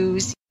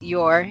use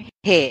your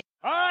head.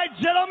 All right,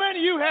 gentlemen,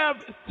 you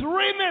have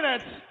 3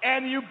 minutes,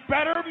 and you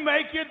better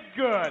make it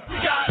good. We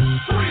got 3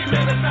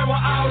 minutes, and we're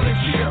out of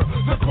here.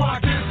 The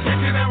clock is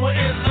ticking, and we're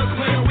in the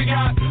clear. We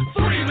got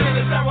 3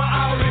 minutes, and we're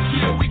out of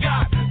here. We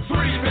got 3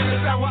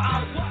 minutes, and we're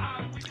out.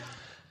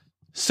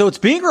 So it's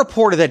being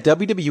reported that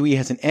WWE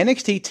has an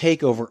NXT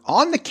takeover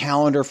on the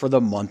calendar for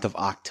the month of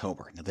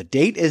October. Now, the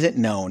date isn't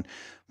known,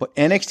 but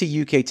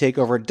NXT UK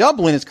TakeOver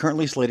Dublin is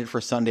currently slated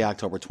for Sunday,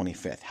 October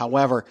 25th.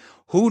 However,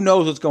 who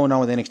knows what's going on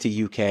with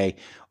NXT UK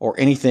or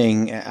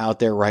anything out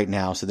there right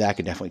now, so that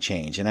could definitely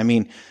change. And I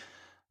mean,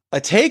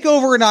 a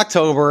takeover in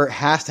October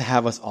has to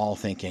have us all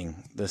thinking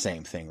the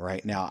same thing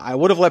right now. I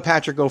would have let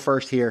Patrick go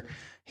first here.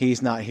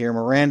 He's not here.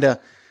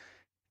 Miranda,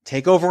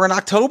 takeover in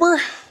October?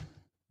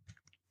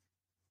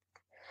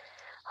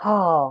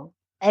 Oh,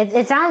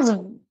 it sounds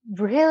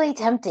really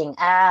tempting.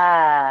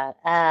 I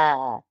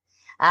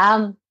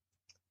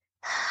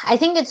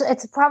think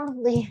it's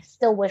probably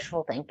still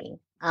wishful thinking.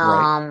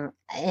 Right.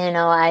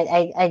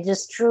 I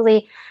just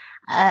truly,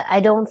 I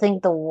don't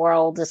think the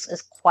world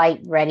is quite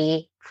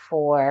ready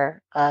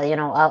for,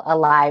 a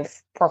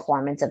live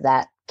performance of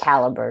that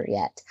caliber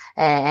yet.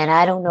 And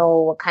I don't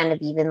know what kind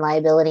of even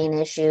liability and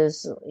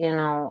issues,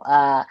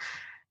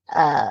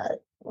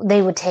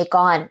 they would take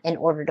on in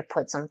order to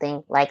put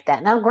something like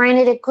that. Now,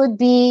 granted, it could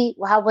be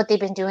what they've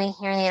been doing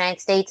here in the United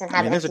States and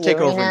have there's a the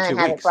takeover arena in 2 and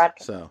have weeks, it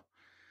broadcast. so.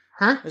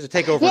 Huh? There's a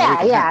takeover.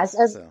 Yeah.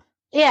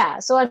 Yeah.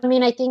 So I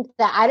mean, I think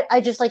that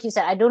I just, like you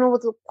said, I don't know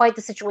what quite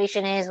the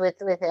situation is with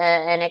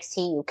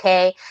NXT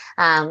UK,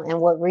 and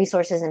what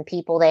resources and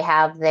people they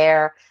have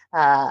there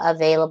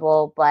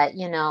available. But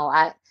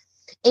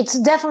it's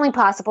definitely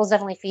possible. It's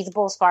definitely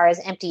feasible as far as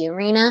empty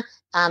arena,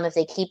 if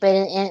they keep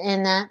it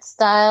in that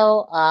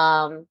style.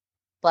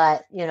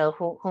 But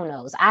who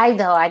knows?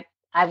 I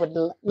would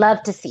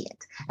love to see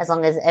it as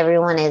long as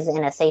everyone is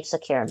in a safe,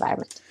 secure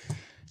environment.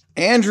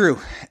 Andrew,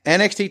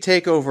 NXT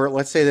TakeOver,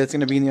 let's say that's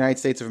going to be in the United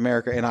States of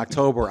America in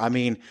October. I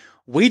mean,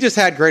 we just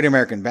had Great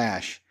American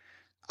Bash.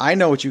 I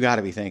know what you got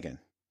to be thinking.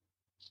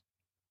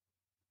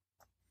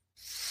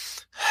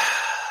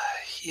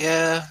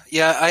 Yeah,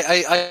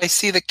 I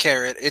see the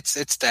carrot.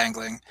 It's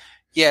dangling.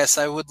 Yes,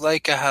 I would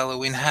like a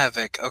Halloween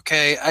Havoc.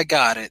 Okay, I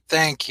got it.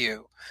 Thank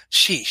you.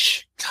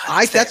 Sheesh.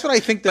 God, that's what I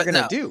think they're going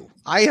to do.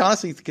 I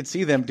honestly could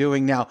see them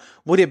doing now.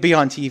 Would it be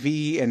on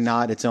TV and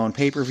not its own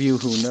pay-per-view?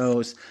 Who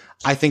knows?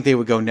 I think they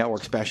would go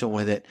network special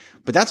with it.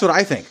 But that's what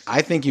I think.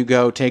 I think you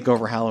go take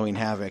over Halloween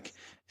Havoc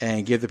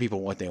and give the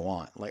people what they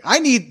want. Like, I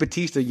need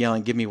Batista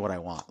yelling, give me what I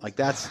want. Like,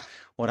 that's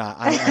what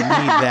I need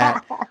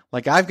that.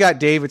 Like, I've got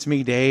Dave, it's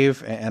me,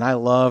 Dave. And I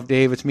love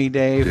Dave, it's me,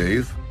 Dave.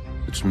 Dave,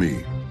 it's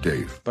me,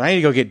 Dave. But I need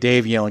to go get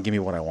Dave yelling, give me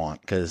what I want.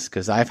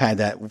 Because I've had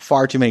that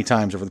far too many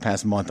times over the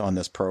past month on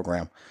this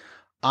program.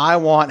 I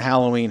want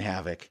Halloween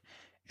Havoc.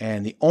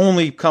 And the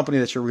only company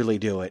that should really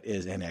do it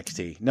is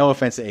NXT. No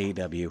offense to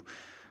AEW.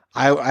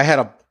 I had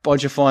a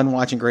bunch of fun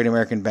watching Great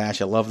American Bash.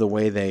 I love the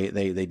way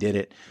they did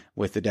it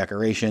with the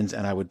decorations,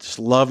 and I would just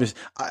love to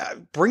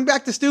bring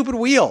back the stupid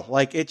wheel.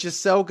 Like, it's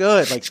just so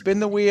good. Like, spin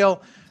the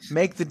wheel,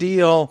 make the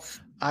deal.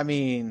 I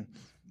mean,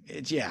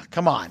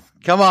 come on.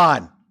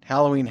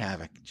 Halloween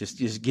Havoc.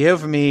 Just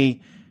give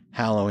me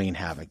Halloween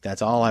Havoc.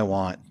 That's all I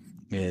want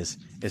is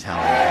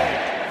Halloween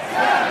Havoc.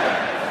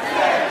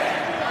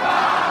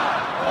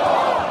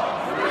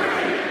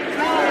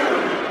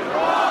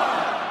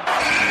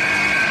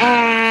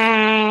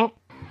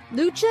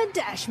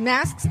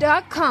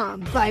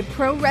 Lucha-Masks.com by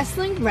Pro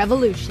Wrestling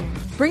Revolution,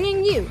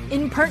 bringing you,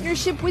 in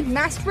partnership with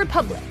Masked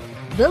Republic,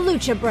 the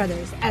Lucha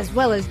Brothers, as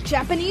well as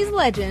Japanese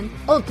legend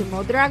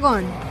Ultimo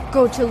Dragon.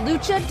 Go to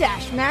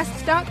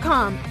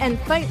Lucha-Masks.com and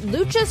fight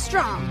Lucha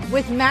Strong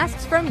with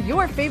masks from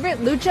your favorite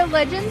Lucha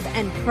legends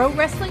and Pro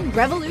Wrestling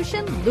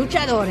Revolution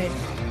luchadores.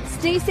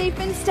 Stay safe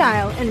in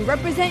style and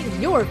represent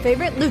your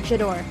favorite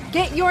luchador.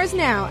 Get yours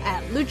now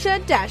at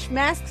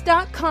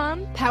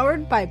Lucha-Masks.com,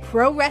 powered by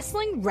Pro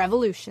Wrestling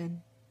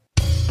Revolution.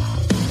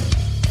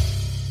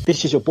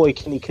 This is your boy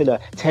Kenny Killer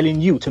telling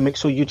you to make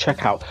sure you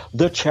check out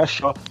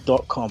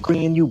thechairshot.com,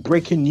 bringing you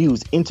breaking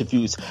news,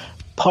 interviews,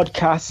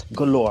 podcasts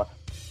galore,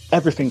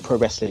 everything pro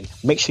wrestling.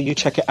 Make sure you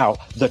check it out,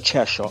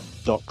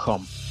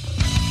 thechairshot.com.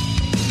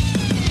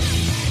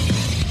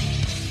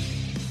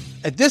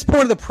 At this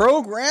point of the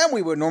program,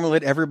 we would normally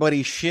let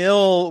everybody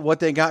shill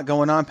what they got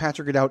going on.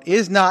 Patrick O'Dowd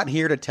is not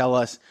here to tell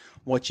us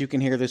what you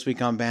can hear this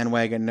week on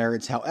Bandwagon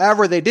Nerds.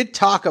 However, they did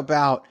talk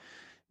about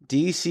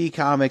DC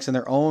Comics and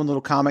their own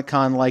little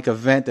Comic-Con-like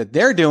event that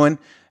they're doing,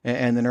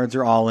 and the nerds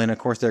are all in. Of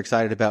course, they're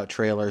excited about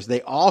trailers.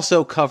 They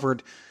also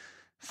covered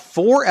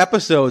 4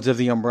 episodes of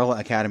the Umbrella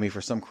Academy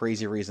for some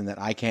crazy reason that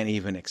I can't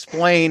even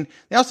explain.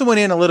 They also went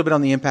in a little bit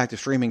on the impact of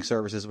streaming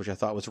services, which I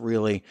thought was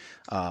really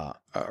a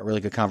really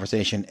good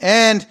conversation.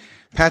 And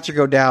Patrick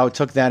O'Dowd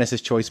took that as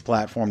his choice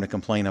platform to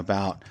complain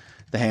about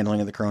the handling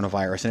of the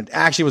coronavirus. And it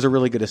actually was a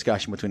really good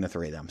discussion between the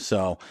three of them.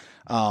 So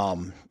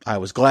I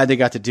was glad they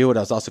got to do it.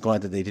 I was also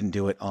glad that they didn't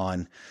do it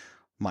on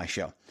my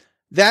show.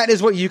 That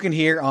is what you can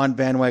hear on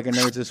Bandwagon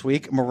Nerds this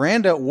week.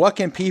 Miranda, what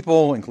can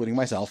people, including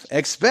myself,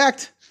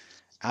 expect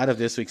out of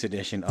this week's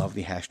edition of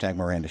the Hashtag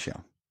Miranda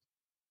Show?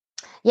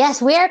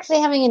 Yes, we're actually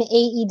having an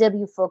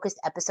AEW focused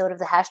episode of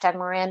the Hashtag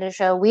Miranda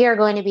Show. We are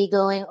going to be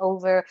going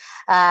over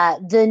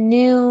the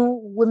new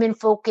women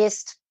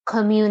focused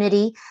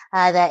community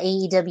that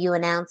AEW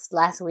announced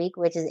last week,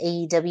 which is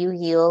AEW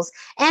Heels.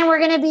 And we're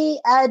going to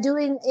be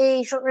doing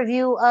a short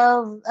review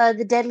of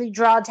the Deadly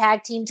Draw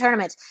Tag Team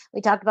Tournament.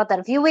 We talked about that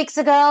a few weeks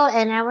ago,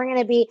 and now we're going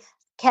to be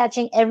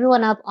catching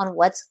everyone up on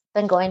what's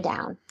been going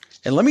down.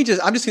 And I'm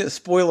just going to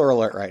spoiler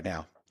alert right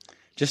now,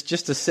 just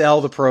to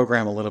sell the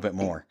program a little bit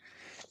more.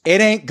 It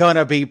ain't going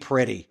to be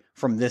pretty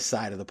from this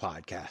side of the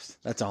podcast.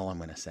 That's all I'm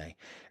going to say.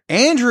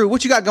 Andrew,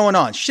 what you got going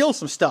on? Shill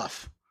some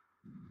stuff.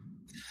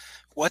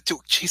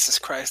 Jesus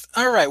Christ.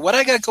 All right. What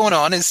I got going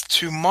on is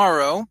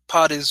tomorrow,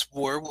 Pod is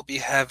War will be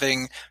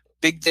having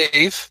Big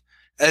Dave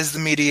as the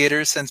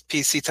mediator, since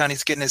PC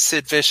Tony's getting his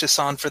Sid Vicious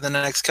on for the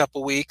next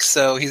couple weeks.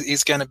 So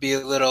he's going to be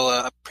a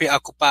little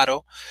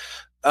preocupado.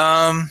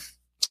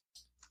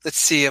 Let's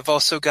see.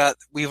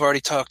 We've already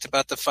talked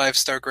about the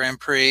 5-Star Grand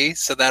Prix.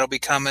 So that'll be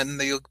coming.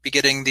 You'll be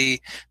getting the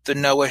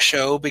Noah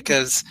show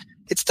because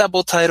it's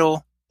double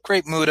title.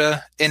 Great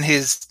Muta in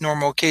his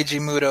normal Keiji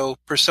Muto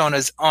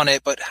personas on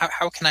it, but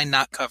how can I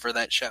not cover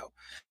that show?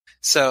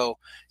 So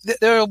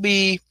there'll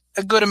be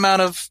a good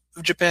amount of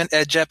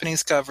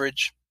Japanese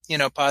coverage.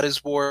 Pod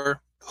is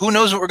War. Who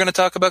knows what we're going to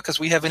talk about because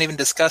we haven't even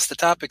discussed the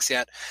topics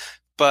yet.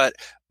 But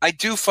I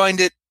do find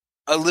it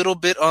a little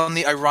bit on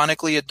the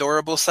ironically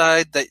adorable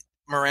side that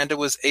Miranda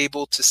was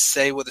able to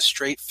say with a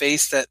straight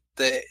face that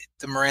the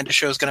Miranda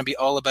show is going to be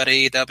all about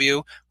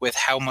AEW with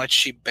how much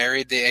she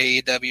buried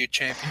the AEW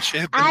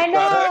championship. I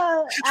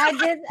know. I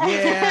did.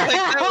 Yeah.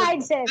 I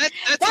did.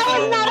 That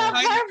was not on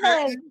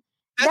purpose.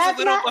 That's a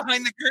little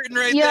behind the curtain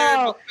right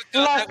there. Look,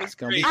 that was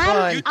great.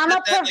 I'm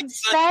a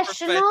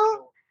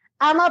professional.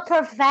 I'm a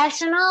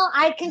professional.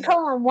 I can go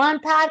on one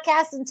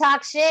podcast and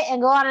talk shit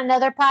and go on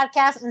another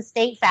podcast and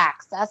state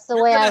facts. That's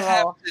the way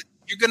I roll.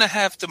 You're going to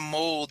have to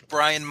mold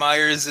Brian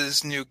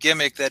Myers' new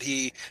gimmick that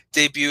he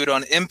debuted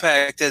on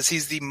Impact as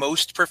he's the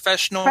most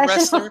professional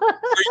wrestler. Or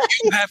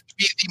you have to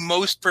be the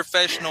most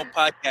professional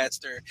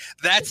podcaster.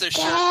 That's a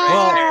shirt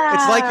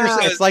right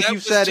there. It's like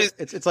you've said.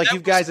 It's like you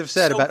guys have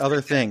said about other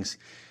things.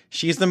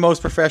 She's the most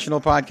professional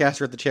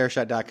podcaster at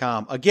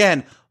thechairshot.com.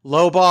 Again,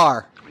 low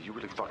bar. Are you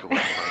really fucking with me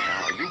right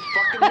now? Are you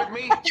fucking with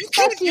me? You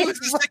can't use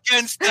this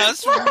against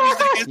us.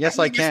 Yes,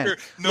 I can.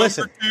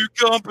 Number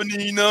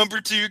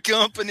two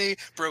company.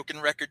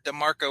 Broken record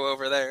DeMarco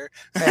over there.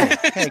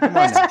 Hey, come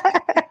on now.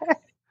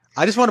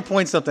 I just want to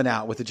point something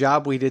out with the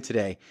job we did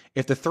today.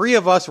 If the three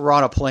of us were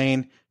on a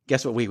plane,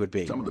 guess what we would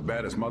be? Some of the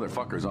baddest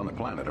motherfuckers on the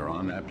planet are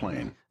on that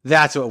plane.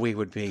 That's what we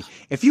would be.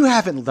 If you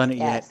haven't done it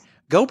yet,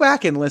 go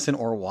back and listen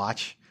or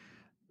watch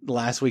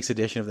last week's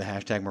edition of the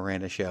Hashtag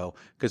Miranda Show,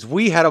 because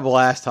we had a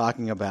blast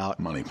talking about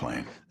Money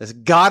Plane, this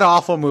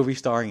god-awful movie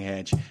starring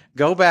Edge.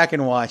 Go back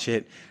and watch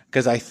it,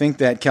 because I think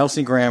that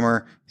Kelsey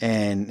Grammer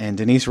and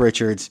Denise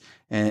Richards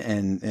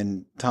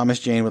and Thomas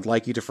Jane would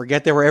like you to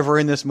forget they were ever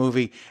in this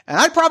movie. And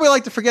I'd probably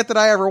like to forget that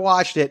I ever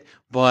watched it,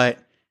 but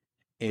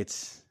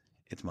it's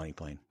Money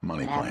Plane.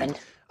 Money Plane.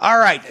 All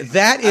right,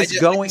 that is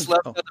going. I just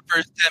loved the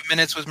first 10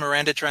 minutes was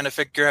Miranda trying to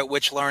figure out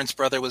which Lawrence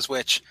brother was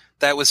which.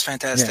 That was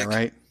fantastic. Yeah,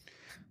 right.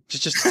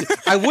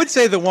 Just I would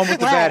say the one with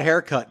the bad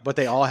haircut, but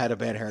they all had a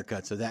bad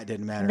haircut, so that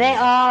didn't matter.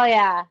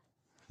 Yeah,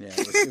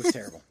 it was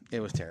terrible.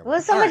 It was terrible. It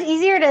was so much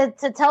easier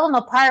to tell them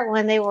apart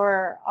when they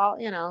were all,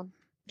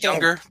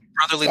 younger,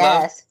 brotherly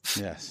love.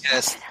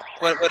 Yes.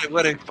 What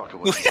a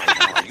fucking with me right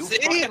now? Are you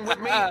fucking with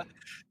me?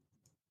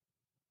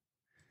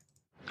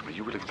 Are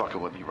you really fucking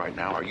with me right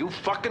now? Are you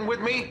fucking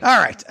with me? All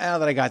right. Now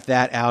that I got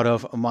that out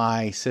of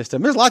my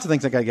system, there's lots of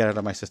things I got to get out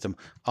of my system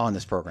on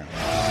this program.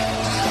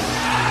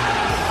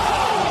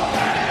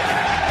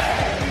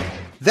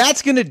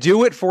 That's going to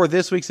do it for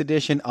this week's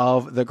edition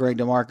of the Greg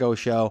DeMarco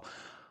Show.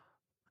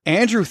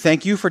 Andrew,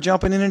 thank you for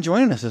jumping in and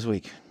joining us this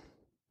week.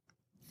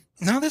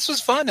 No, this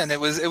was fun, and it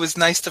was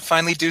nice to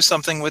finally do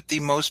something with the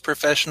most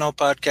professional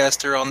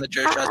podcaster on the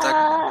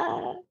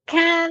chairshot.com.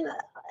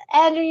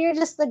 Andrew, you're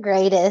just the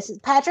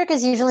greatest. Patrick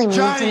is usually mean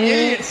to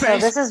me, so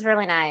this is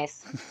really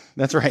nice.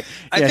 That's right.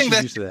 I think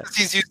that's because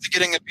he's used to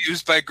getting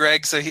abused by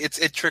Greg, so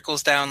it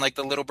trickles down like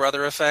the little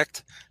brother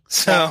effect.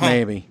 So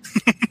maybe.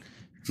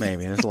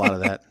 Maybe. There's a lot of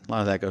that. A lot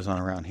of that goes on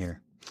around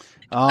here.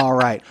 All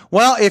right.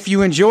 Well, if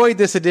you enjoyed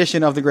this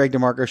edition of the Greg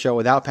DeMarco Show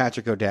without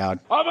Patrick O'Dowd,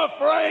 I'm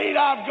afraid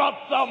I've got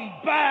some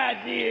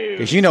bad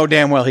news. because you know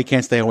damn well he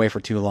can't stay away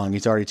for too long.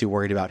 He's already too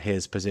worried about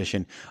his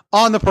position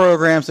on the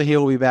program, so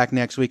he'll be back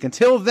next week.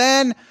 Until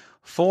then,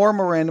 for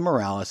Miranda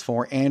Morales,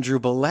 for Andrew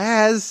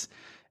Belaz,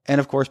 and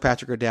of course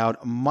Patrick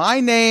O'Dowd, my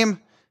name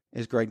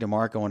is Greg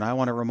DeMarco, and I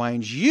want to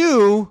remind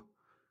you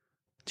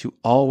to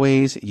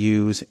always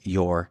use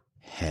your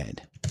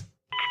head.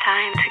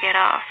 Time to get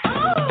off.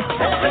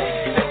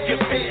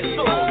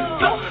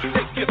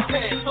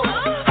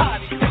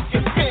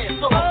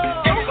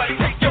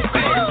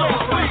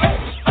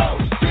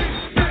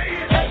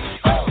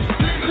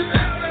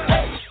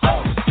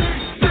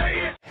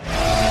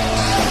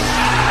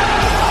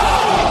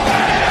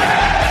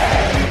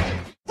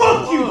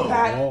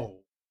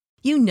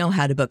 You know know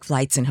how to book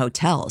flights and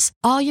hotels.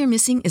 All you're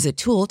missing is a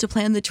tool to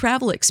plan the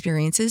travel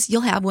experiences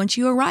you'll have once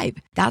you arrive.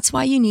 That's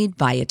why you need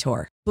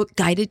Viator. Book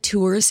guided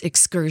tours,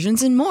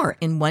 excursions, and more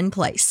in one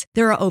place.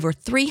 There are over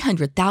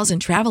 300,000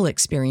 travel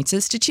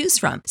experiences to choose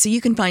from, so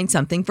you can find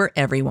something for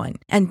everyone.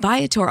 And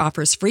Viator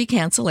offers free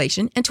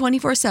cancellation and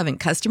 24/7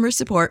 customer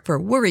support for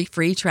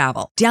worry-free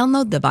travel.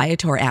 Download the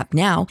Viator app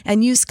now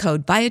and use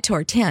code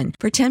Viator10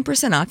 for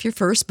 10% off your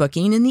first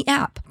booking in the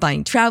app.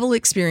 Find travel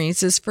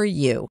experiences for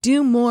you.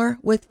 Do more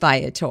with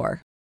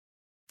Viator.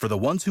 For the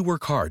ones who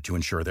work hard to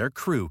ensure their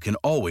crew can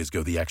always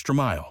go the extra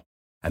mile,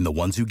 and the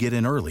ones who get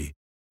in early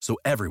so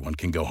everyone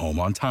can go home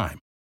on time,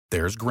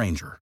 there's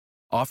Grainger,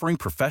 offering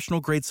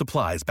professional-grade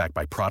supplies backed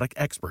by product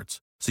experts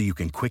so you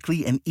can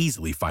quickly and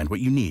easily find what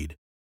you need.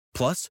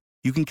 Plus,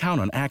 you can count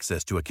on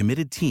access to a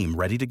committed team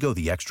ready to go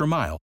the extra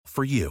mile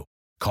for you.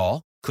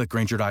 Call, click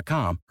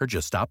Grainger.com, or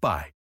just stop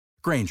by.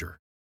 Grainger,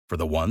 for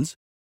the ones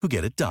who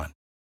get it done.